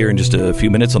radio here in just a few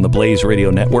minutes on the Blaze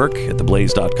Radio Network at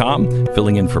theblaze.com,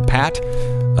 filling in for Pat,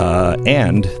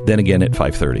 and then again at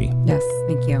 5:30. Yes,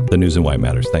 thank you. The news and why it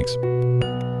matters. Thanks.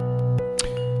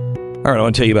 All right, I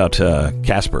want to tell you about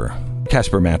Casper.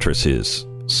 Casper mattress is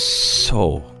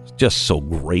so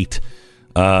great.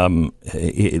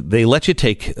 They let you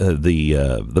take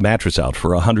the mattress out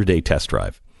for a 100-day test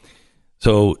drive.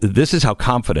 So this is how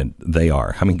confident they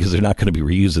are. I mean, because they're not going to be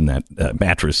reusing that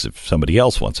mattress if somebody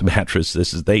else wants a mattress.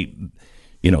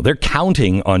 They're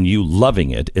counting on you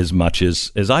loving it as much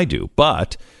as I do.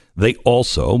 But they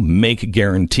also make a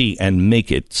guarantee and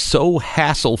make it so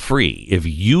hassle-free. If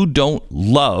you don't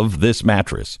love this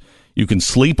mattress, you can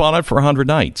sleep on it for 100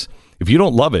 nights. If you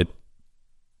don't love it,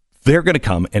 they're going to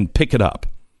come and pick it up.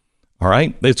 All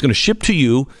right? It's going to ship to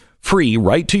you free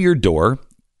right to your door.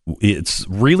 It's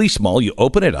really small. You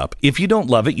open it up. If you don't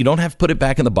love it, you don't have to put it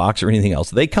back in the box or anything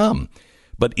else. They come.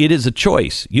 But it is a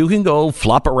choice. You can go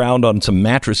flop around on some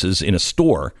mattresses in a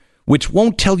store, which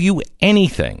won't tell you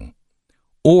anything.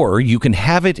 Or you can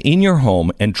have it in your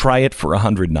home and try it for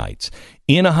 100 nights.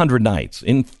 In 100 nights,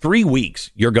 in 3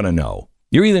 weeks, you're going to know.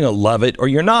 You're either going to love it or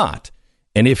you're not.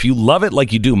 And if you love it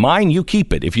like you do mine, you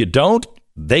keep it. If you don't,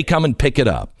 they come and pick it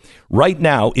up. Right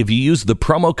now, if you use the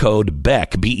promo code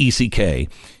BECK, B-E-C-K,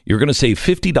 you're going to save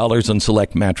 $50 on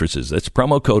select mattresses. That's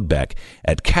promo code BECK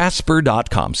at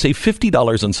Casper.com. Save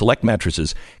 $50 on select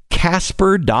mattresses.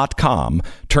 Casper.com.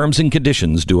 Terms and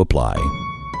conditions do apply.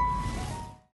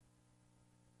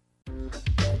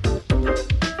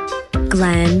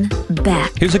 Glenn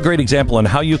Beck. Here's a great example on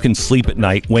how you can sleep at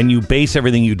night when you base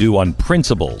everything you do on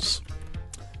principles.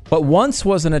 What once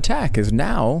was an attack is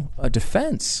now a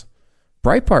defense.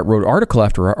 Breitbart wrote article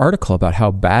after article about how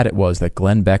bad it was that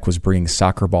Glenn Beck was bringing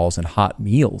soccer balls and hot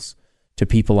meals to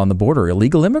people on the border,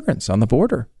 illegal immigrants on the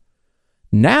border.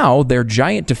 Now, their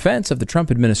giant defense of the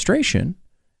Trump administration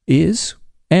is,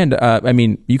 and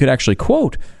you could actually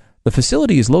quote, the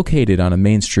facility is located on a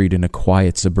main street in a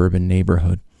quiet suburban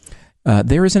neighborhood.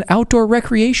 There is an outdoor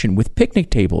recreation with picnic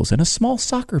tables and a small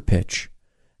soccer pitch.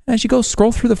 As you go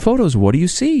scroll through the photos, what do you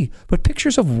see? But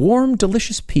pictures of warm,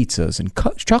 delicious pizzas and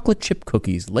chocolate chip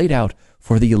cookies laid out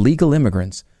for the illegal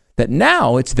immigrants, that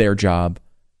now it's their job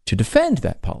to defend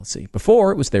that policy.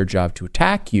 Before, it was their job to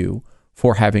attack you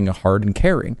for having a hard and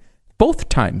caring. Both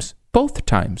times,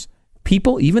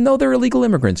 people, even though they're illegal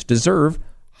immigrants, deserve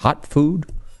hot food.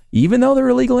 Even though they're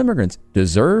illegal immigrants,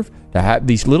 deserve to have,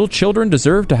 these little children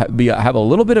deserve to have a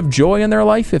little bit of joy in their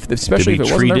life, especially if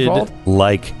it wasn't their fault.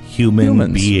 Like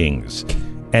humans beings.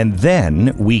 And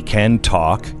then we can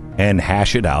talk and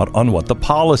hash it out on what the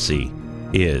policy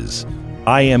is.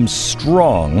 I am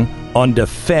strong on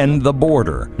defend the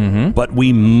border, but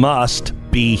we must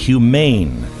be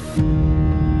humane.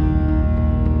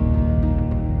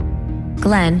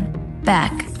 Glenn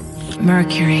Beck,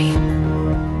 Mercury.